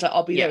 And he's like,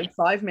 I'll be there in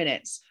 5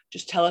 minutes.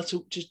 Just tell her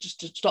to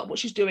just to stop what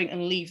she's doing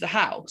and leave the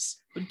house.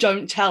 But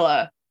don't tell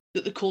her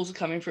that the calls are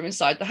coming from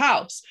inside the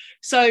house.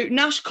 So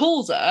Nash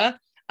calls her,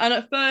 and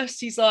at first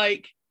he's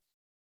like,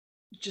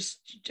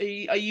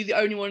 are you the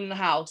only one in the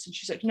house? And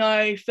she's like,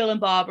 no, Phil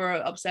and Barbara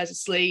are upstairs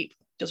asleep.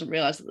 Doesn't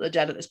realize that they're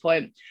dead at this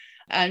point.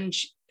 And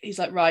he's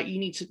like, right, you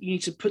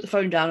need to put the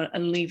phone down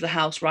and leave the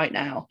house right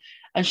now.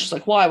 And she's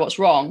like, why? What's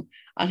wrong?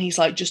 And he's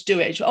like, just do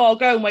it. And she's like, I'll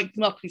go and wake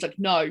them up. And he's like,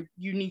 no,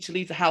 you need to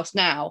leave the house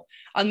now.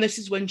 And this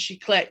is when she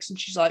clicks and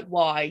she's like,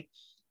 why?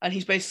 And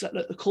he's basically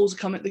like, look, the calls are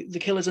coming, the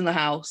killer's in the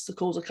house. The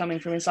calls are coming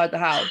from inside the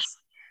house.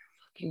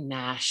 Fucking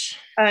Nash.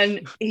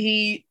 And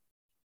he's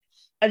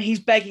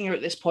begging her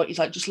at this point. He's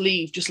like, just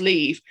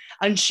leave.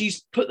 And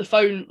she's put the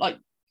phone, like,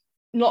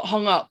 not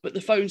hung up, but the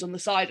phone's on the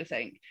side, I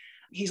think.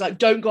 He's like,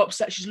 don't go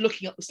upstairs. She's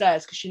looking up the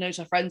stairs because she knows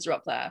her friends are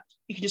up there.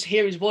 You can just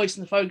hear his voice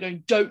on the phone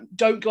going,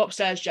 don't go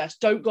upstairs, Jess.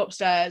 Don't go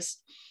upstairs.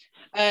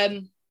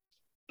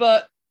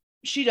 But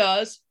she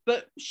does.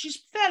 But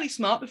she's fairly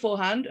smart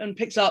beforehand and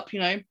picks up,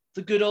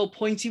 the good old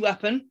pointy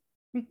weapon,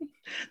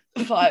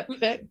 fire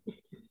pit,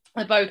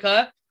 a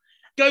poker,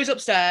 goes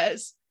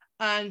upstairs,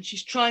 and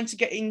she's trying to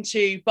get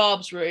into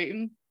Barb's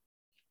room,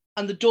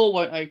 and the door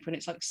won't open.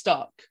 It's like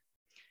stuck.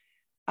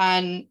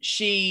 And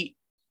she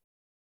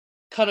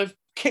kind of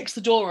kicks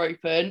the door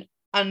open,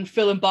 and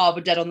Phil and Barb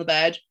are dead on the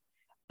bed.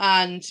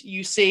 And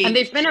you see... And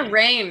they've been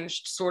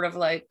arranged, sort of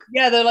like...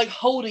 Yeah, they're like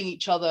holding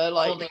each other.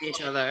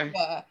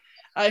 Yeah.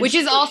 Which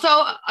is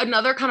also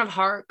another kind of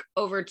hark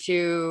over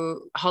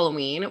to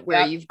Halloween,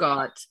 where you've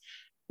got...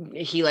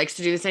 He likes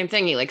to do the same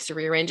thing. He likes to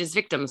rearrange his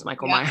victims,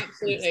 Michael Myers.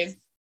 Absolutely.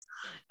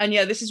 And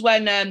this is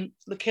when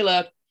the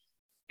killer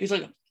is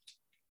like,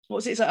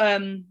 what's it? It's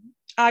like,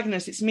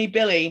 Agnes, it's me,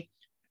 Billy.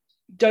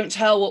 Don't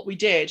tell what we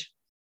did.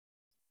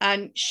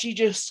 And she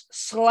just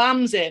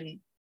slams him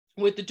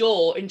with the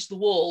door into the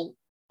wall.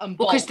 And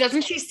because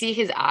doesn't she see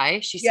his eye?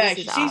 She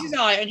sees his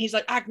eye, and he's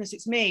like, Agnes,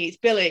 it's me, it's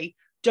Billy.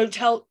 Don't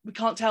tell, we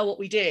can't tell what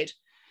we did.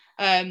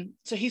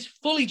 So he's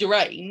fully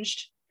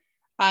deranged.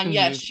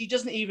 And she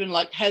doesn't even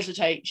like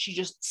hesitate. She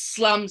just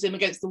slams him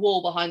against the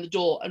wall behind the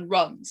door and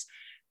runs.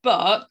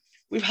 But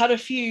we've had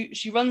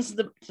she runs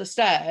the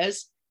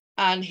stairs,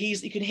 and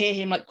you can hear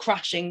him like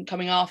crashing,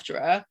 coming after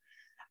her.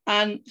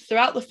 And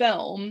throughout the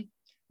film,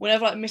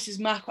 whenever like Mrs.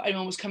 Mack or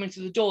anyone was coming to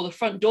the door, the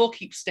front door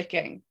keeps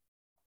sticking.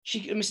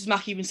 Mrs.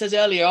 Mack even says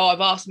earlier, I've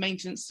asked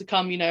maintenance to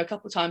come, a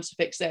couple of times to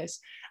fix this.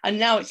 And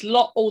now it's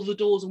locked. All the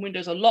doors and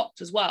windows are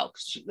locked as well,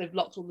 because they've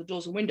locked all the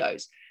doors and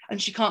windows,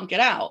 and she can't get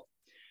out.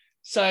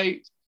 So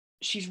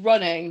she's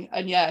running,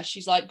 and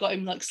she's like got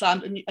him like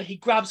slammed, and he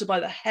grabs her by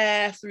the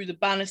hair through the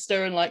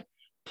banister and like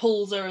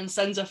pulls her and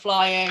sends her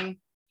flying.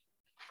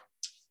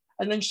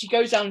 And then she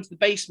goes down into the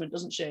basement,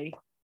 doesn't she?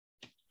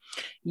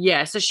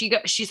 Yeah, so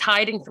she's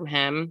hiding from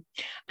him,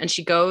 and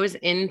she goes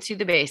into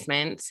the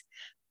basement,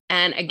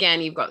 and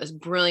again you've got this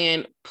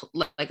brilliant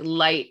like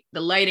light.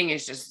 The lighting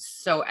is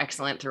just so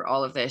excellent through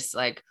all of this.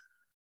 Like,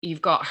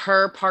 you've got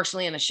her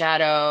partially in the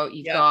shadow,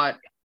 you've got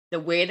the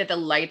way that the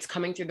light's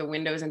coming through the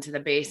windows into the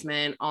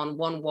basement on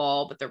one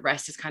wall, but the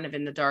rest is kind of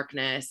in the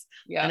darkness.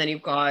 And then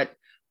you've got,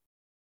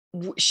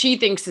 she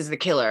thinks is the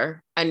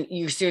killer, and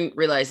you soon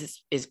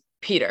realize is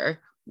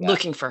Peter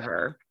looking for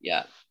her.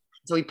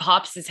 So he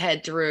pops his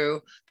head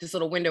through this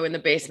little window in the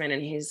basement,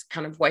 and he's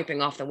kind of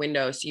wiping off the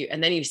window.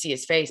 And then you see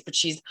his face, but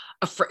she's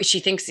afraid. She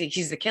thinks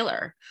he's the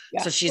killer.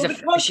 So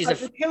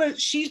the killer.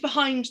 She's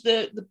behind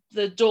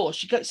the door.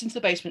 She gets into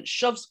the basement,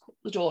 shoves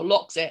the door,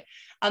 locks it,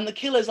 and the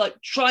killer's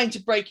like trying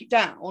to break it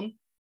down.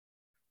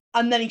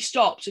 And then he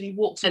stops and he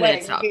walks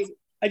away,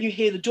 and you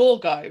hear the door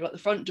go, like the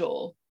front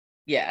door.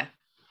 Yeah.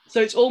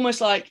 So it's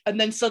almost like, and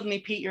then suddenly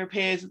Peter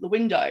appears at the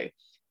window.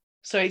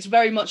 So it's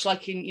very much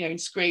like in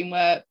Scream,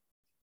 where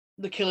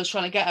the killer's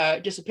trying to get her,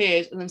 it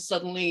disappears, and then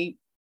suddenly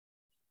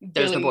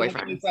there's Billy, the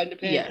boyfriend.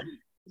 appears. Yeah.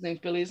 His name's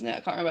Billy, isn't it?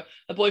 I can't remember.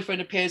 The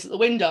boyfriend appears at the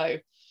window.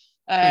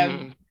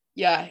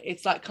 Yeah,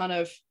 it's that kind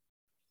of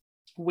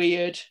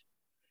weird,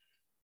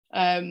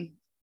 like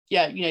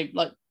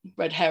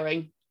red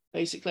herring,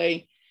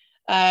 basically.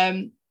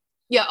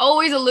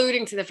 Always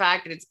alluding to the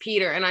fact that it's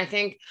Peter. And I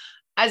think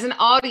as an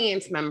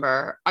audience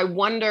member, I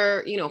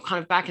wonder,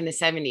 kind of back in the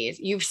 70s,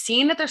 you've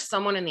seen that there's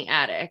someone in the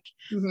attic.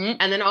 Mm-hmm.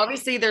 And then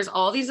obviously there's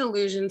all these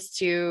allusions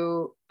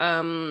to,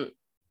 I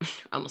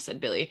almost said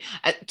Billy,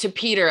 to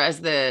Peter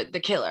as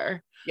the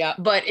killer. Yeah.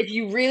 But if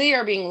you really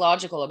are being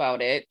logical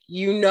about it,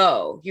 you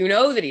know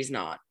that he's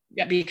not.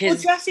 Yeah.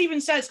 Because Jess even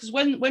says, because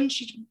when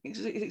she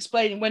is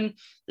explaining, when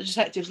the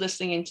detective's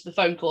listening into the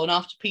phone call, and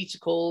after Peter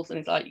calls and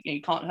he's like,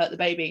 you can't hurt the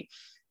baby.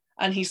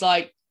 And he's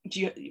like,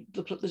 the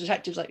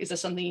detective's like, is there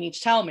something you need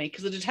to tell me?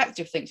 Because the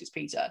detective thinks it's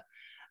Peter.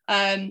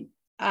 And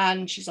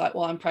she's like,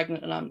 well, I'm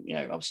pregnant and I'm,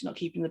 obviously not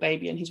keeping the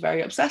baby. And he's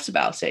very upset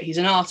about it. He's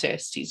an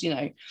artist. He's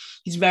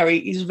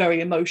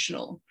very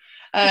emotional.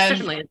 He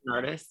certainly is an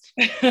artist.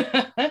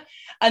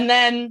 And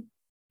then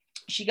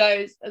she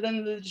goes, and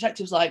then the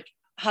detective's like,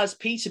 has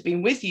Peter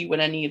been with you when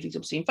any of these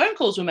obscene phone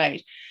calls were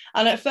made?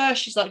 And at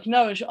first she's like,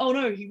 no. And oh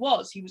no, he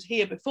was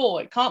here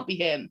before. It can't be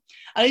him.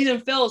 And even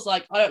Phil's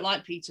like, I don't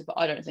like Peter, but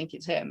I don't think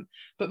it's him.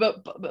 But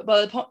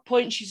by the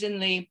point she's in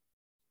the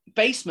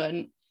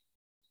basement,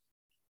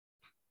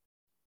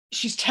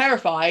 she's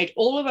terrified.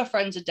 All of her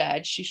friends are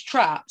dead. She's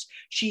trapped.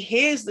 She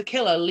hears the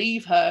killer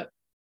leave her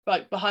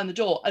like behind the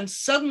door, and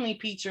suddenly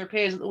Peter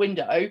appears at the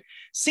window,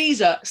 sees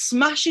her,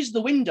 smashes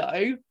the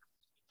window,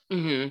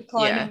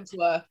 climb into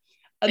her.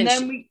 And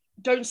then we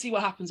don't see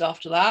what happens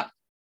after that.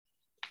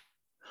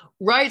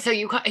 Right. So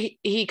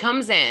he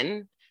comes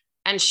in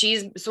and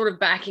she's sort of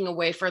backing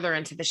away further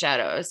into the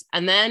shadows.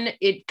 And then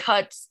it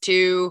cuts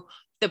to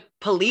the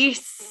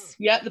police.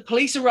 Yeah, the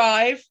police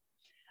arrive.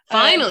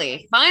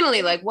 Finally,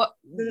 like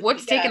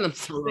what's taking them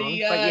so long?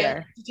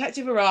 The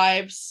detective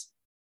arrives.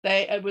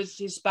 It was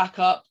his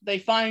backup. They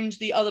find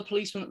the other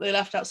policeman that they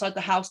left outside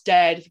the house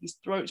dead. I think his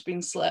throat's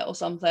been slit or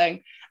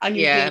something. And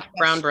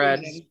brown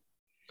bread.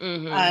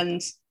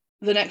 And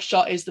the next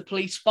shot is the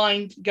police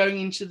going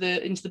into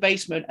the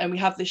basement, and we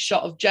have this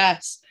shot of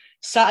Jess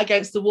sat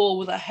against the wall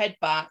with her head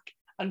back,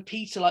 and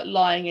Peter like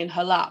lying in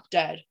her lap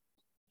dead.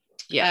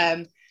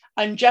 Yeah.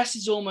 And Jess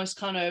is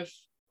almost like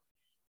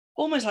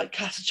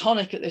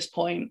catatonic at this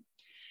point.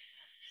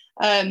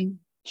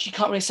 She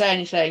can't really say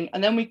anything.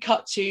 And then we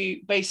cut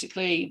to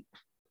basically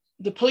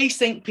the police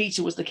think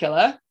Peter was the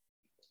killer,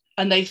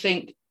 and they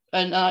think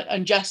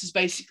and Jess has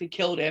basically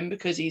killed him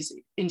because he's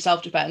in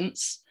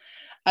self-defense.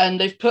 And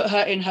they've put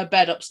her in her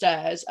bed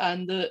upstairs,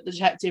 and the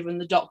detective and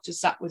the doctor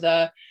sat with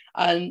her,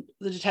 and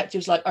the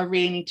detective's like, I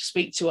really need to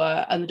speak to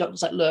her. And the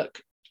doctor's like,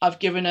 look, I've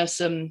given her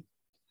some,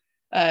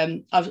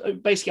 I've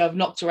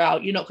knocked her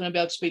out. You're not going to be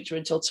able to speak to her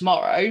until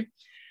tomorrow.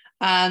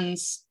 And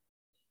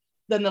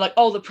then they're like,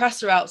 oh, the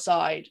press are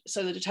outside.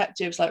 So the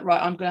detective's like,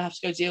 right, I'm going to have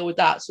to go deal with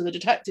that. So the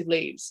detective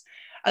leaves,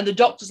 and the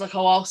doctor's like,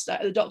 oh, I'll stay.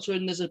 The doctor,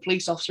 and there's a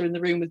police officer in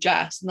the room with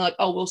Jess, and they're like,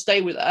 oh, we'll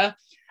stay with her.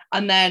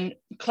 And then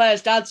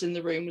Claire's dad's in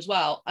the room as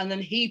well. And then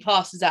he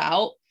passes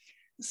out.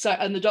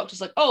 And the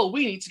doctor's like, oh,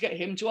 we need to get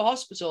him to a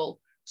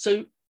hospital.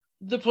 So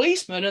the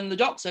policeman and the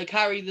doctor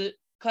carry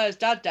Claire's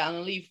dad down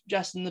and leave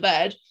Jess in the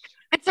bed.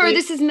 I'm sorry,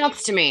 this is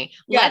nuts to me.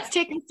 Yeah. Let's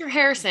take Mr.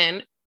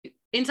 Harrison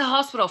into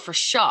hospital for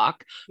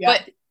shock. Yeah.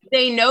 But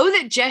they know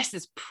that Jess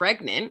is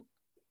pregnant.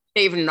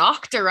 They've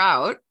knocked her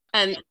out.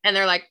 And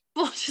they're like,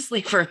 we'll just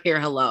leave her here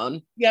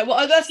alone. Yeah, well,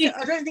 I don't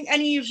think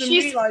any of them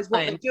realize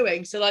what they're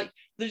doing. So, like,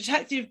 the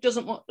detective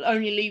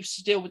only leaves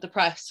to deal with the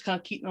press to kind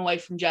of keep them away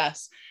from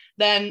Jess.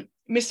 Then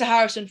Mr.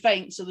 Harrison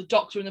faints, so the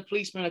doctor and the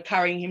policeman are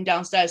carrying him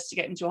downstairs to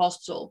get him to a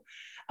hospital.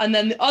 And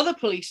then the other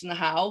police in the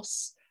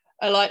house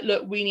are like,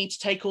 look, we need to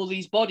take all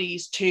these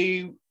bodies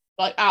to,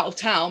 like, out of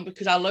town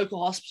because our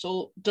local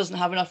hospital doesn't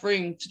have enough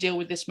room to deal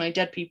with this many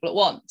dead people at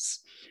once.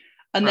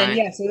 And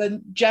then, so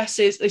then Jess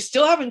they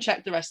still haven't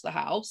checked the rest of the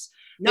house.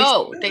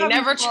 No, they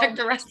never checked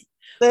the rest,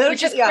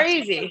 which is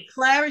crazy.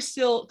 Claire and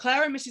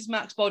Mrs.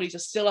 Mack's bodies are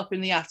still up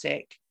in the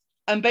attic.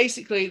 And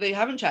basically they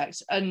haven't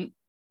checked, and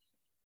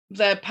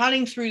they're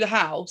panning through the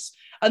house,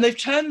 and they've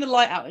turned the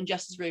light out in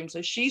Jess's room.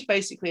 So she's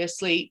basically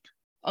asleep,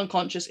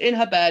 unconscious, in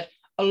her bed,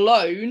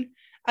 alone.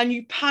 And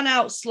you pan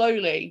out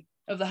slowly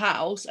of the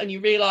house, and you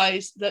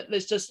realize that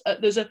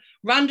there's a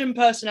random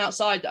person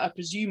outside that I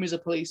presume is a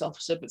police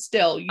officer, but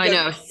still, I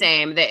know,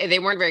 same. They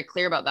weren't very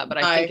clear about that, but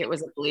I think it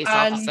was a police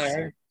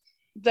officer.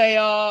 They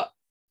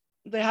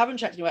haven't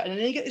checked anywhere, and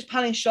then you get this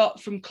panning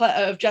shot from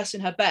Claire of Jess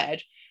in her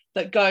bed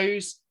that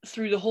goes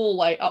through the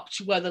hallway up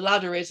to where the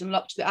ladder is and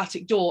up to the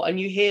attic door, and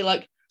you hear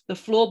like the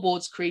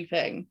floorboards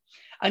creeping,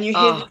 and you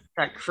hear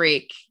that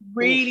creak,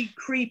 really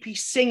creepy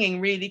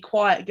singing, really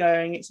quiet,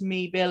 going, "It's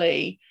me,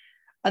 Billy."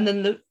 And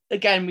then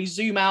again we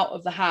zoom out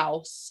of the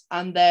house,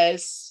 and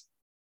it's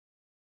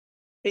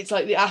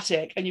like the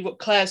attic, and you've got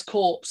Claire's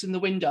corpse in the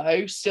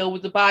window, still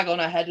with the bag on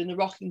her head in the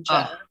rocking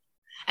chair.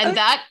 And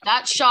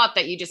that shot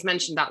that you just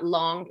mentioned, that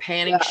long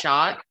panning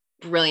shot,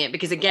 brilliant,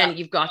 because again,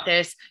 you've got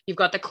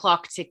the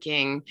clock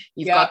ticking,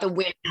 you've got the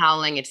wind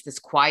howling. It's this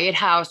quiet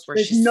house where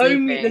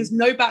there's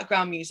no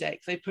background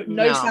music. They put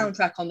no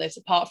soundtrack on this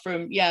apart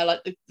from like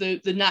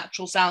the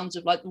natural sounds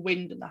of like the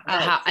wind and the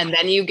house. And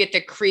then you get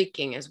the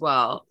creaking as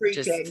well.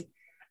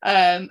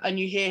 And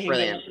you hear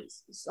him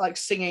like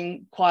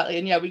singing quietly,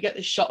 and we get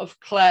this shot of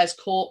Claire's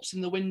corpse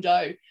in the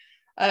window.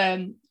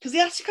 Because the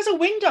attic has a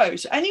window,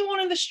 so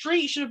anyone in the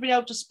street should have been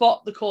able to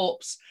spot the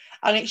corpse,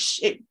 and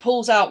it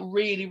pulls out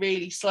really,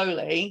 really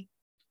slowly,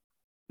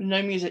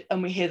 no music,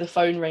 and we hear the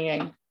phone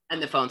ringing,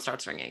 and the phone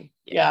starts ringing.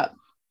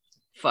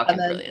 Fucking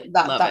brilliant.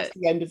 That's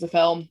the end of the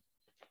film.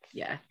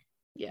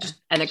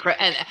 And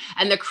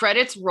the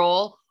credits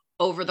roll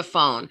over the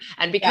phone,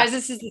 and because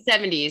this is the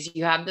 70s,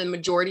 you have the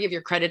majority of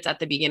your credits at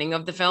the beginning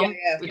of the film,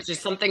 which is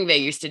something they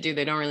used to do.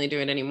 They don't really do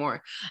it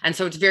anymore, and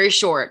so it's very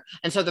short,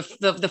 and so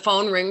the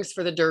phone rings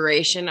for the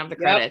duration of the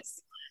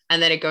credits,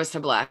 and then it goes to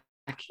black,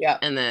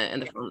 and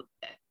the phone.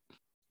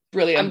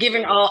 Brilliant. I'm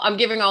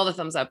giving all the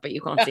thumbs up, but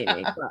you can't see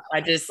me.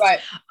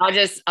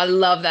 I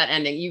love that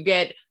ending. You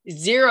get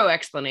zero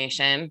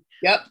explanation.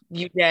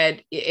 You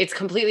get, it's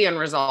completely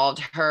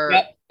unresolved.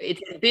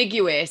 It's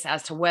ambiguous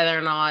as to whether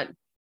or not,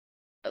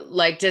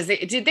 like,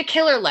 did the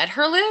killer let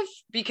her live?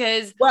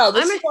 Because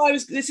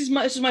this is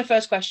my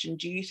first question.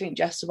 Do you think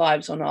Jess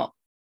survives or not?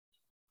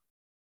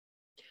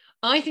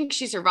 I think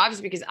she survives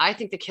because I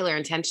think the killer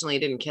intentionally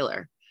didn't kill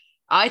her.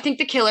 I think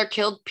the killer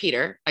killed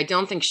Peter. I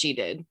don't think she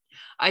did.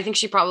 I think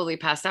she probably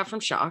passed out from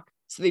shock.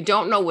 So they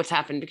don't know what's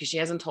happened because she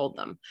hasn't told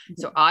them.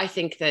 Mm-hmm. So I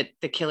think that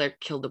the killer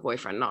killed the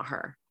boyfriend, not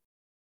her.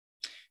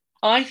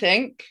 I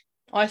think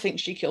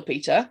she killed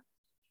Peter.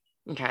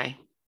 Okay.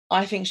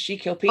 I think she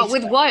killed Peter. But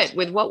with what?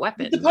 With what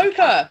weapon? The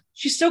poker.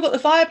 She's still got the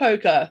fire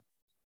poker.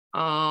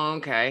 Oh,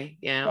 okay.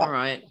 Yeah. All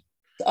right.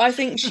 I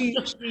think she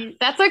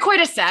that's like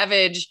quite a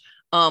savage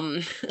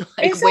way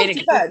to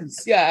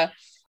defense. Yeah.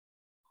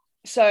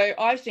 So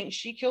I think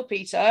she killed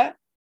Peter,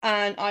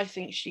 and I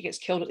think she gets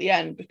killed at the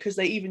end, because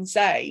they even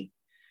say,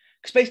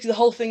 because basically the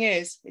whole thing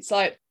is, it's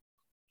like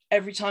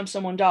every time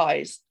someone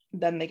dies,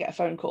 then they get a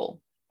phone call.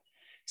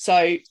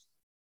 So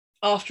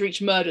after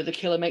each murder, the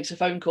killer makes a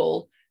phone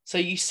call. So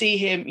you see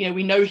him,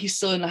 we know he's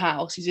still in the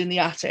house. He's in the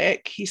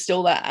attic. He's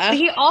still there. But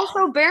he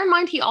also, bear in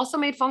mind, he also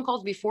made phone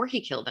calls before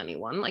he killed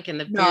anyone, like in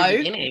the very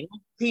beginning.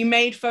 He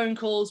made phone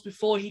calls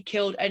before he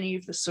killed any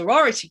of the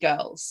sorority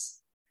girls.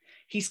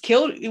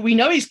 We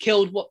know he's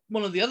killed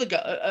one of the other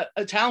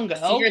a town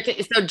girl.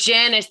 So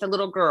Janice, the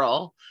little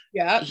girl.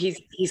 Yeah.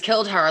 He's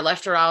killed her,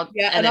 left her out.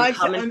 Yeah. And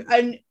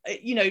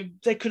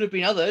there could have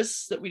been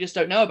others that we just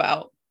don't know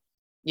about.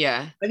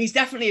 Yeah. And he's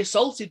definitely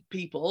assaulted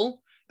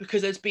people,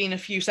 because there's been a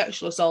few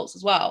sexual assaults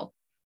as well.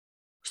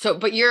 So,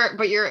 but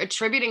you're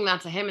attributing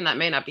that to him, and that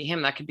may not be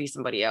him. That could be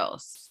somebody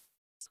else,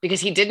 because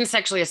he didn't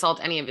sexually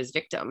assault any of his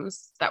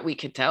victims that we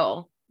could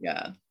tell.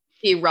 Yeah.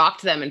 He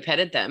rocked them and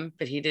petted them,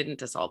 but he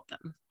didn't assault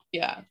them.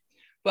 Yeah.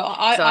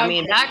 But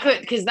that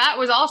could, because that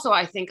was also,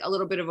 I think, a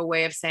little bit of a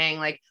way of saying,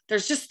 like,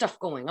 there's just stuff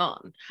going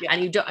on,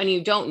 and you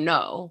don't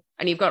know,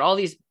 and you've got all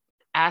these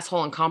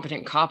asshole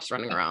incompetent cops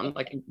running around,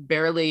 like,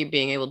 barely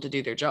being able to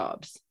do their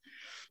jobs.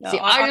 No, see,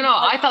 I don't know.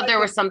 I thought there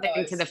was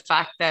something to the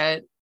fact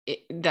that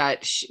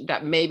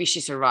that maybe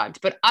she survived,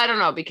 but I don't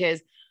know,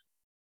 because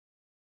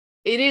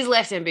it is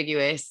left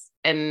ambiguous,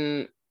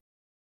 and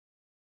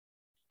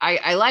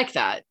I like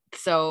that.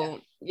 So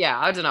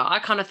I don't know. I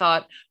kind of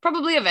thought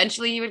probably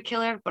eventually he would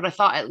kill her, but I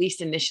thought at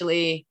least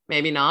initially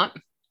maybe not.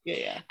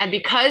 Yeah. And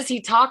because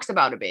he talks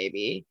about a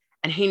baby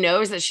and he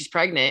knows that she's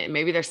pregnant, and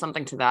maybe there's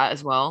something to that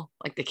as well,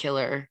 like the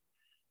killer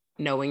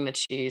knowing that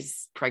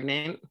she's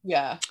pregnant.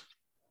 Yeah.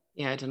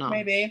 Yeah, I don't know.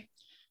 Maybe.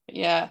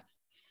 Yeah.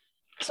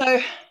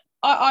 So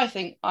I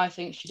think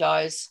she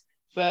dies,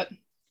 but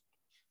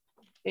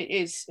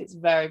it's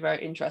very,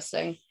 very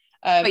interesting.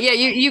 But yeah,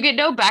 you get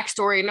no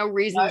backstory, no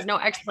reasons, no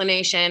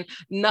explanation,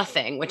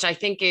 nothing, which I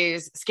think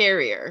is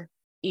scarier.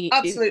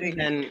 Absolutely.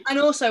 And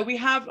also we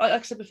have, like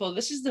I said before,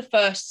 this is the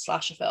first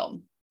slasher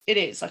film. It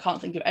is. I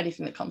can't think of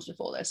anything that comes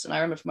before this. And I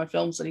remember from my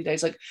film study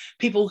days, like,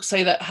 people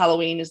say that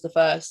Halloween is the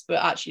first,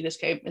 but actually this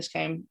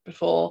came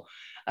before.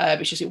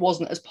 It's just, it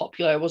wasn't as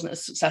popular, it wasn't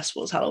as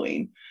successful as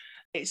Halloween.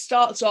 It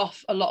starts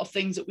off a lot of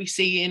things that we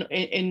see in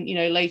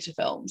later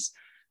films,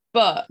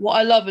 but what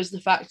I love is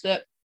the fact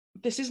that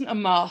this isn't a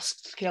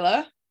masked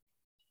killer.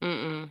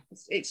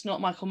 It's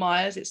not Michael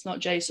Myers, it's not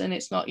Jason,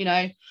 it's not,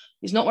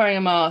 he's not wearing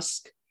a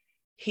mask,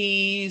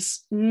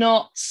 there's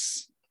no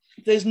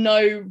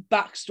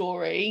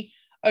backstory,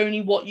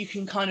 only what you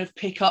can kind of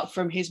pick up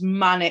from his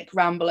manic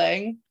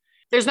rambling.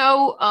 There's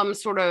no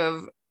sort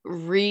of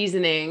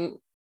reasoning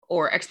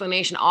or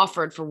explanation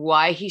offered for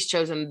why he's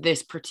chosen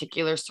this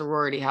particular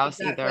sorority house.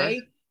 Either.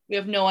 We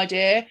have no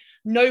idea.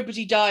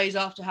 Nobody dies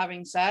after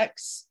having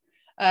sex.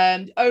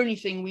 The only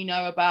thing we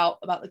know about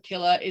the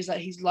killer is that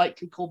he's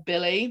likely called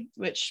Billy,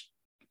 which,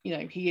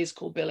 he is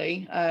called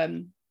Billy.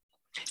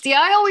 See,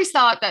 I always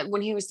thought that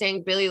when he was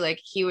saying Billy, like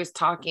he was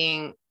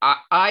talking,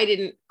 I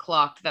didn't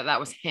clock that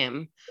was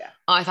him. Yeah.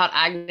 I thought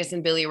Agnes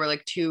and Billy were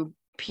like two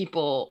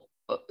people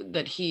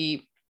that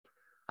he,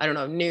 I don't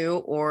know, knew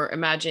or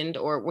imagined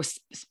or was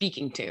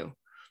speaking to.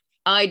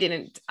 I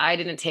didn't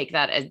take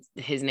that as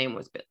his name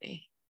was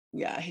Billy.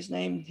 Yeah, his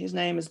name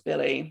is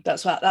Billy.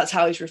 That's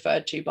how he's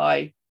referred to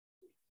by,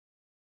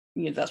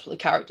 you know, that's what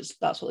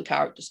the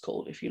character's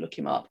called if you look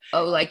him up.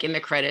 Oh, like in the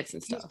credits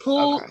and stuff.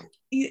 Paul, okay.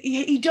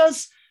 He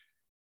does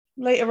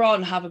later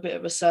on have a bit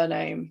of a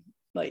surname.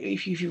 Like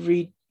if you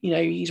read, you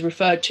know, he's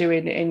referred to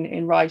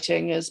in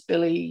writing as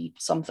Billy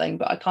something,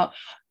 but I can't.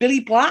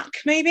 Billy Black,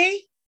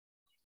 maybe.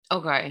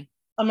 Okay.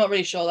 I'm not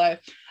really sure though.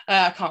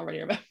 I can't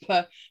really remember.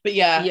 But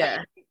yeah.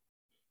 Yeah.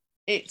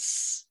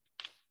 It's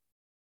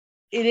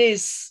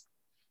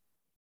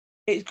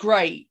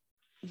great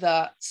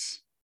that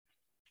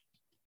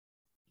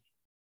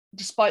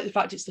despite the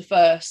fact it's the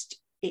first,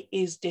 it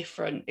is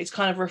different. It's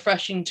kind of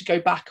refreshing to go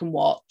back and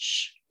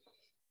watch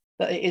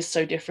that it is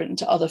so different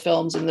to other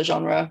films in the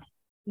genre.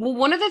 Well,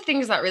 one of the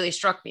things that really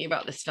struck me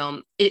about this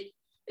film,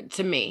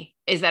 to me,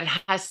 is that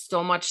it has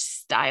so much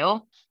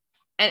style.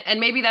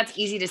 And maybe that's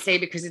easy to say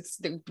because it's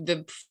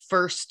the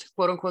first,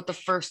 quote unquote, the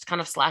first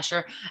kind of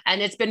slasher.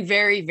 And it's been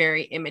very,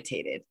 very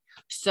imitated.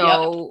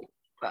 So,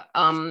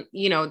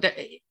 you know,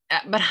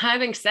 but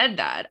having said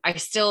that, I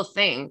still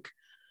think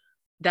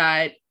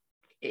that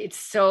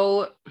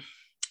the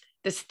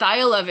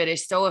style of it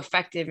is so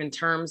effective in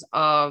terms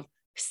of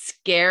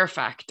scare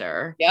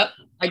factor. Yep.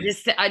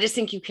 I just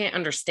think you can't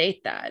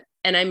understate that.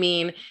 And I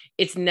mean,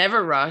 it's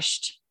never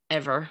rushed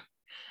ever.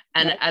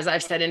 And as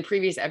I've said in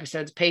previous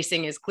episodes,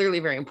 pacing is clearly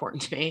very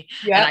important to me.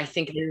 Yeah. And I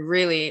think they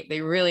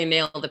really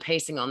nailed the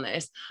pacing on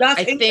this.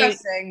 That's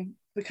interesting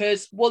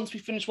because once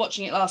we finished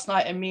watching it last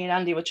night and me and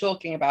Andy were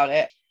talking about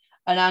it,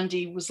 and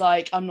Andy was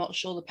like, I'm not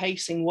sure the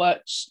pacing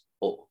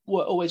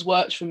always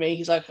works for me.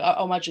 He's like,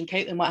 I imagine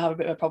Caitlin might have a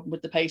bit of a problem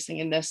with the pacing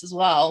in this as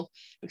well,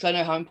 because I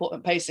know how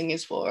important pacing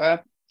is for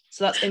her.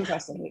 So that's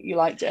interesting that you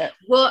liked it.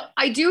 Well,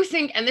 I do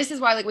think, and this is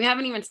why, like, we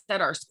haven't even said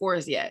our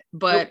scores yet,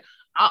 but nope.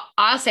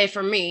 I'll say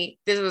for me,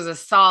 this was a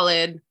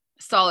solid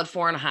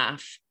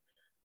 4.5.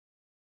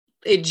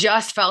 It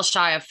just fell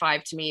shy of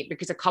 5 to me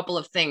because a couple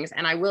of things.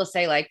 And I will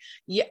say, like,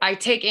 yeah, I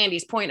take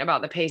Andy's point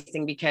about the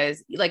pacing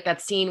because, like,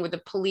 that scene with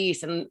the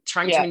police and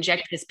trying to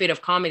inject this bit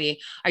of comedy,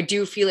 I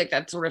do feel like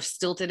that sort of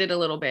stilted it a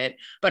little bit.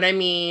 But I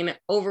mean,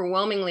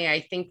 overwhelmingly,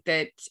 I think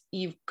that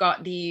you've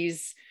got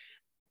these,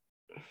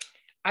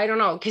 I don't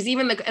know, because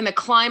even the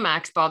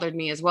climax bothered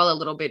me as well a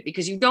little bit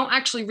because you don't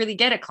actually really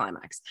get a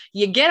climax.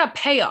 You get a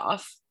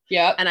payoff.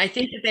 Yeah. And I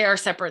think that they are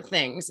separate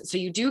things. So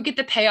you do get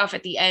the payoff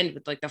at the end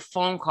with like the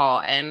phone call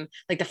and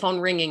like the phone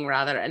ringing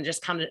rather, and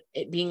just kind of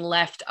it being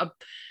left up.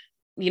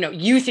 You know,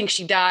 you think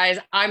she dies.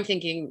 I'm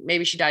thinking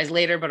maybe she dies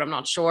later, but I'm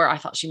not sure. I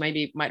thought she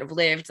might have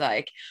lived.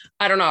 Like,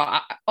 I don't know.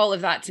 All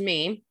of that to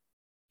me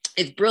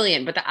is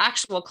brilliant. But the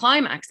actual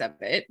climax of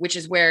it, which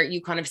is where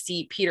you kind of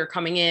see Peter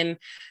coming in,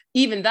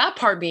 even that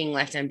part being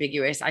left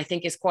ambiguous, I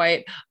think is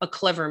quite a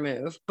clever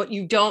move. But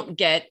you don't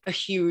get a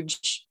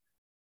huge,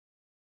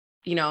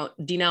 you know,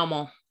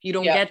 denouement. You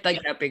don't get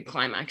like that big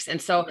climax.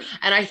 And so,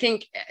 and I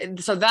think,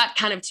 so that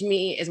kind of to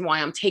me is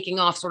why I'm taking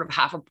off sort of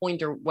half a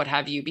point or what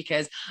have you,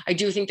 because I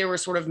do think there were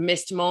sort of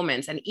missed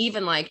moments. And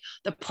even like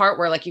the part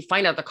where like you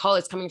find out the call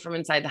is coming from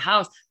inside the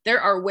house,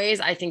 there are ways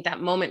I think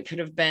that moment could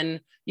have been,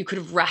 you could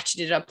have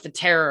ratcheted up the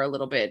terror a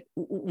little bit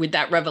with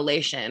that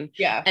revelation.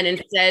 Yeah. And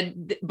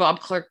instead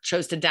Bob Clark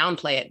chose to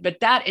downplay it,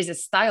 but that is a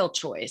style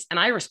choice. And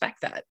I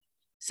respect that.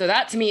 So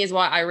that to me is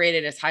why I rate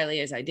it as highly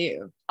as I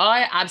do.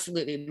 I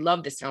absolutely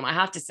love this film, I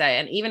have to say.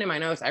 And even in my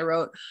notes, I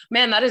wrote,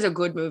 man, that is a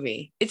good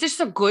movie. It's just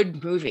a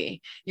good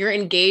movie. You're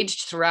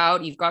engaged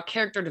throughout. You've got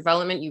character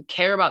development. You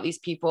care about these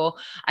people.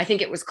 I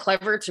think it was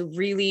clever to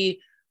really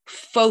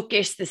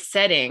focus the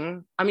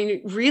setting. I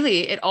mean,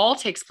 really, it all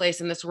takes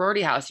place in the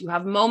sorority house. You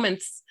have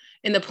moments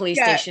in the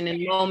police station and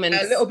moments.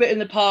 A little bit in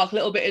the park, a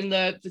little bit in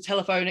the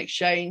telephone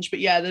exchange. But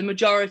yeah, the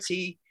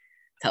majority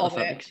telephone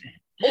of it. exchange.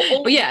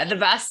 But yeah, the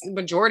vast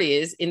majority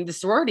is in the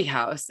sorority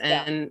house,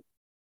 and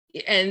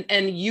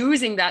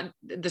using that,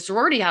 the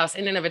sorority house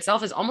in and of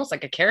itself is almost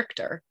like a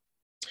character.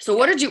 So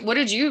what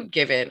did you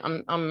give it?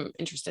 I'm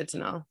interested to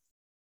know.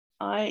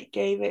 I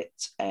gave it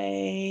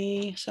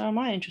so am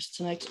I interested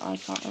to know? I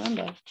can't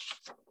remember.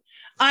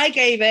 I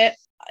gave it,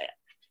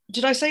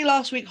 did I say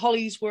last week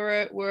Hollies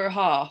were a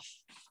half?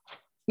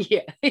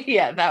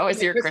 Yeah, that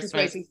was your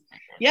Christmas.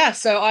 Yeah,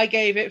 so I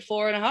gave it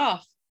 4.5.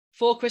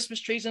 4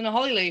 Christmas trees and a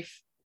holly leaf.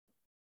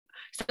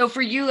 So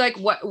for you, like,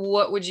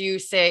 what would you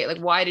say? Like,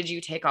 why did you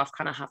take off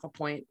kind of half a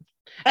point?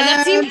 And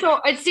that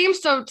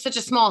seems such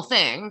a small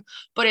thing,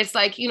 but it's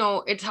like, you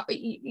know,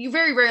 you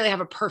very rarely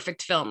have a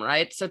perfect film,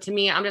 right? So to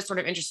me, I'm just sort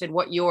of interested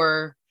what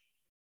your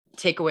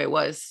takeaway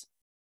was.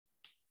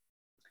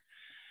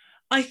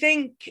 I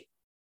think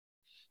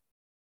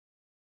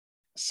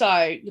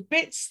so. The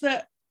bits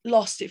that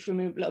lost it for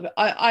me a little bit,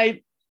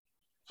 I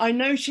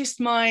noticed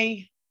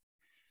my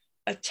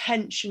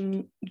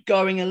attention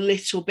going a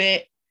little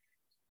bit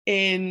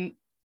in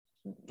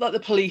like the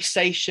police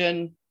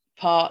station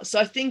part. So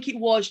I think it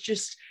was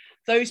just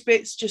those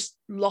bits just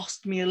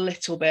lost me a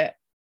little bit.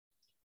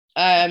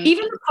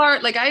 Even the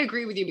part, like, I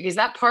agree with you, because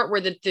that part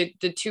where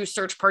the two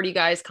search party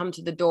guys come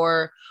to the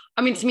door,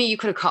 I mean, to me, you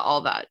could have cut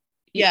all that.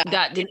 Yeah,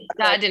 that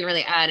didn't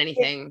really add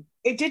anything.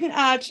 It didn't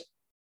add,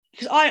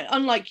 because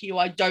unlike you,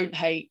 I don't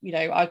hate,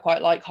 I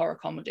quite like horror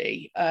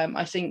comedy.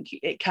 I think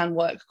it can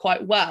work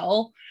quite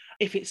well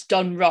if it's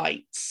done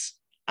right.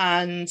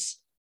 And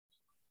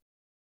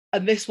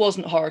this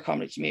wasn't horror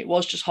comedy to me, it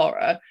was just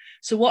horror.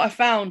 So what I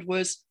found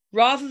was,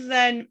 rather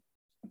than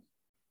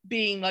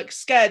being like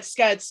scared,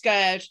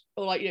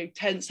 or like,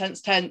 tense,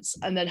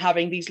 and then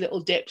having these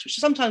little dips, which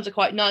sometimes are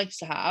quite nice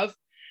to have,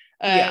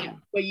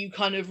 where you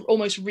kind of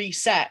almost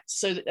reset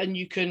so that, and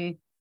you can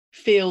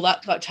feel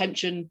that like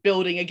tension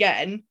building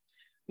again,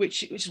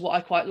 which is what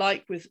I quite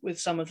like with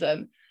some of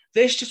them.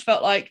 This just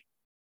felt like,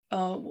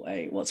 oh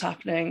wait, what's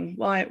happening?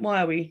 Why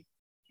are we,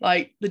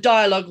 like, the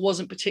dialogue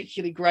wasn't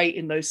particularly great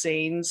in those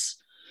scenes.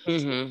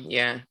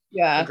 Yeah,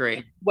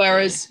 agree.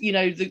 Whereas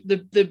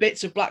the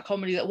bits of black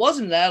comedy that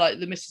wasn't there, like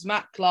the Mrs.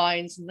 Mack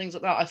lines and things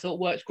like that, I thought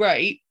worked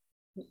great.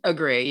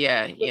 Agree.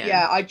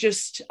 Yeah. I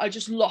just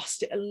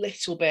lost it a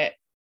little bit.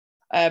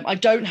 I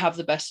don't have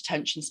the best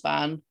attention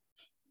span.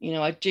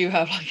 I do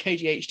have like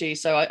ADHD,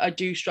 so I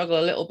do struggle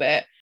a little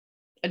bit.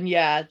 And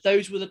yeah,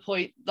 those were the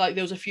point. Like,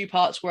 there was a few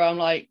parts where I'm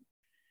like,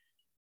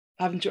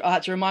 I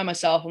had to remind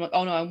myself. I'm like,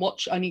 oh no,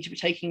 I need to be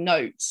taking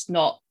notes,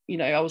 not.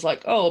 I was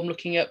like, oh, I'm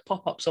looking at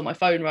pop-ups on my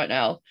phone right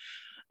now.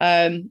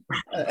 And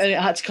I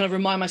had to kind of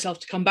remind myself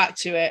to come back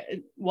to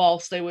it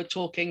whilst they were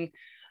talking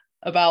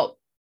about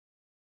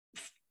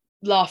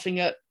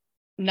laughing at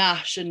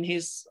Nash and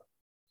his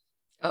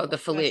the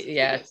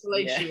fellatio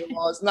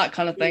was, and that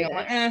kind of thing. I'm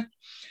like,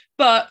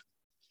 but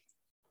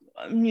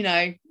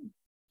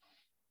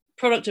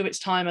product of its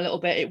time a little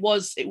bit. It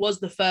was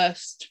the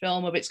first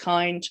film of its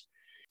kind.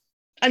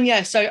 And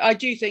yeah, so I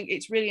do think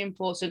it's really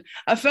important.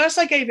 At first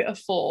I gave it a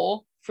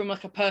 4 from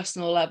like a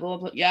personal level,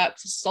 but yeah,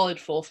 it's a solid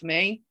 4 for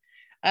me.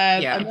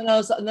 And then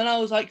I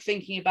was like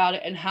thinking about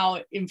it and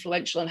how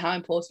influential and how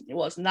important it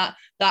was, and that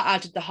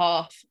added the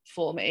half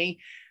for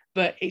me.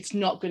 But it's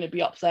not going to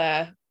be up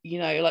there,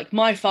 like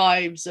my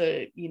 5s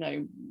are,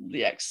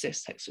 The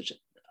Exorcist,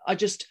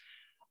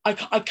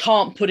 I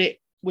can't put it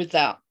with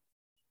that.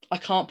 I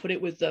can't put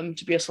it with them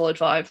to be a solid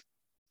 5.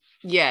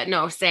 Yeah,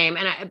 no, same.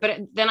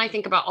 But then I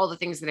think about all the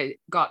things that it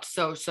got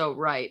so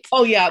right.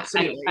 Oh yeah,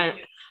 absolutely.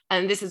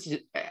 And this is,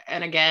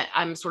 and again,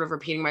 I'm sort of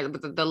repeating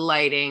but the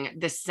lighting,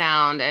 the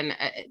sound, and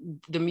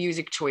the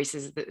music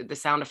choices, the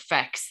sound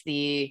effects,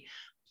 the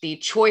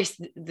choices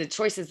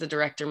the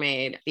director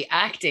made, the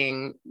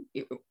acting,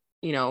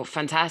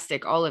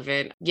 fantastic, all of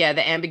it. Yeah,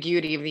 the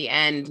ambiguity of the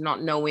end,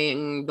 not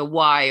knowing the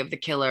why of the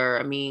killer.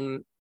 I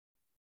mean,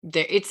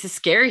 it's a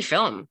scary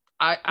film.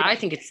 I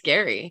think it's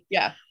scary.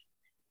 Yeah.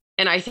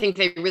 And I think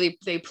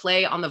they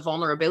play on the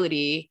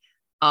vulnerability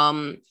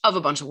of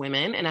a bunch of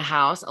women in a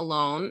house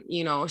alone,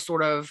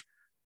 sort of,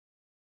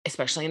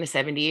 especially in the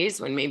 70s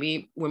when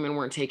maybe women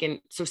weren't taken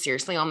so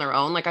seriously on their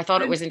own. Like, I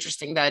thought it was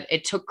interesting that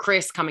it took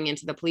Chris coming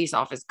into the police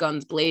office,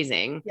 guns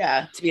blazing,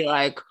 to be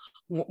like,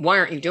 why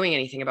aren't you doing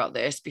anything about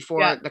this,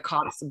 before the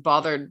cops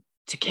bothered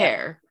to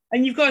care.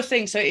 And you've got to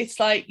think, so it's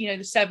like, the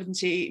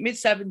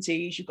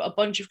mid-70s, you've got a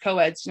bunch of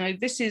co-eds,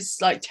 this is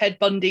like Ted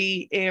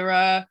Bundy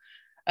era.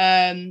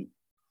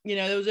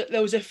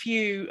 There was a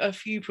few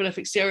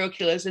prolific serial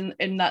killers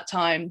in that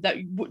time that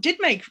did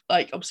make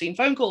like obscene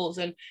phone calls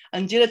and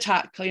did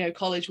attack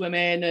college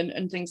women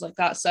and things like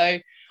that. So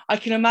I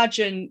can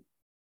imagine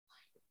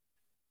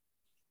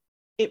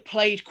it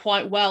played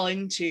quite well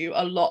into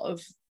a lot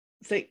of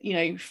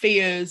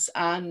fears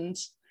and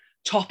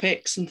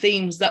topics and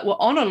themes that were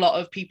on a lot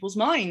of people's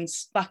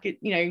minds back at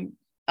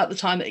the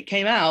time that it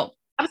came out.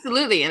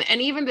 Absolutely.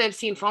 And even the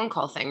obscene phone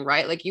call thing,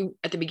 right? Like, you,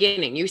 at the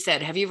beginning, you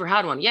said, have you ever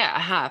had one? Yeah, I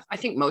have. I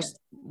think most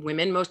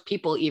women, most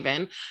people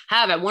even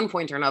have at one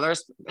point or another,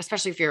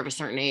 especially if you're of a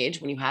certain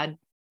age, when you had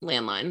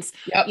landlines,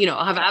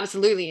 have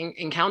absolutely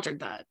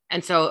encountered that.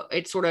 And so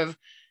it's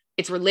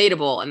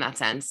relatable in that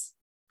sense.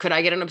 Could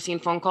I get an obscene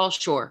phone call?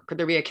 Sure. Could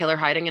there be a killer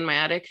hiding in my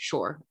attic?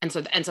 Sure. And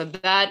so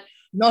that,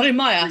 not in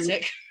my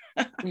attic.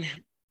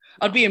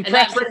 I'd be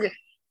impressed.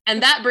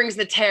 And that brings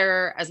the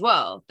terror as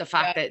well. The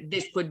fact that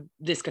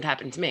this could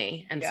happen to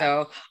me. And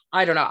so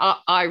I don't know.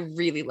 I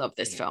really love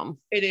this film.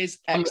 It is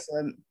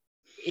excellent.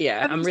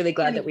 I'm really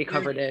glad that we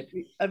covered it.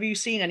 Have you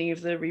seen any of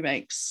the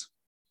remakes?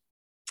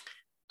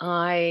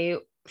 I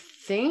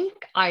think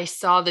I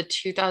saw the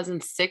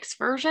 2006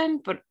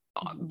 version, but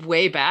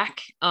way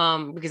back,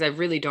 because I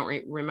really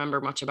don't remember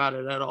much about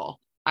it at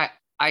all.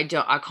 I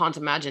can't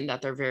imagine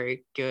that they're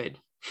very good.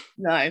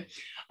 No,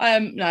 I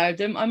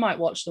might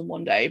watch them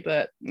one day,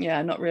 but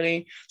yeah, not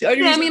really. The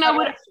only reason I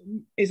would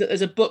is that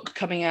there's a book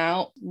coming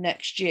out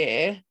next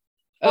year.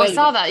 Oh, I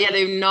saw that. Yeah,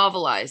 they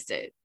novelized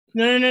it.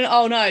 No.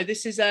 Oh no,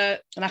 this is an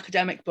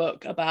academic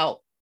book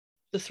about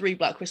the 3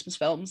 Black Christmas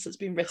films that's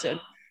been written.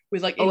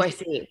 with like I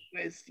see,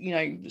 with you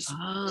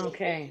know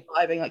okay,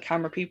 driving like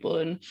camera people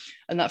and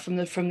that from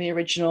the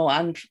original,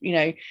 and you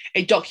know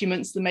it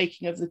documents the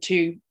making of the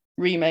 2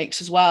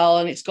 remakes as well,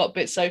 and it's got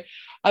bits. So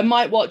I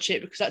might watch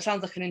it because that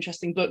sounds like an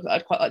interesting book that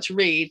I'd quite like to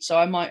read. So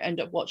I might end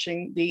up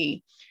watching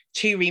the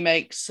 2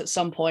 remakes at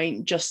some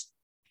point, just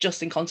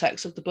in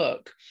context of the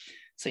book.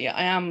 So yeah,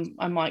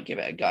 I might give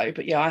it a go,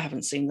 but yeah, I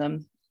haven't seen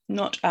them,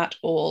 not at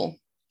all.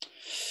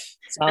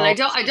 So, and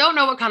I don't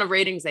know what kind of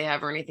ratings they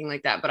have or anything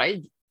like that, but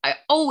I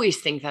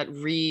always think that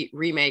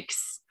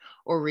remakes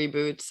or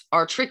reboots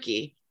are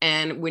tricky.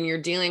 And when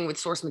you're dealing with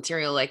source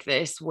material like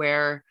this,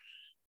 where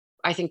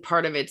I think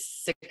part of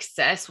its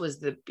success was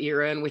the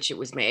era in which it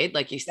was made.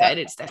 Like you said,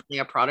 it's definitely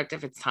a product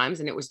of its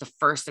times, and it was the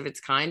first of its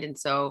kind. And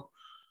so,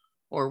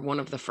 or one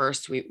of the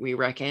first, we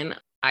reckon.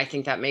 I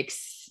think that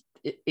makes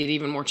it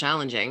even more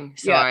challenging.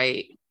 So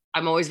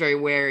I'm always very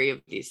wary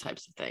of these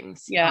types of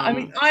things. Yeah, I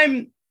mean,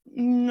 I'm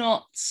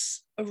not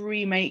a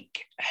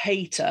remake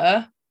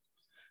hater,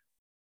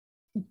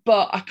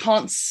 but I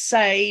can't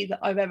say that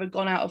I've ever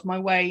gone out of my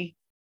way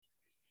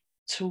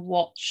to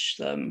watch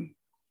them.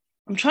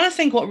 I'm trying to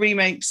think what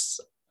remakes.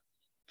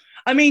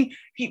 I mean,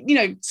 you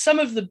know, some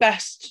of the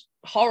best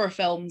horror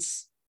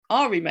films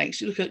are remakes.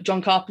 You look at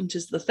John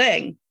Carpenter's The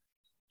Thing,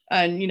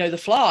 and you know, The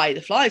Fly.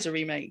 The Fly's a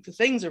remake. The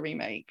Thing's a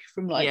remake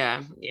from like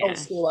old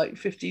school like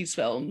 50s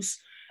films.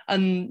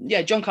 And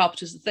yeah, John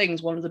Carpenter's The Thing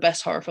is one of the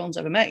best horror films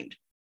ever made.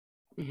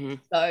 Mm-hmm.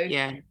 So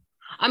yeah.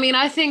 I mean,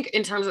 I think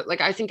in terms of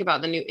like, I think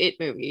about the new It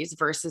movies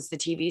versus the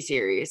TV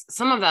series.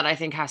 Some of that I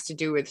think has to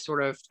do with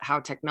sort of how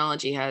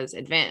technology has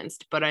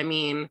advanced. But I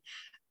mean,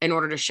 in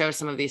order to show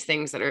some of these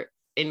things that are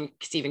in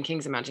Stephen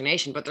King's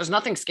imagination, but there's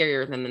nothing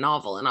scarier than the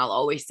novel. And I'll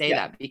always say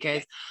that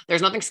because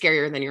there's nothing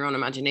scarier than your own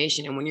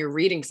imagination. And when you're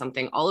reading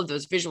something, all of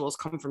those visuals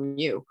come from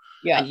you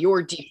and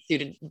your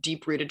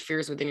deep-rooted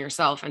fears within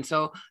yourself. And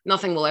so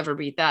nothing will ever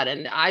beat that.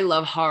 And I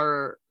love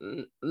horror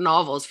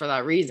novels for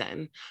that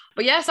reason.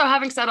 But yeah, so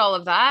having said all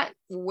of that,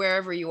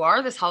 wherever you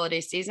are this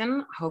holiday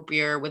season, hope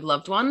you're with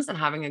loved ones and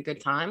having a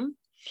good time.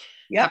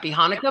 Happy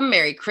Hanukkah,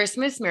 Merry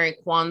Christmas, Merry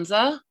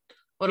Kwanzaa.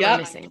 What am I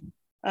missing?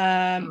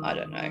 I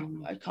don't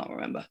know. I can't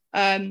remember.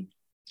 I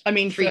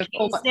mean, for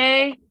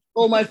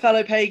all my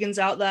fellow pagans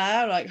out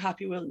there, like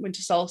happy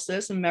winter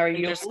solstice and merry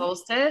winter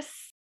solstice.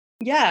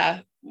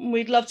 Yeah,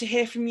 we'd love to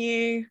hear from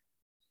you.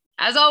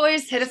 As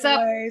always, hit us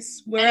up.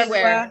 We're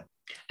everywhere.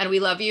 And we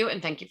love you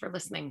and thank you for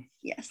listening.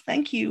 Yes,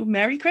 thank you.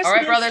 Merry Christmas. All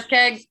right, Brothers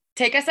Keg,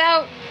 take us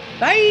out.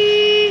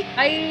 Bye.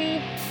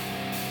 Bye.